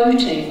be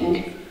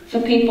voting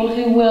for people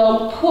who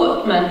will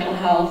put mental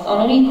health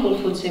on an equal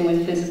footing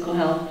with physical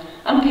health,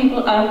 and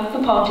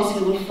for parties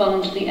who will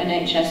fund the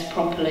NHS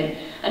properly.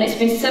 And it's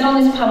been said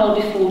on this panel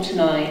before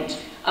tonight,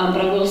 but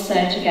I will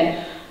say it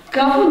again.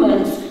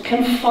 Governments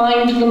can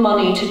find the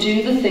money to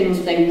do the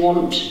things they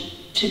want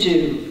to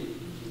do.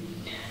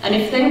 And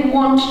if they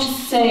want to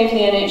save the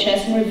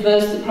NHS and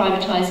reverse the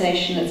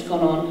privatisation that's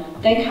gone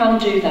on, they can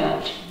do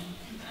that.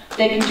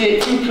 They can do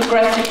it through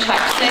progressive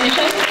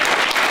taxation.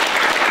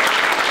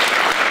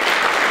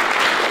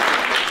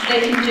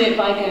 They can do it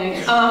by going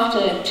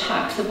after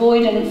tax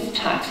avoidance,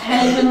 tax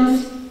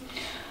havens.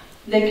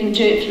 They can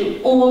do it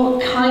through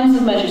all kinds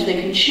of measures. They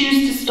can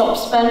choose to stop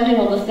spending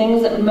on the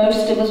things that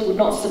most of us would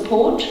not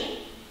support.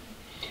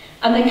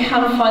 And they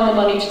can find the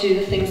money to do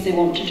the things they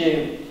want to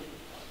do.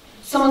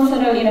 Someone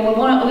said earlier, you know,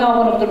 we are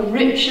one of the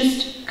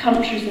richest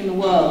countries in the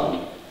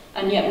world,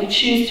 and yet we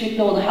choose to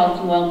ignore the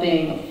health and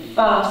well-being of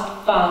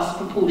vast, vast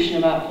proportion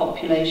of our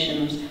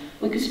populations.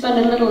 We could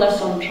spend a little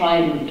less on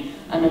Trident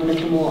and a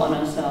little more on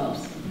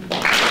ourselves.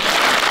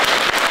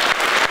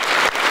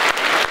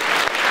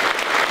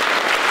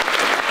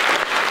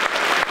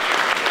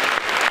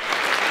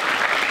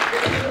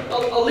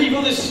 I'll leave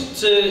others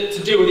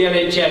to deal with the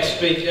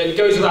NHS, but it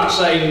goes without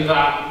saying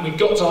that we've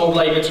got to hold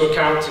Labour to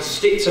account to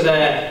stick to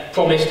their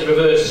promise to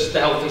reverse the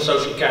Health and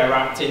Social Care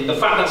Act. And the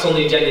fact that's on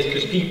the agenda is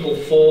because people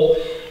fought.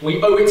 We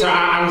owe it to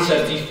our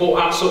ancestors, fought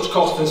at such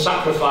cost and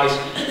sacrifice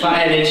for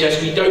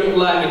NHS. We don't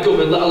let a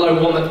government, let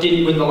alone one that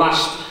didn't win the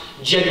last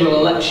general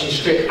election,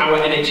 strip our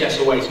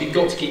NHS away. So we've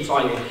got to keep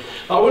fighting.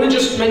 I want to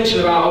just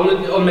mention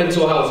on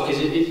mental health,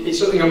 because it's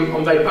something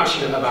I'm very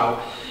passionate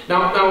about.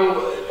 Now,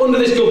 under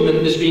this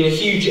government, there's been a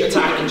huge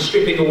attack and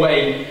stripping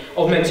away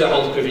of mental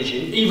health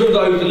provision, even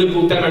though the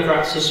Liberal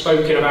Democrats have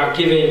spoken about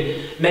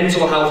giving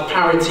mental health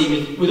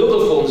parity with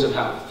other forms of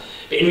health.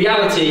 But in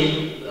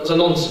reality, that's a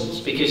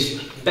nonsense,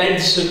 because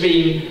beds have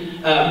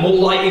been more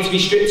likely to be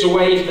stripped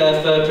away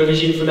for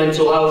provision for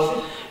mental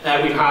health.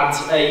 We've had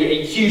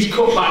a huge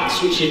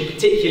cutbacks, which have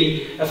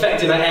particularly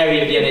affected that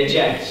area of the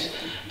NHS.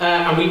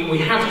 And we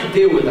have to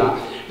deal with that.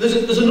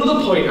 There's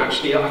another point,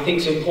 actually, that I think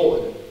is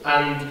important,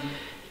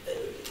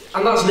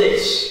 and that's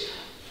this.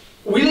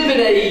 We live in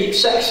a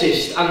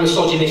sexist and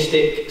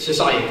misogynistic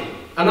society,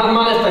 and that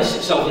manifests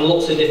itself in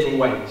lots of different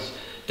ways.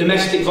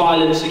 Domestic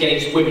violence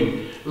against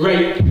women,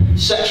 rape,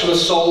 sexual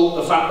assault,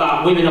 the fact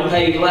that women are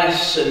paid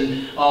less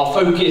and are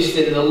focused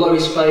in the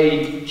lowest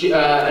paid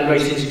and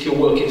most insecure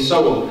work, and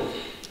so on.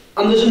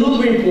 And there's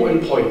another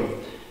important point,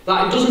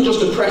 that it doesn't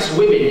just oppress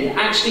women, it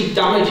actually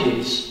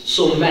damages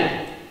some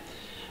men.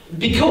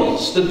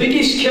 Because the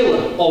biggest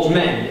killer of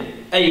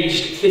men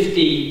aged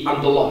 50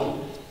 and below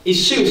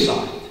is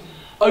suicide.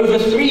 Over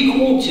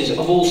 3/4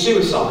 of all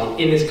suicide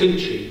in this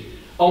country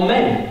are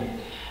men.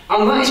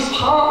 And that is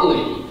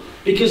partly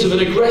because of an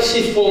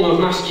aggressive form of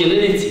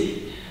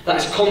masculinity that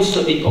is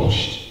constantly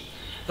pushed.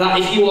 That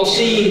if you are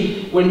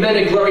seen, when men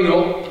are growing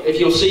up, if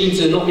you're seen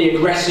to not be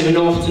aggressive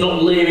enough, to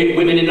not leer at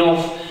women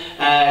enough,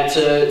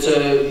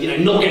 to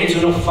not get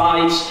into enough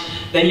fights,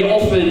 then you're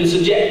often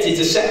subjected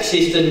to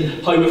sexist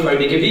and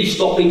homophobic abuse.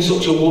 Stop being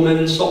such a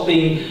woman, stop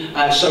being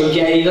so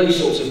gay, those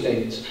sorts of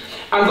things.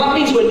 And that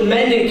means when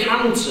men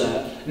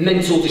encounter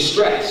mental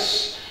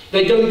distress,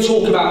 they don't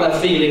talk about their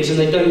feelings and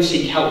they don't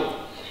seek help.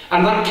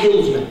 And that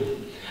kills men.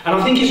 And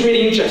I think it's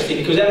really interesting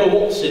because Emma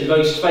Watson,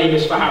 most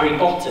famous for Harry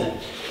Potter,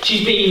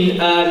 she's been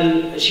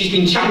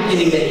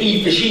championing the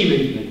he for she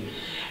movement.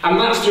 And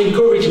that's to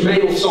encourage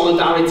male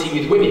solidarity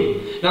with women.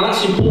 Now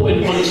that's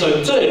important on its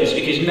own terms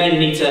because men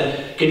need to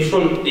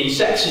confront the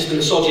sexist and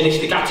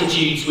misogynistic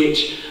attitudes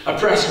which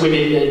oppress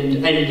women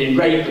and end in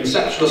rape and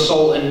sexual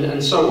assault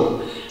and so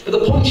on. But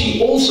the point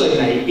she also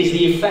made is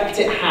the effect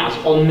it has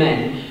on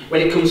men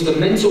when it comes to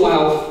mental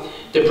health,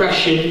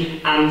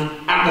 depression and,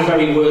 at the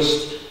very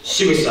worst,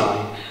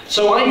 suicide.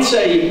 So I'd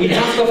say we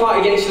have to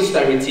fight against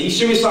austerity.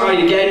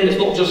 Suicide, again, is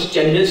not just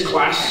genders,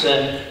 class.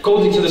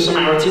 According to the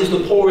Samaritans, the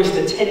poorest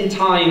are 10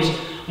 times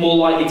more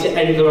likely to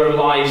end their own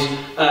lives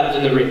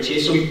than the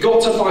richest. So we've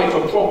got to fight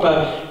for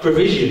proper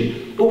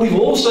provision. But we've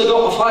also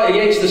got to fight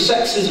against the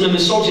sexism and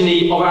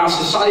misogyny of our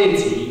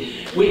society,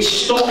 which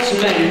stops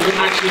men from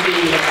actually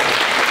being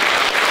there.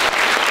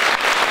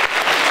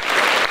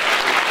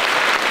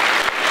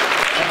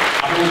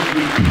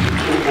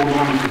 All the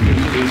wonderful things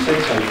that have been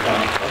said so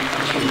far. I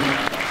just want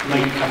to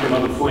make a couple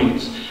of other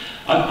points.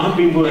 I've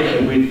been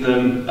working with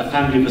a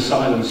family of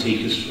asylum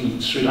seekers from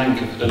Sri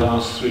Lanka for the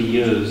last 3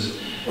 years,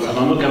 And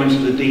I'm not going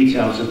into the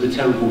details of the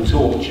terrible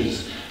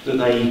tortures that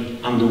they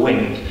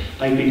underwent.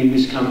 They've been in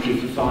this country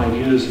for 5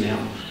 years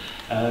now.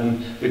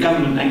 The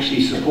government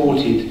actually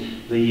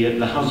supported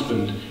the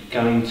husband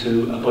going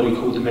to a body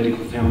called the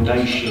Medical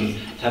Foundation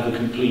to have a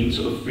complete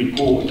sort of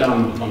report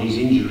done on his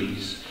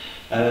injuries.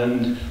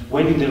 And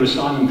when their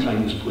asylum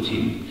claim was put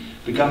in,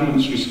 the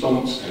government's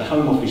response, the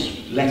Home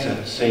Office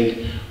letter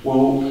said,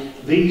 well,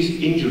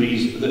 these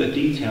injuries that are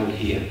detailed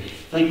here,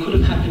 they could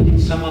have happened in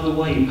some other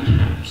way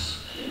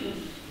perhaps.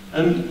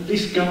 And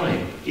this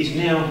guy is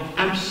now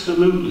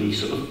absolutely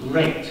sort of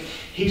wrecked.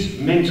 His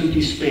mental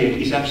despair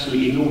is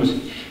absolutely enormous.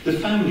 The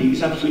family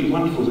is absolutely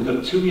wonderful. They've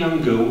got 2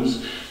 young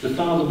girls. The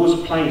father was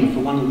playing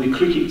for one of the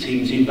cricket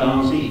teams in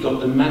Barnsley. He got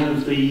the Man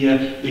of the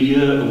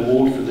Year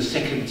award for the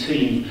 2nd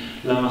team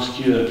last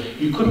year.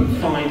 You couldn't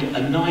find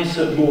a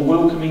nicer, more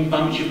welcoming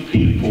bunch of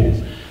people.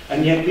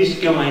 And yet this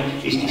guy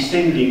is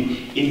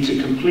descending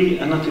into complete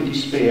and utter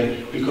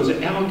despair because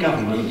our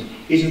government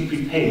isn't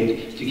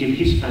prepared to give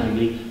his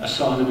family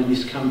asylum in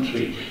this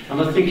country. And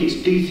I think it's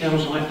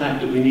details like that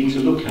that we need to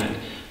look at,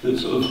 that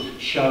sort of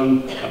show,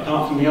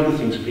 apart from the other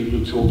things that people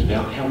have talked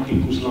about, how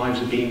people's lives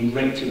are being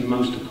wrecked in the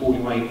most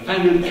appalling way.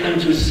 Family that came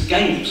to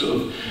escape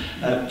sort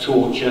of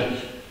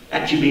torture,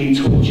 actually being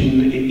tortured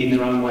in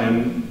their own way.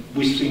 And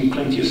we've seen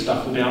plenty of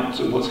stuff about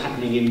sort of what's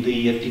happening in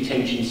the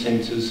detention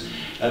centres,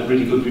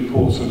 really good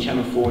reports on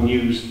Channel 4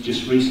 News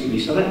just recently.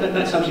 So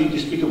that's absolutely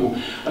despicable.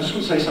 I just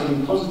want to say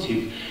something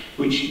positive,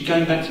 which,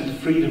 going back to the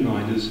Freedom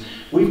Riders,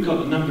 we've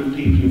got a number of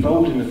people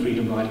involved in the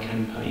Freedom Ride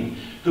campaign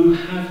who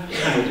have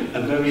had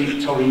a very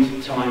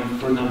torrid time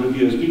for a number of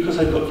years because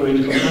they've got very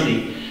little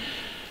money.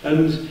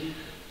 And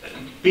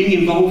being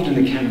involved in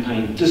the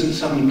campaign doesn't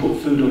suddenly put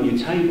food on your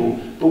table,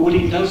 but what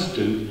it does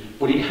do,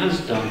 what it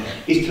has done,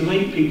 is to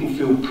make people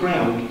feel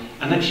proud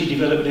and actually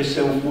develop their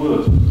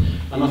self-worth.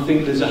 And I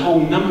think there's a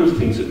whole number of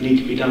things that need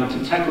to be done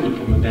to tackle the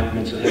problem about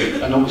mental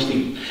health. And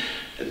obviously,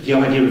 the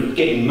idea of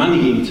getting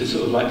money in to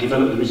sort of like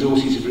develop the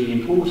resources is really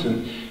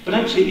important. But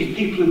actually, if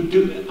people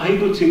are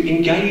able to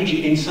engage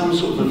in some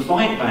sort of a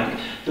fight back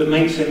that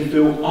makes them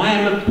feel, I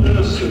am a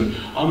person,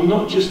 I'm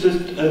not just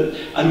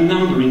a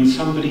number in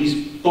somebody's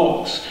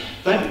box,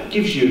 that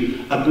gives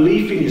you a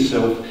belief in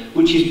yourself,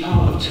 which is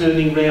part of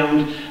turning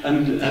round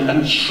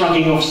and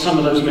shrugging off some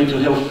of those mental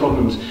health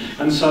problems.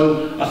 And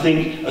so I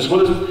think, as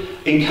well as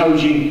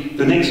encouraging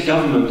the next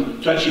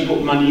government to actually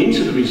put money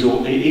into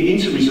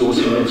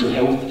resourcing mental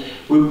health,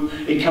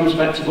 it comes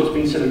back to what's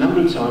been said a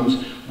number of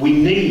times. We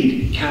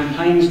need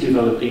campaigns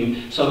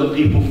developing so that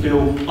people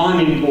feel I'm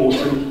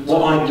important,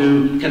 what I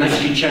do can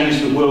actually change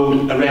the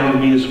world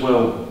around me as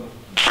well.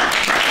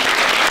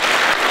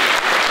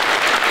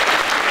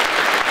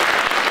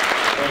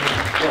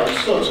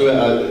 Well,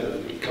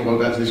 to come on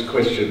back to this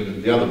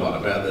question, the other one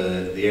about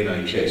the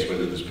NHS,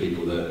 whether there's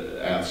people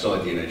that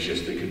outside the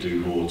NHS that could do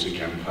more to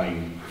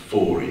campaign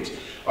for it.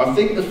 I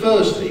think the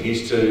first thing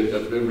is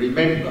to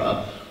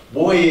remember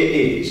why it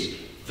is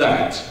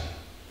that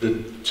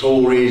the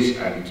Tories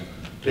and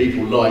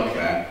people like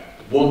that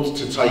want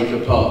to take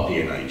apart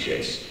the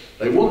NHS.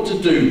 They want to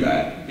do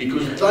that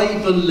because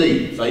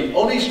they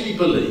honestly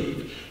believe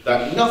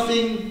that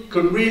nothing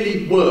can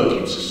really work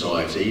in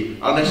society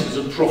unless there's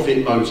a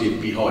profit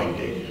motive behind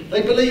it.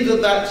 They believe they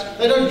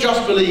don't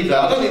just believe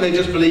that, I don't think they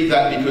just believe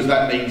that because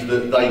that means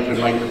that they can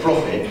make a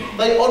profit.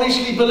 They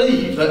honestly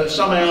believe that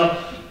somehow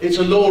it's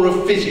a law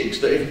of physics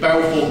that if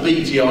Balfour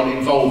Beatty aren't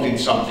involved in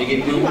something,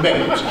 it will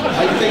melt.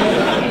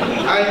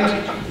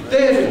 And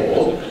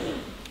therefore,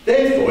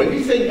 if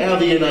you think how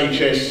the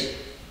NHS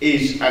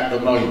is at the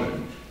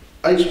moment,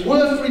 it's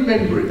worth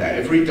remembering that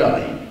every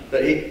day,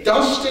 that it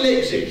does still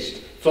exist.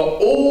 For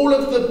all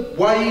of the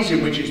ways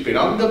in which it's been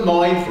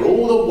undermined, for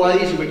all the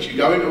ways in which you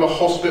go into a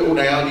hospital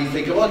now and you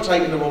think, have I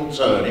taken the wrong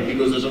turning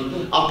because there's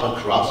an upper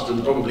crust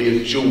and probably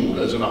a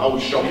jewellers and a whole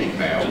shopping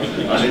mall, and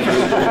then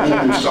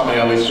the wall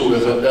somehow is sort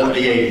of at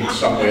the end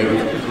somewhere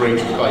of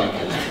Greg's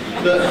Bacon.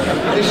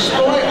 But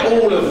despite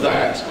all of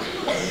that,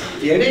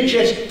 the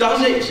NHS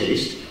does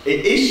exist.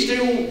 It is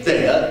still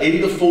there in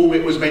the form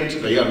it was meant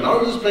to be. I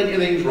know there's plenty of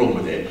things wrong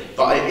with it,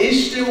 but it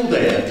is still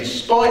there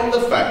despite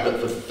the fact that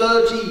for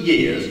 30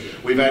 years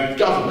we've had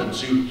governments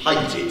who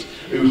hate it,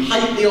 who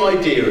hate the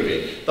idea of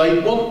it. They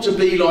want to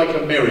be like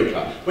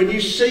America. When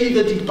you see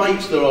the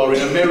debates there are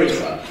in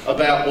America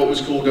about what was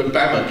called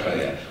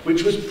Obamacare,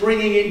 which was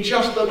bringing in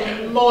just the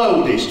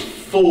mildest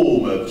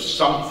form of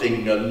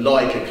something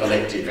like a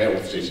collective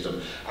health system,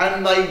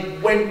 and they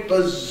went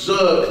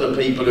berserk, the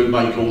people who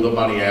make all the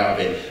money out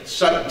of it,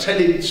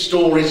 telling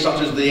stories such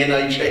as the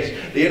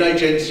NHS. The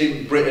NHS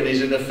in Britain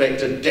is in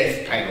effect a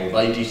death panel.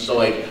 They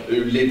decide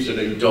who lives and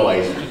who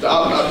dies.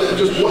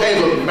 Just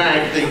whatever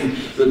mad thing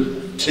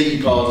the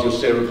Tea Party or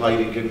Sarah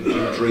Palin can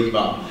dream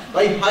up.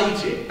 They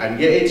hate it, and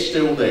yet it's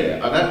still there,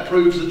 and that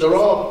proves that there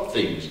are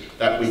things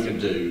that we can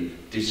do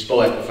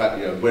despite the fact,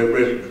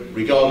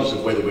 regardless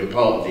of whether we're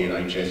part of the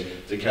NHS,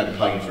 to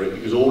campaign for it,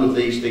 because all of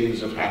these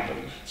things have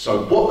happened.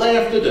 So what they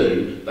have to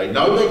do, they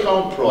know they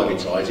can't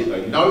privatise it,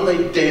 they know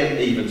they daren't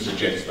even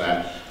suggest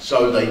that,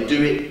 so they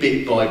do it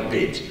bit by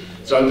bit.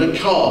 So the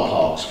car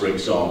parks, for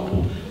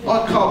example,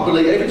 I can't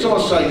believe, every time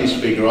I say this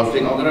figure, I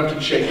think I'm going to have to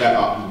check that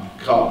up and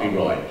can't be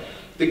right.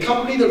 The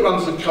company that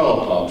runs the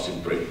car parks in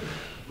Britain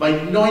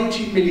made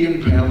 £90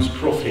 million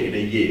profit in a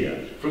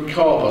year from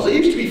car parks. They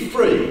used to be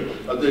free.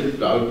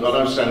 No, I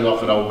don't sound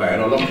like an old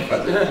man. I love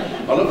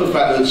the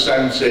fact that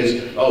Sam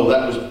says, oh,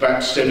 that was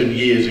back 7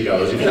 years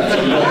ago, as if that's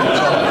a long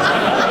time.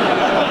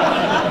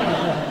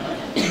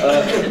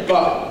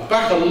 But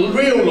back a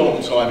real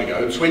long time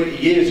ago, 20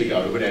 years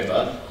ago,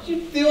 whatever,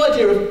 the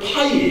idea of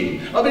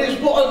paying, I mean,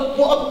 it's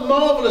what a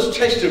marvellous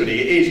testimony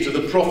it is to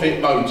the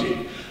profit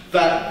motive,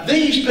 that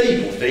these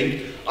people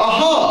think,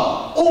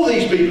 aha, all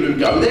these people who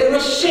go there are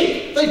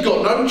sick. They've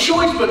got no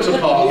choice but to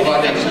park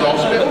right next to the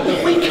hospital.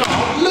 We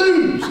can't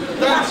lose.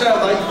 That's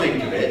how they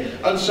think of it.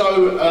 And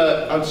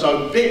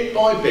so bit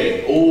by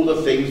bit, all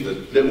the things, the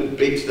little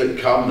bits that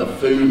come, the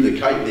food, the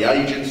cake, the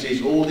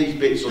agencies, all these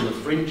bits on the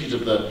fringes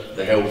of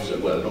the health,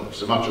 well, not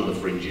so much on the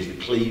fringes, the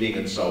cleaning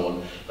and so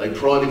on, they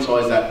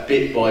privatise that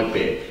bit by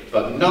bit.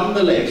 But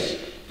nonetheless,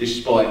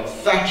 despite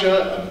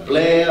Thatcher and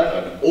Blair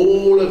and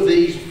all of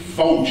these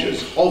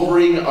vultures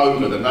hovering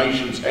over the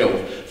nation's health,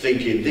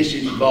 thinking this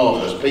is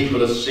marvellous,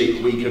 people are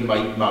sick, we can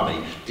make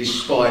money.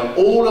 Despite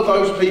all of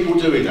those people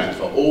doing that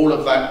for all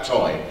of that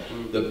time,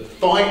 the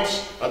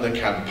fights and the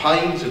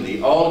campaigns and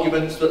the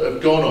arguments that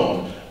have gone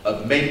on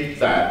have meant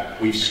that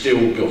we've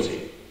still got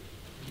it.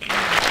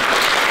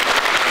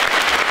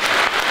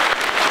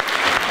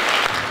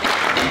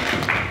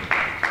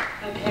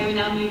 Okay, we're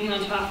now moving on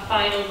to our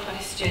final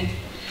question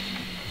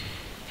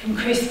from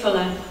Chris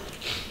Fuller.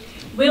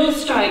 Will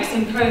strikes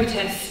and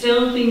protests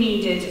still be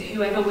needed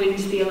whoever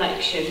wins the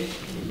election?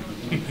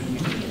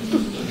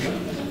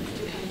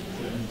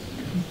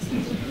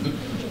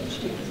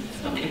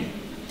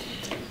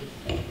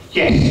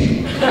 Yes.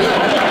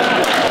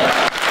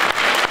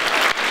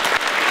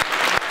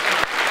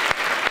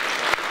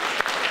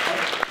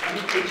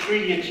 It's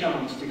really a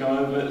chance to go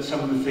over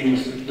some of the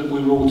things that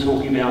we were all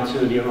talking about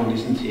earlier on,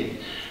 isn't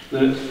it?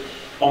 That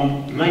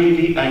on May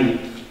the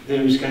 8th,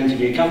 there is going to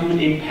be a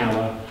government in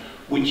power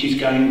which is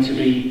going to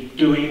be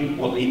doing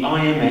what the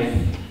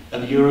IMF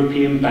and the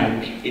European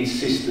Bank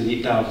insist that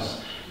it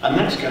does. And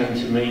that's going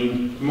to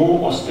mean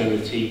more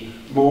austerity,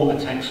 more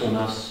attacks on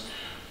us,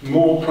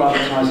 more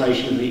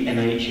privatisation of the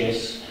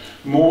NHS,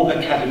 more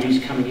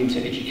academies coming into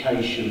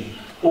education.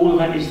 All of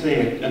that is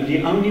there. And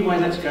the only way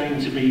that's going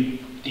to be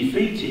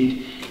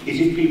defeated is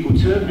if people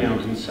turn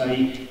around and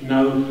say,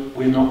 no,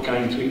 we're not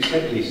going to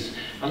accept this.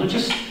 And I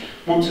just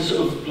want to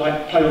sort of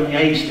like play on the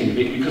age thing a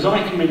bit, because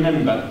I can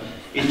remember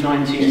in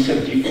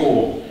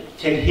 1974,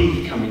 Ted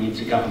Heath coming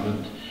into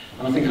government.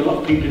 And I think a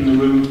lot of people in the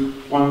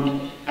room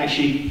won't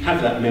actually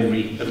have that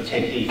memory of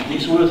Ted Heath. And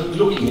it's worth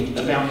looking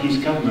about his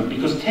government,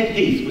 because Ted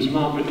Heath was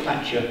Margaret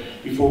Thatcher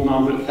before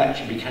Margaret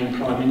Thatcher became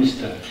Prime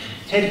Minister.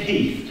 Ted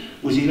Heath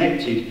was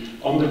elected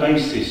on the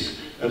basis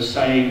of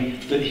saying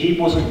that he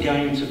wasn't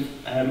going to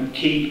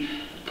keep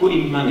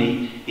putting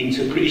money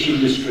into British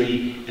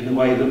industry in the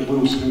way that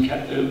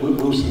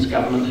Wilson's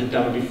government had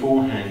done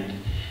beforehand.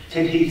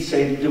 Ted Heath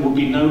said there will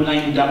be no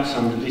lame ducks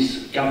under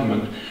this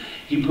government.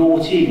 He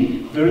brought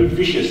in very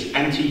vicious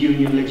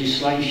anti-union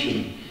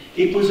legislation.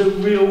 It was a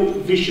real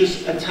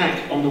vicious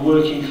attack on the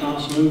working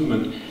class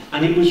movement,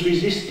 and it was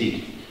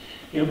resisted.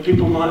 You know,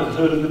 people might have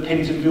heard of the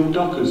Pentonville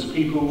Dockers.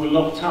 People were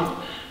locked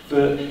up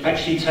for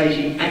actually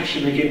taking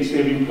action against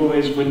their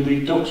employers when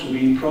the docks were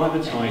being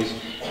privatised,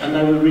 and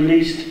they were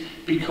released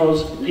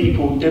because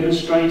people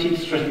demonstrated,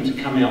 threatened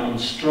to come out on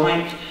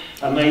strike,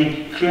 and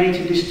they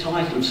created this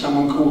title of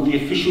someone called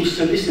the official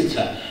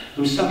solicitor,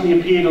 who suddenly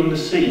appeared on the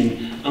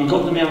scene and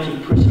got them out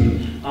of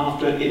prison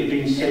after it had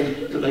been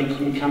said that they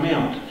couldn't come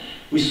out.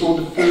 We saw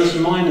the first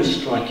miners'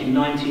 strike in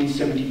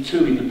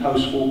 1972 in the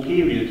post-war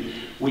period,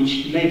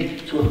 which led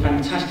to a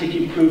fantastic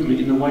improvement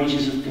in the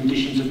wages and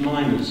conditions of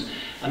miners.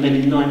 And then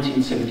in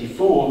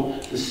 1974,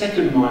 the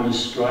second miners'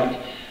 strike,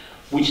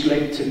 which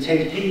led to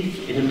Ted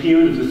Heath, in a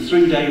period of the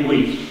 3-day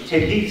week,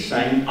 Ted Heath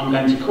saying, I'm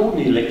going to call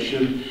the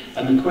election,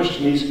 and the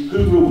question is,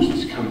 who rules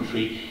this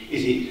country?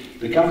 Is it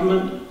the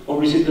government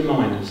or is it the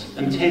miners?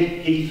 And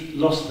Ted Heath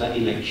lost that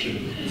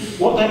election.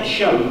 What that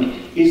showed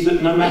is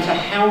that no matter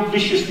how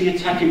vicious the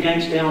attack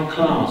against our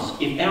class,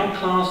 if our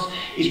class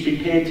is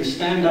prepared to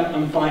stand up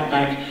and fight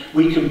back,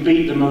 we can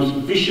beat the most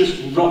vicious,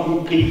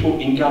 rotten people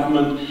in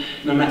government,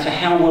 no matter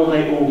how well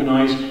they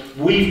organise.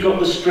 We've got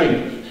the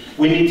strength.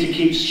 We need to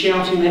keep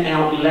shouting it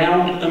out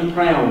loud and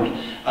proud.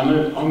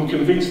 And I'm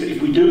convinced that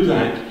if we do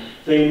that,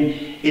 then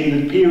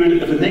in the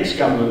period of the next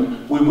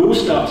government, we will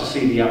start to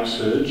see the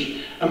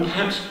upsurge, and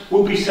perhaps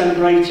we'll be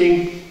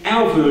celebrating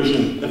our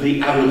version of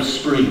the Arab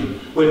Spring,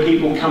 where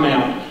people come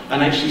out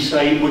and actually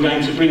say, we're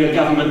going to bring a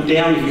government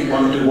down if it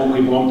won't do what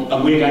we want,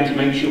 and we're going to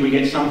make sure we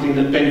get something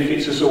that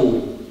benefits us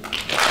all.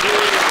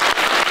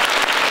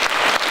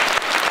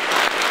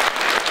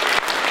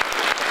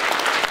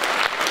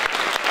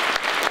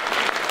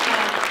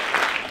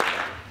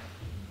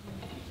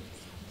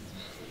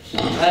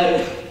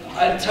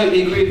 I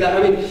totally agree with that.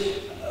 I mean,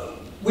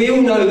 we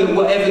all know that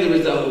whatever the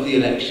result of the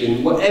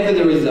election, whatever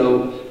the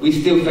result, we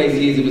still face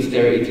years of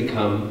austerity to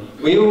come.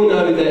 We all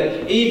know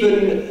that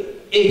even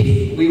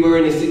if we were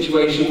in a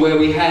situation where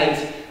we had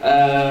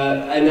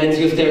an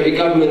anti-austerity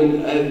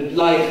government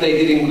like they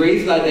did in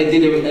Greece, like they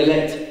did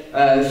elect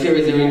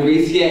Syriza in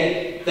Greece,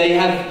 yet they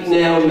have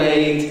now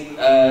made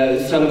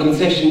some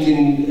concessions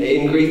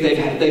in Greece.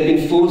 They've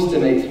been forced to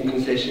make some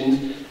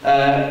concessions.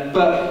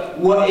 But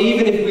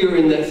even if we were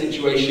in that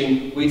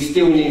situation, we'd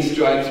still need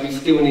strikes, we'd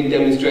still need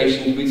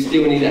demonstrations, we'd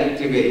still need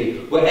activity.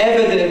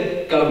 Whatever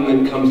the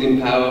government comes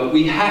in power,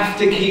 we have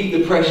to keep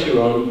the pressure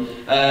on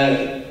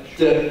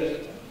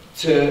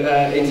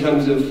in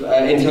terms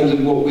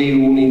of what we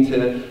all need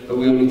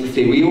to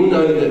see. We all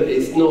know that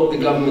it's not the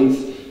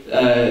governments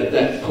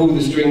that pull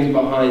the strings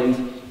behind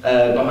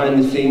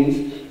the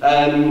scenes.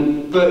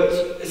 But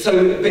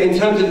in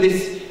terms of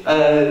this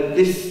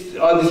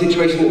the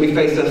situation that we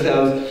face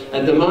ourselves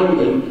at the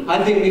moment,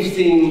 I think we've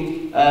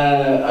seen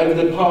over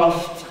the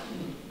past,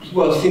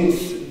 well,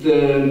 since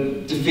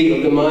the defeat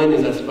of the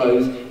miners, I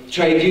suppose,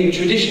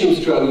 traditional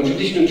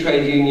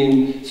trade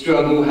union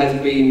struggle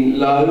has been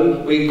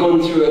low. We've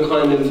gone through a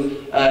kind of,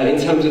 in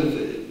terms of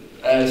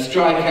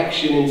strike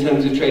action, in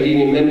terms of trade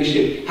union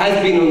membership, has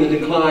been on the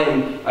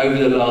decline over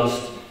the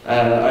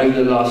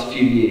last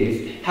few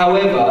years.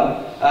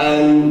 However,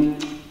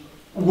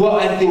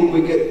 what I think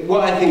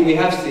we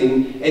have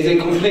seen is an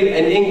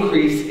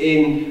increase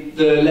in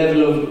the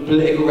level of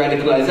political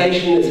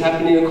radicalisation that's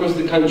happening across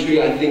the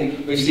country. I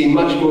think we've seen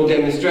much more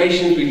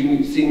demonstrations,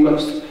 we've seen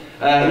much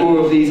more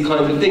of these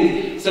kinds of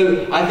things.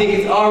 So I think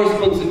it's our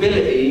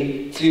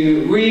responsibility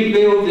to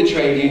rebuild the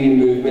trade union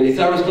movement. It's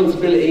our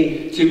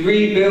responsibility to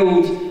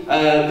rebuild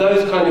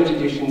those kind of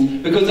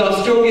traditions, because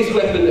our strongest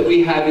weapon that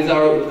we have is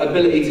our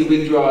ability to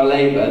withdraw our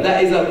labour.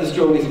 That is the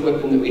strongest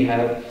weapon that we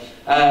have.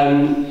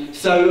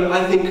 So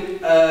I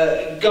think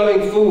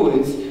going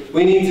forwards,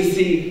 we need to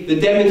see the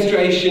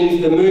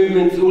demonstrations, the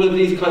movements, all of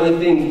these kind of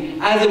things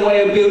as a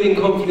way of building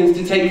confidence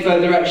to take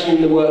further action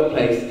in the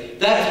workplace.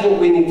 That's what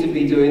we need to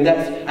be doing.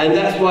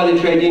 That's why the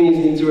trade unions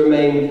need to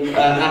remain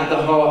at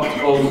the heart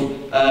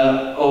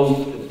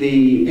of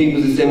the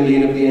People's Assembly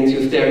and of the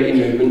anti-austerity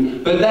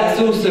movement. But that's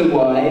also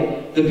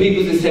why the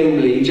People's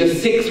Assembly,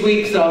 just 6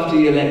 weeks after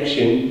the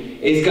election,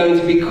 is going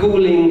to be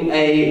calling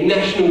a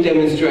national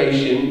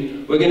demonstration.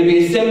 We're going to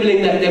be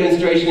assembling that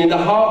demonstration in the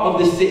heart of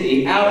the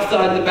city,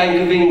 outside the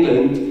Bank of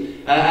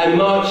England, and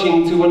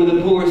marching to one of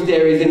the poorest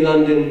areas in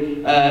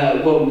London,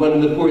 one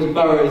of the poorest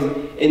boroughs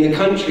in the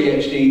country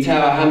actually,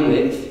 Tower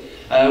Hamlets,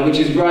 which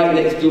is right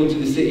next door to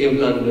the City of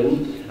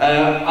London.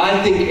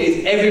 I think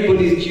it's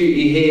everybody's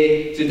duty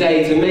here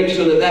today to make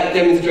sure that that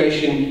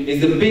demonstration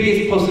is the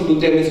biggest possible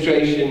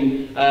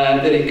demonstration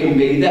that it can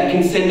be. That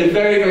can send a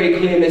very, very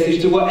clear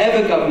message to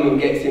whatever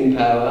government gets in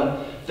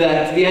power,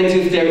 that the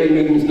anti-austerity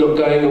movement is not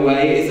going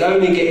away, it's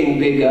only getting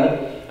bigger,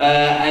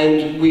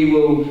 and we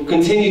will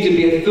continue to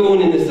be a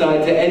thorn in the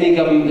side to any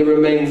government that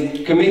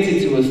remains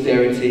committed to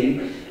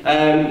austerity.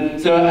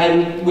 And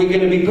we're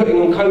going to be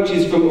putting on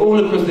coaches from all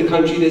across the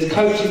country. There's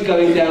coaches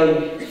going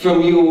down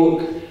from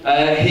York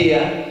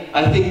here.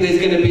 I think there's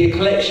going to be a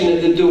collection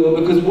at the door,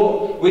 because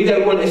we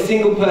don't want a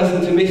single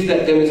person to miss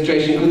that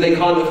demonstration because they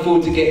can't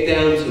afford to get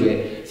down to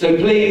it. So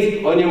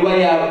please, on your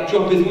way out,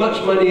 drop as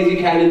much money as you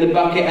can in the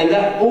bucket, and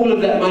all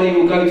of that money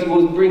will go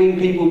towards bringing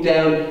people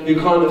down who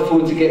can't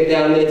afford to get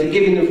down there, to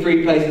giving them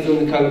free places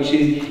on the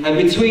coaches. And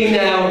between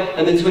now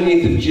and the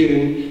 20th of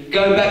June,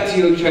 go back to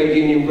your trade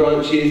union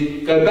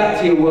branches, go back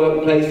to your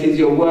workplaces,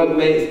 your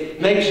workmates,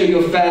 make sure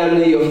your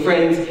family, your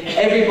friends,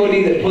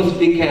 everybody that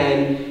possibly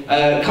can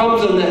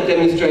comes on that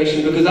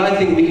demonstration, because I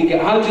think we can get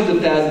hundreds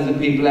of thousands of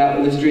people out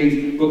on the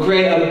streets. We'll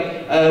create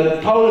a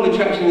pole of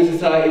attraction in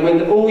society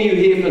when all you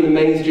hear from the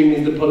mainstream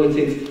is the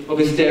politics of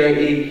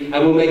austerity,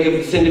 and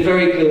we'll send a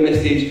very clear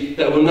message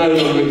that we'll no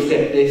longer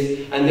accept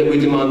this and that we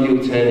demand the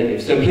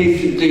alternative. So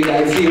please do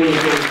that, and see you on the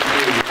 20th of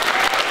June.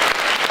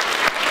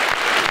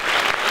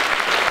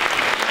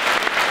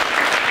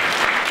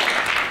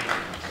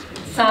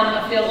 Sam,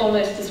 I feel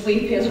almost as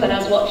weepy as when I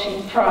was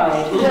watching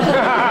Pride.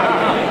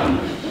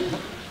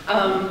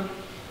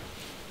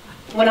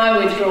 When I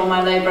withdraw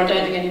my labour, I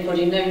don't think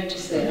anybody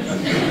notices.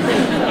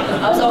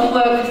 I was off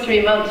work for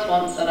 3 months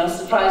once, and I was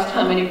surprised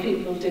how many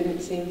people didn't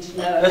seem to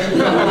know.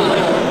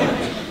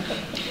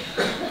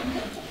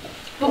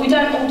 But we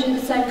don't all do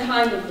the same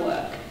kind of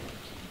work.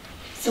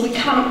 So we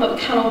can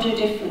all do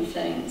different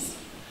things.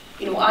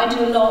 You know, what I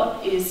do a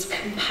lot is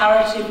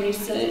comparative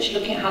research,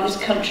 looking at how this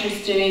country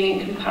is doing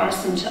in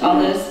comparison to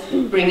others,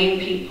 bringing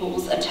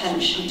people's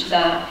attention to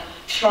that,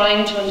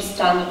 trying to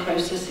understand the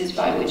processes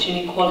by which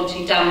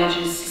inequality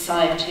damages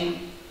society.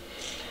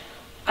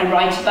 I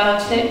write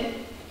about it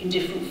in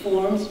different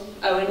forums.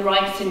 Owen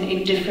writes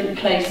in different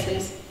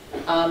places.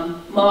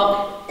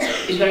 Mark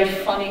is very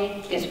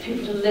funny, gets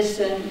people to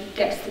listen,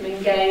 gets them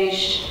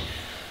engaged.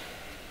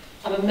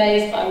 I'm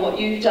amazed by what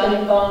you've done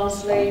in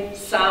Barnsley.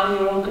 Sam,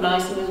 you're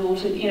organising us all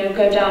to,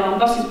 go down on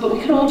buses, but we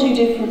can all do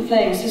different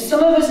things. So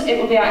some of us, it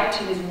will be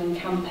activism and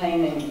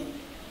campaigning.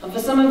 And for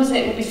some of us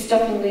it will be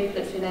stuffing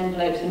leaflets in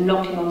envelopes and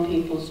knocking on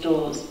people's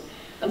doors.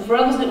 And for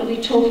others it will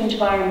be talking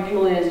to our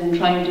employers and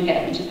trying to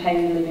get them to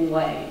pay the living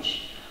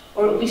wage.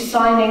 Or it will be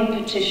signing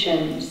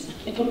petitions.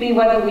 It will be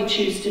whether we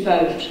choose to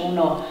vote or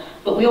not.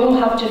 But we all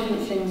have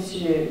different things to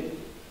do.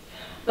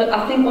 But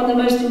I think one of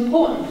the most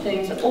important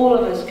things that all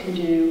of us can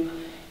do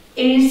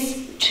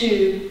is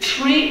to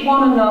treat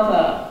one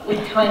another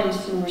with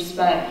kindness and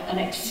respect, and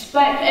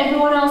expect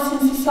everyone else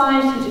in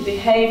society to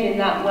behave in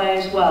that way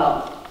as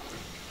well.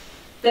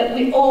 That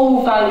we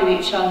all value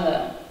each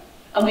other,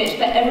 and we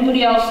expect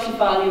everybody else to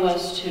value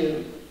us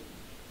too.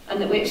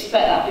 And that we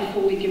expect that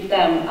before we give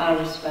them our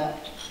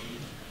respect.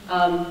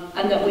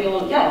 And that we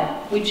all,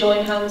 we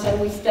join hands and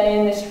we stay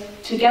in this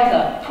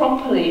together,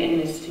 properly in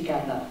this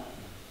together.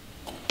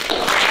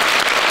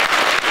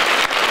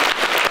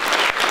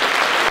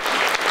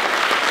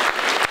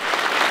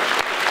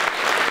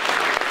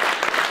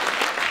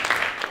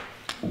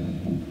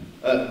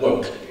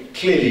 Well,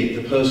 clearly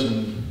the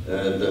person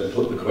that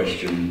put the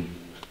question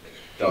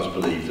does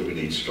believe that we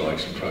need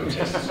strikes and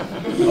protests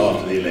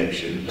after the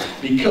election,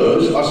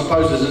 because I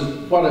suppose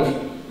there's one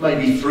of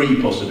maybe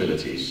three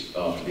possibilities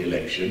after the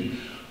election.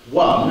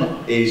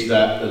 One is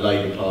that the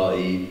Labour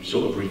Party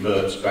sort of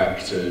reverts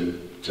back to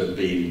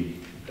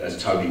being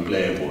as Tony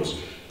Blair was.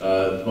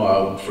 My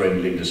old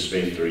friend Linda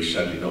Smith, who's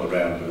sadly not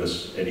around with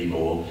us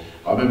anymore,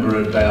 I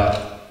remember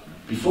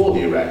before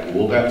the Iraq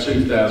War, about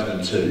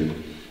 2002,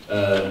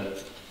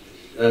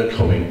 a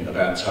comment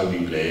about Tony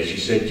Blair. She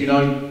said, you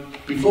know,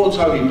 before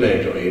Tony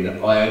Blair got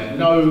in, I had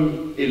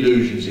no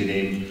illusions in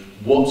him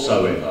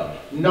whatsoever,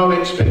 no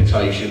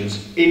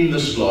expectations in the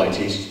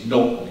slightest,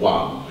 not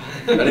one.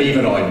 And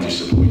even I'm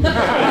disappointed.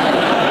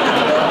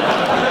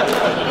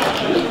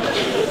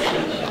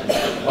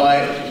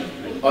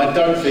 I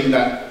don't think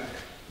that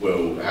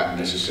will happen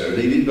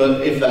necessarily,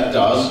 but if that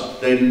does,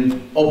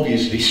 then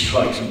obviously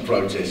strikes and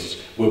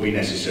protests will be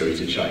necessary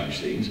to change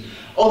things.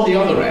 On the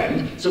other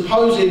hand,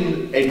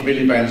 supposing Ed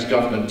Miliband's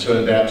government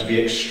turned out to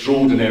be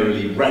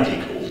extraordinarily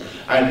radical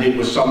and it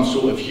was some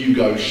sort of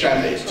Hugo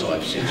Chavez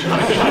type situation,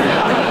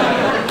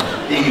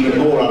 even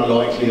more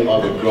unlikely, I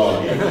would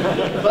grant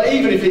you. But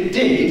even if it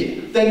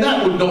did, then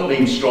that would not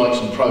mean strikes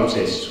and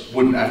protests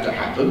wouldn't have to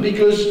happen,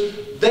 because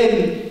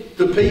then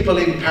the people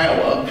in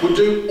power would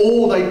do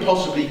all they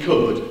possibly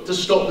could to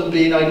stop them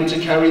being able to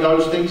carry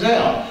those things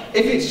out.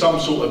 If it's some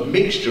sort of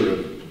mixture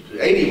of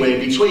anywhere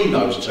between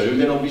those two,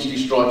 then obviously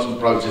strikes and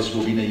protests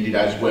will be needed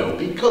as well,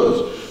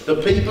 because the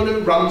people who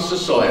run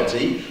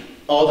society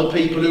are the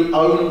people who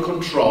own and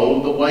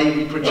control the way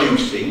we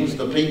produce things,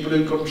 the people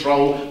who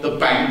control the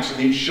banks and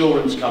the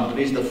insurance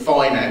companies, the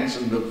finance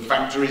and the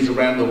factories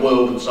around the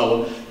world and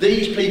so on.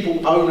 These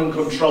people own and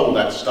control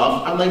that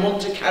stuff, and they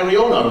want to carry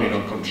on owning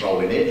and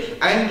controlling it,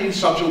 and in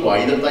such a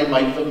way that they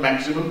make the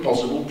maximum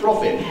possible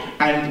profit.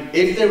 And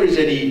if there is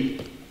any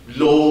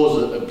laws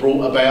that are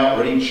brought about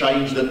or any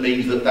change that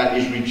means that that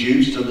is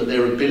reduced and that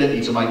their ability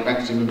to make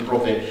maximum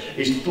profit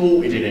is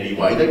thwarted in any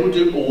way, they will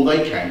do all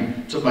they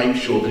can to make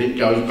sure that it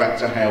goes back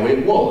to how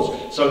it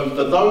was. So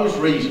for those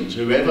reasons,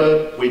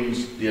 whoever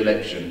wins the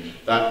election,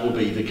 that will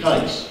be the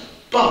case.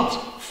 But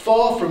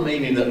far from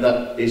meaning that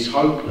that is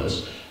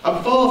hopeless,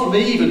 and far from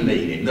even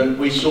meaning that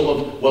we sort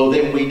of, well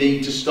then we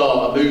need to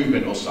start a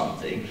movement or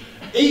something,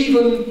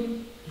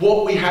 even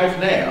what we have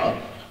now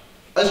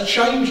has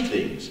changed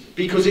things,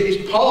 because it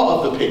is part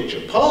of the picture,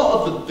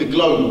 part of the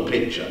global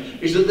picture,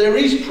 is that there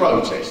is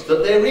protest,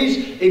 that there is,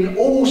 in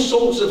all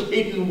sorts of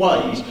hidden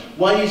ways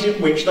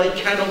in which they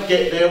cannot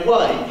get their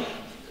way.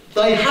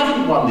 They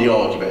haven't won the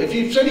argument.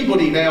 If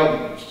anybody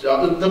now,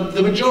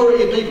 the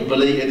majority of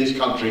people in this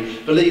country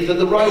believe that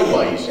the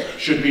railways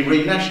should be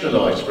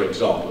renationalised, for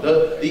example,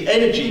 that the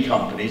energy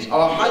companies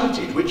are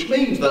hated, which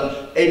means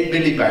that Ed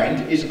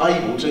Miliband is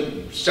able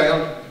to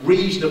sound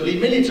reasonably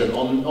militant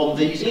on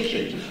these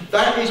issues.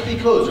 That is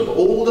because of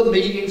all the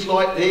meetings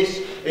like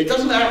this. It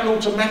doesn't happen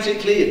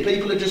automatically if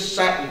people have just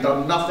sat and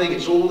done nothing.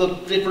 It's all the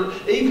different,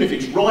 even if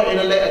it's writing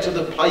a letter to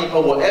the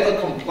paper, whatever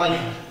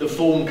complaint the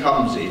form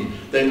comes in,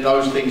 then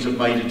those things have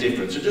made a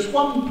difference. So just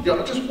one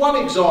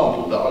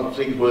example that I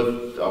think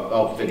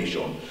I'll finish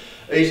on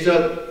is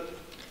that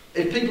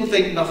if people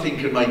think nothing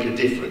can make a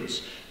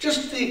difference,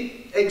 just the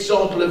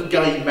example of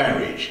gay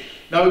marriage.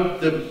 Now,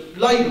 the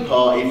Labour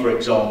Party, for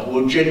example,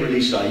 will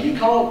generally say you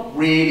can't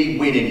really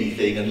win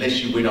anything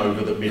unless you win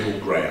over the middle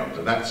ground,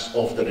 and that's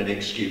often an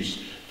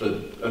excuse for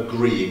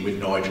agreeing with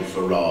Nigel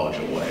Farage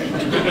or whatever.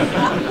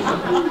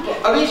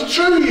 And it's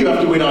true you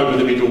have to win over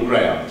the middle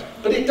ground,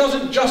 but it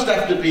doesn't just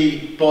have to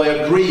be by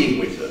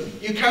agreeing with them.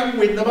 You can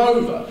win them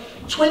over.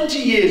 20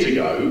 years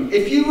ago,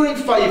 if you were in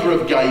favour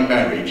of gay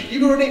marriage,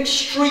 you were an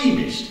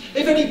extremist.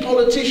 If any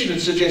politician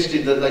had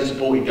suggested that they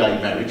supported gay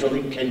marriage, I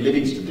think Ken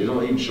Livingstone did, I'm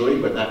not even sure he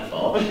went that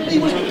far, he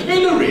was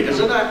pilloried as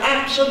an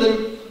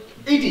absolute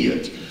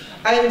idiot.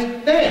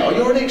 And now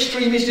you're an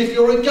extremist if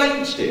you're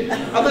against it.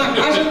 And that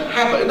hasn't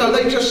happened. No,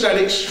 they just said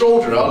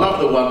extraordinary. I love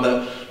the one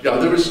that you know,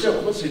 there is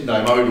still, what's his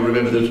name? I don't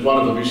remember. There's one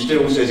of them who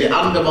still says it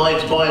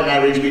undermines my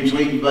marriage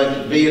between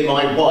me and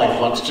my wife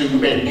once two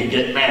men can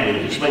get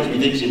married, which makes me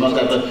think he must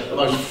have the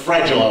most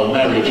fragile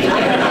marriage.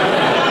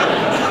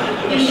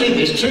 You see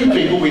this, two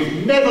people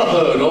we've never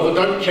heard of and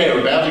don't care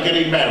about are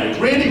getting married.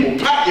 Really? Well,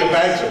 pack your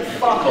bags and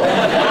fuck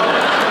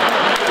off.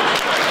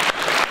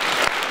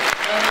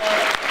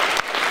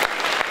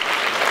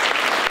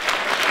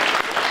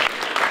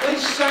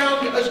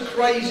 Sound as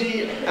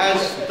crazy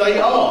as they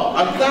are,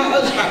 and that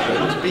has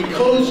happened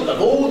because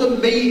of all the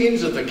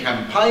meetings, of the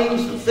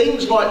campaigns, the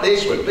things like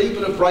this where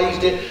people have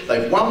raised it,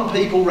 they've won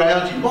people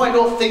round. You might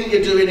not think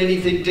you're doing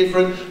anything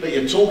different, but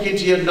you're talking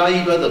to your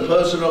neighbour, the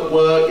person at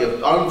work,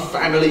 your own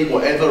family,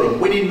 whatever,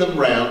 and winning them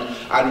round.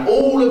 And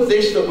all of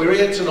this that we're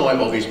here tonight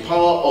of is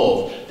part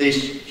of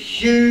this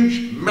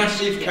huge,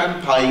 massive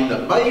campaign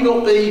that may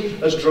not be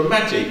as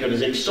dramatic and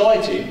as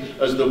exciting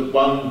as the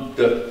one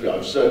that, you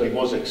know, certainly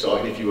was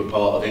exciting if you were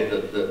part of it,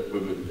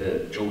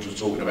 that George was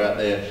talking about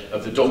there,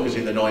 of the dockers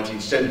in the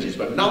 1970s.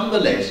 But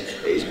nonetheless,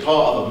 it is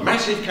part of a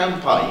massive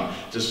campaign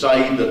to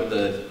say that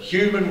the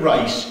human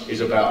race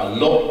is about a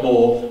lot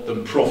more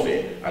than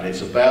profit, and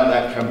it's about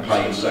that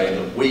campaign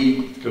saying that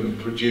we can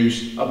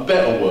produce a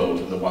better world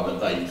than the one that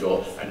they've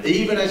got, and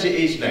even as it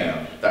is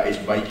now, that is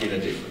making a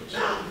difference.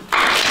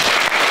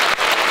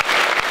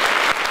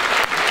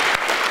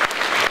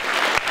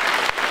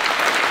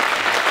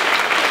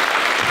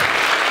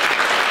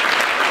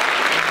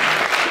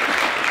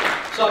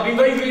 So I've been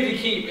very rude to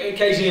keep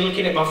occasionally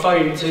looking at my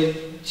phone to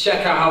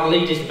check out how the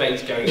leaders'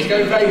 debate's going. It's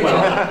going very well.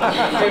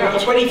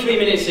 About 23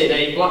 minutes in,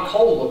 a black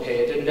hole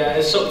appeared and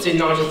has sucked in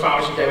Nigel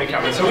Farage and David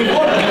Cameron. So we've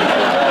won.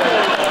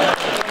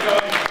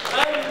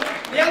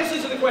 The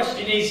answer to the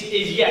question is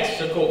yes,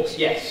 of course,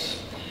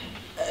 yes.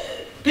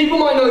 People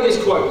might know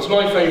this quote. It's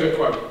my favourite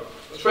quote.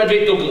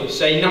 Frederick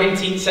Douglass, a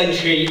 19th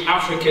century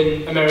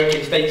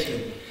African-American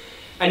statesman.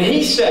 And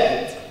he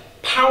said,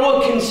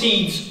 "Power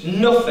concedes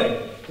nothing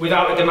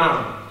without a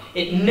demand.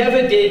 It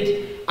never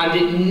did, and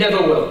it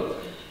never will."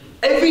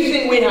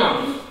 Everything we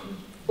have,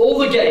 all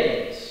the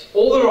gains,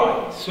 all the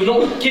rights, were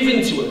not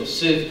given to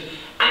us as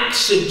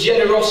acts of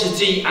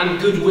generosity and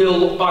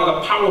goodwill by the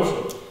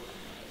powerful.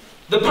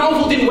 The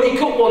powerful didn't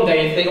wake up one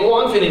day and think,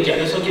 "Oh, I'm feeling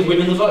generous, I'll give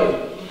women the vote."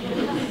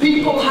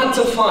 People had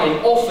to fight,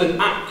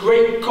 often at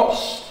great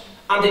cost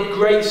and at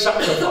great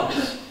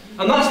sacrifice.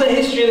 And that's the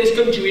history of this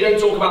country we don't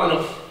talk about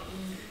enough.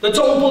 The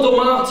Tolpuddle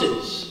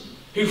martyrs,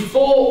 who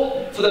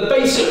fought for the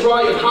basic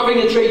right of having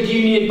a trade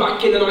union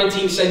back in the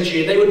 19th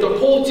century. They were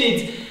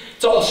deported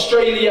to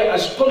Australia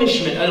as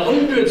punishment, and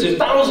hundreds of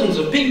thousands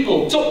of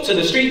people took to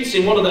the streets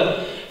in one of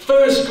the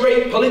first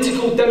great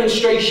political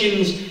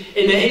demonstrations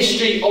in the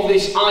history of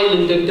this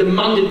island and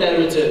demanded their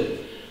return.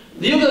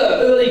 The other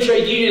early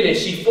trade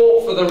unionists who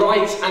fought for the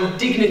rights and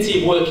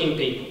dignity of working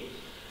people.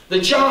 The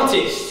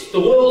Chartists, the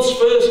world's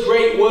first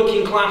great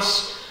working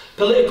class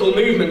political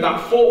movement that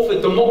fought for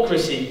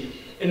democracy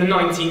in the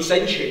 19th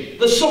century.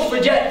 The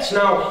suffragettes,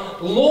 now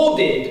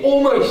lauded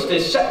almost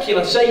as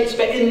secular saints,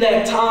 but in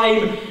their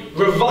time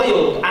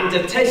reviled and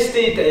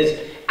detested as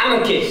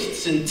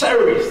anarchists and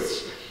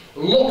terrorists,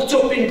 locked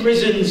up in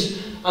prisons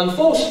and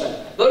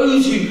force-fed.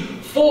 Those who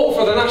fought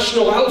for the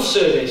National Health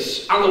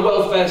Service and the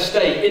welfare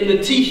state in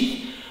the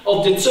teeth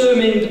of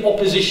determined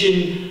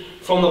opposition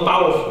from the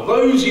powerful.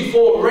 Those who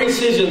fought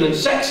racism and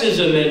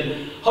sexism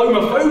and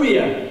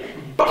homophobia,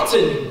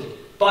 battered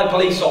by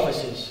police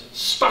officers,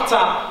 spat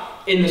at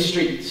in the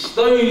streets.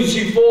 Those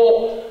who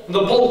fought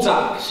the poll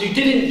tax, who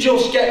didn't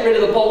just get rid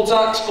of the poll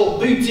tax but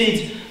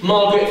booted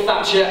Margaret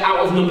Thatcher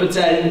out of number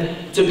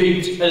 10 to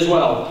boot as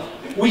well.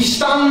 We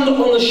stand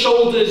on the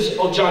shoulders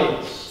of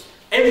giants.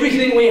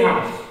 Everything we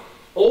have,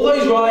 all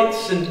those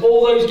rights and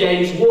all those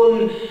gains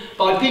won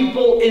by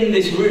people in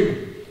this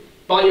room,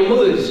 by your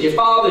mothers, your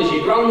fathers,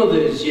 your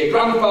grandmothers, your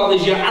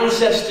grandfathers, your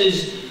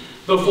ancestors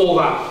before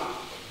that.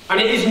 And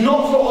it is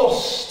not for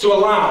us to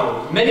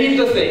allow many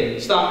of the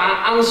things that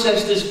our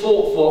ancestors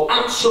fought for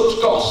at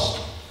such cost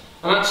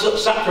and at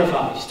such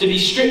sacrifice to be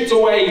stripped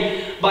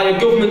away by a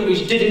government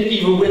which didn't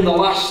even win the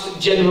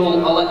last general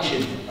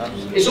election.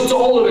 It's up to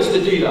all of us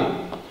to do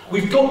that.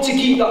 We've got to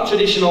keep that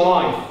tradition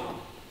alive.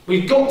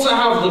 We've got to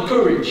have the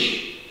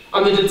courage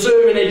and the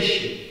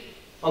determination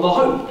and the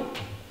hope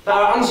that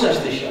our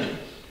ancestors showed.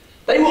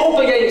 They were up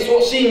against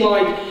what seemed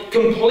like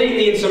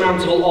completely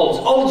insurmountable odds.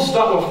 Odds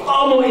that were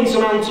far more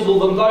insurmountable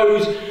than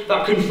those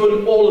that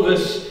confront all of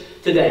us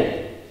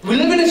today. We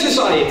live in a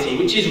society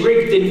which is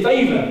rigged in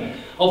favour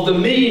of the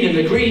mean and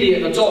the greedy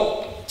at the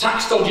top,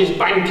 tax dodgers,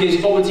 bankers,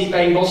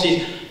 poverty-paying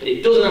bosses, but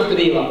it doesn't have to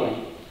be that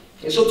way.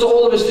 It's up to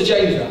all of us to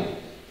change that.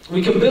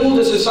 We can build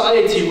a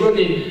society run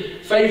in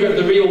favour of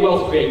the real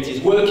wealth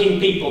creators, working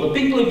people, the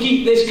people who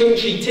keep this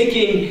country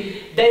ticking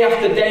day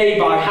after day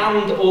by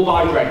hand or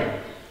by brain.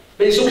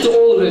 But it's up to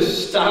all of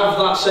us to have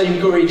that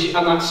same courage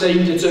and that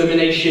same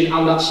determination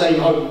and that same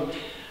hope.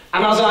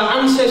 And as our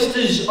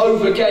ancestors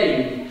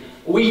overcame,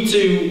 we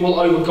too will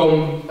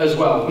overcome as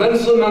well.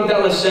 Nelson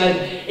Mandela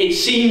said, "It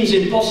seems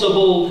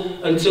impossible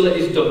until it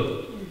is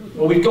done."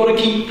 Well, we've got to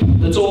keep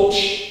the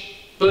torch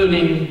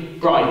burning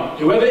bright.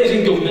 Whoever is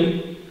in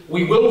government,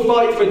 we will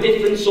fight for a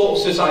different sort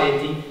of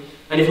society.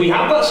 And if we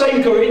have that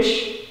same courage,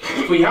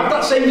 if we have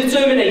that same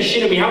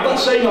determination, and we have that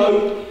same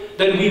hope,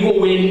 then we will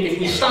win. If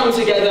we stand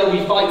together,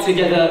 we fight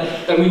together,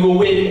 then we will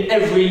win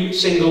every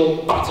single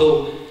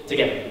battle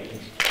together.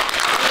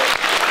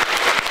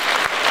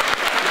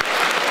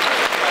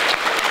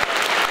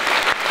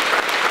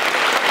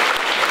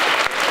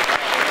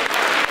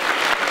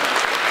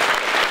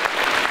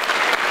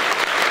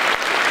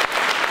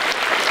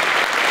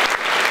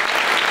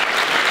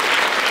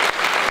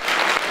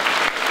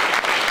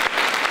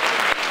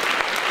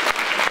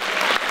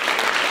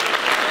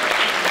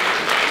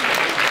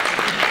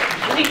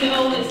 I think that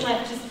all that's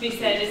left just to be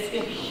said is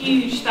a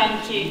huge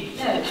thank you.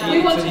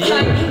 We want to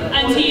thank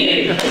and to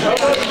you.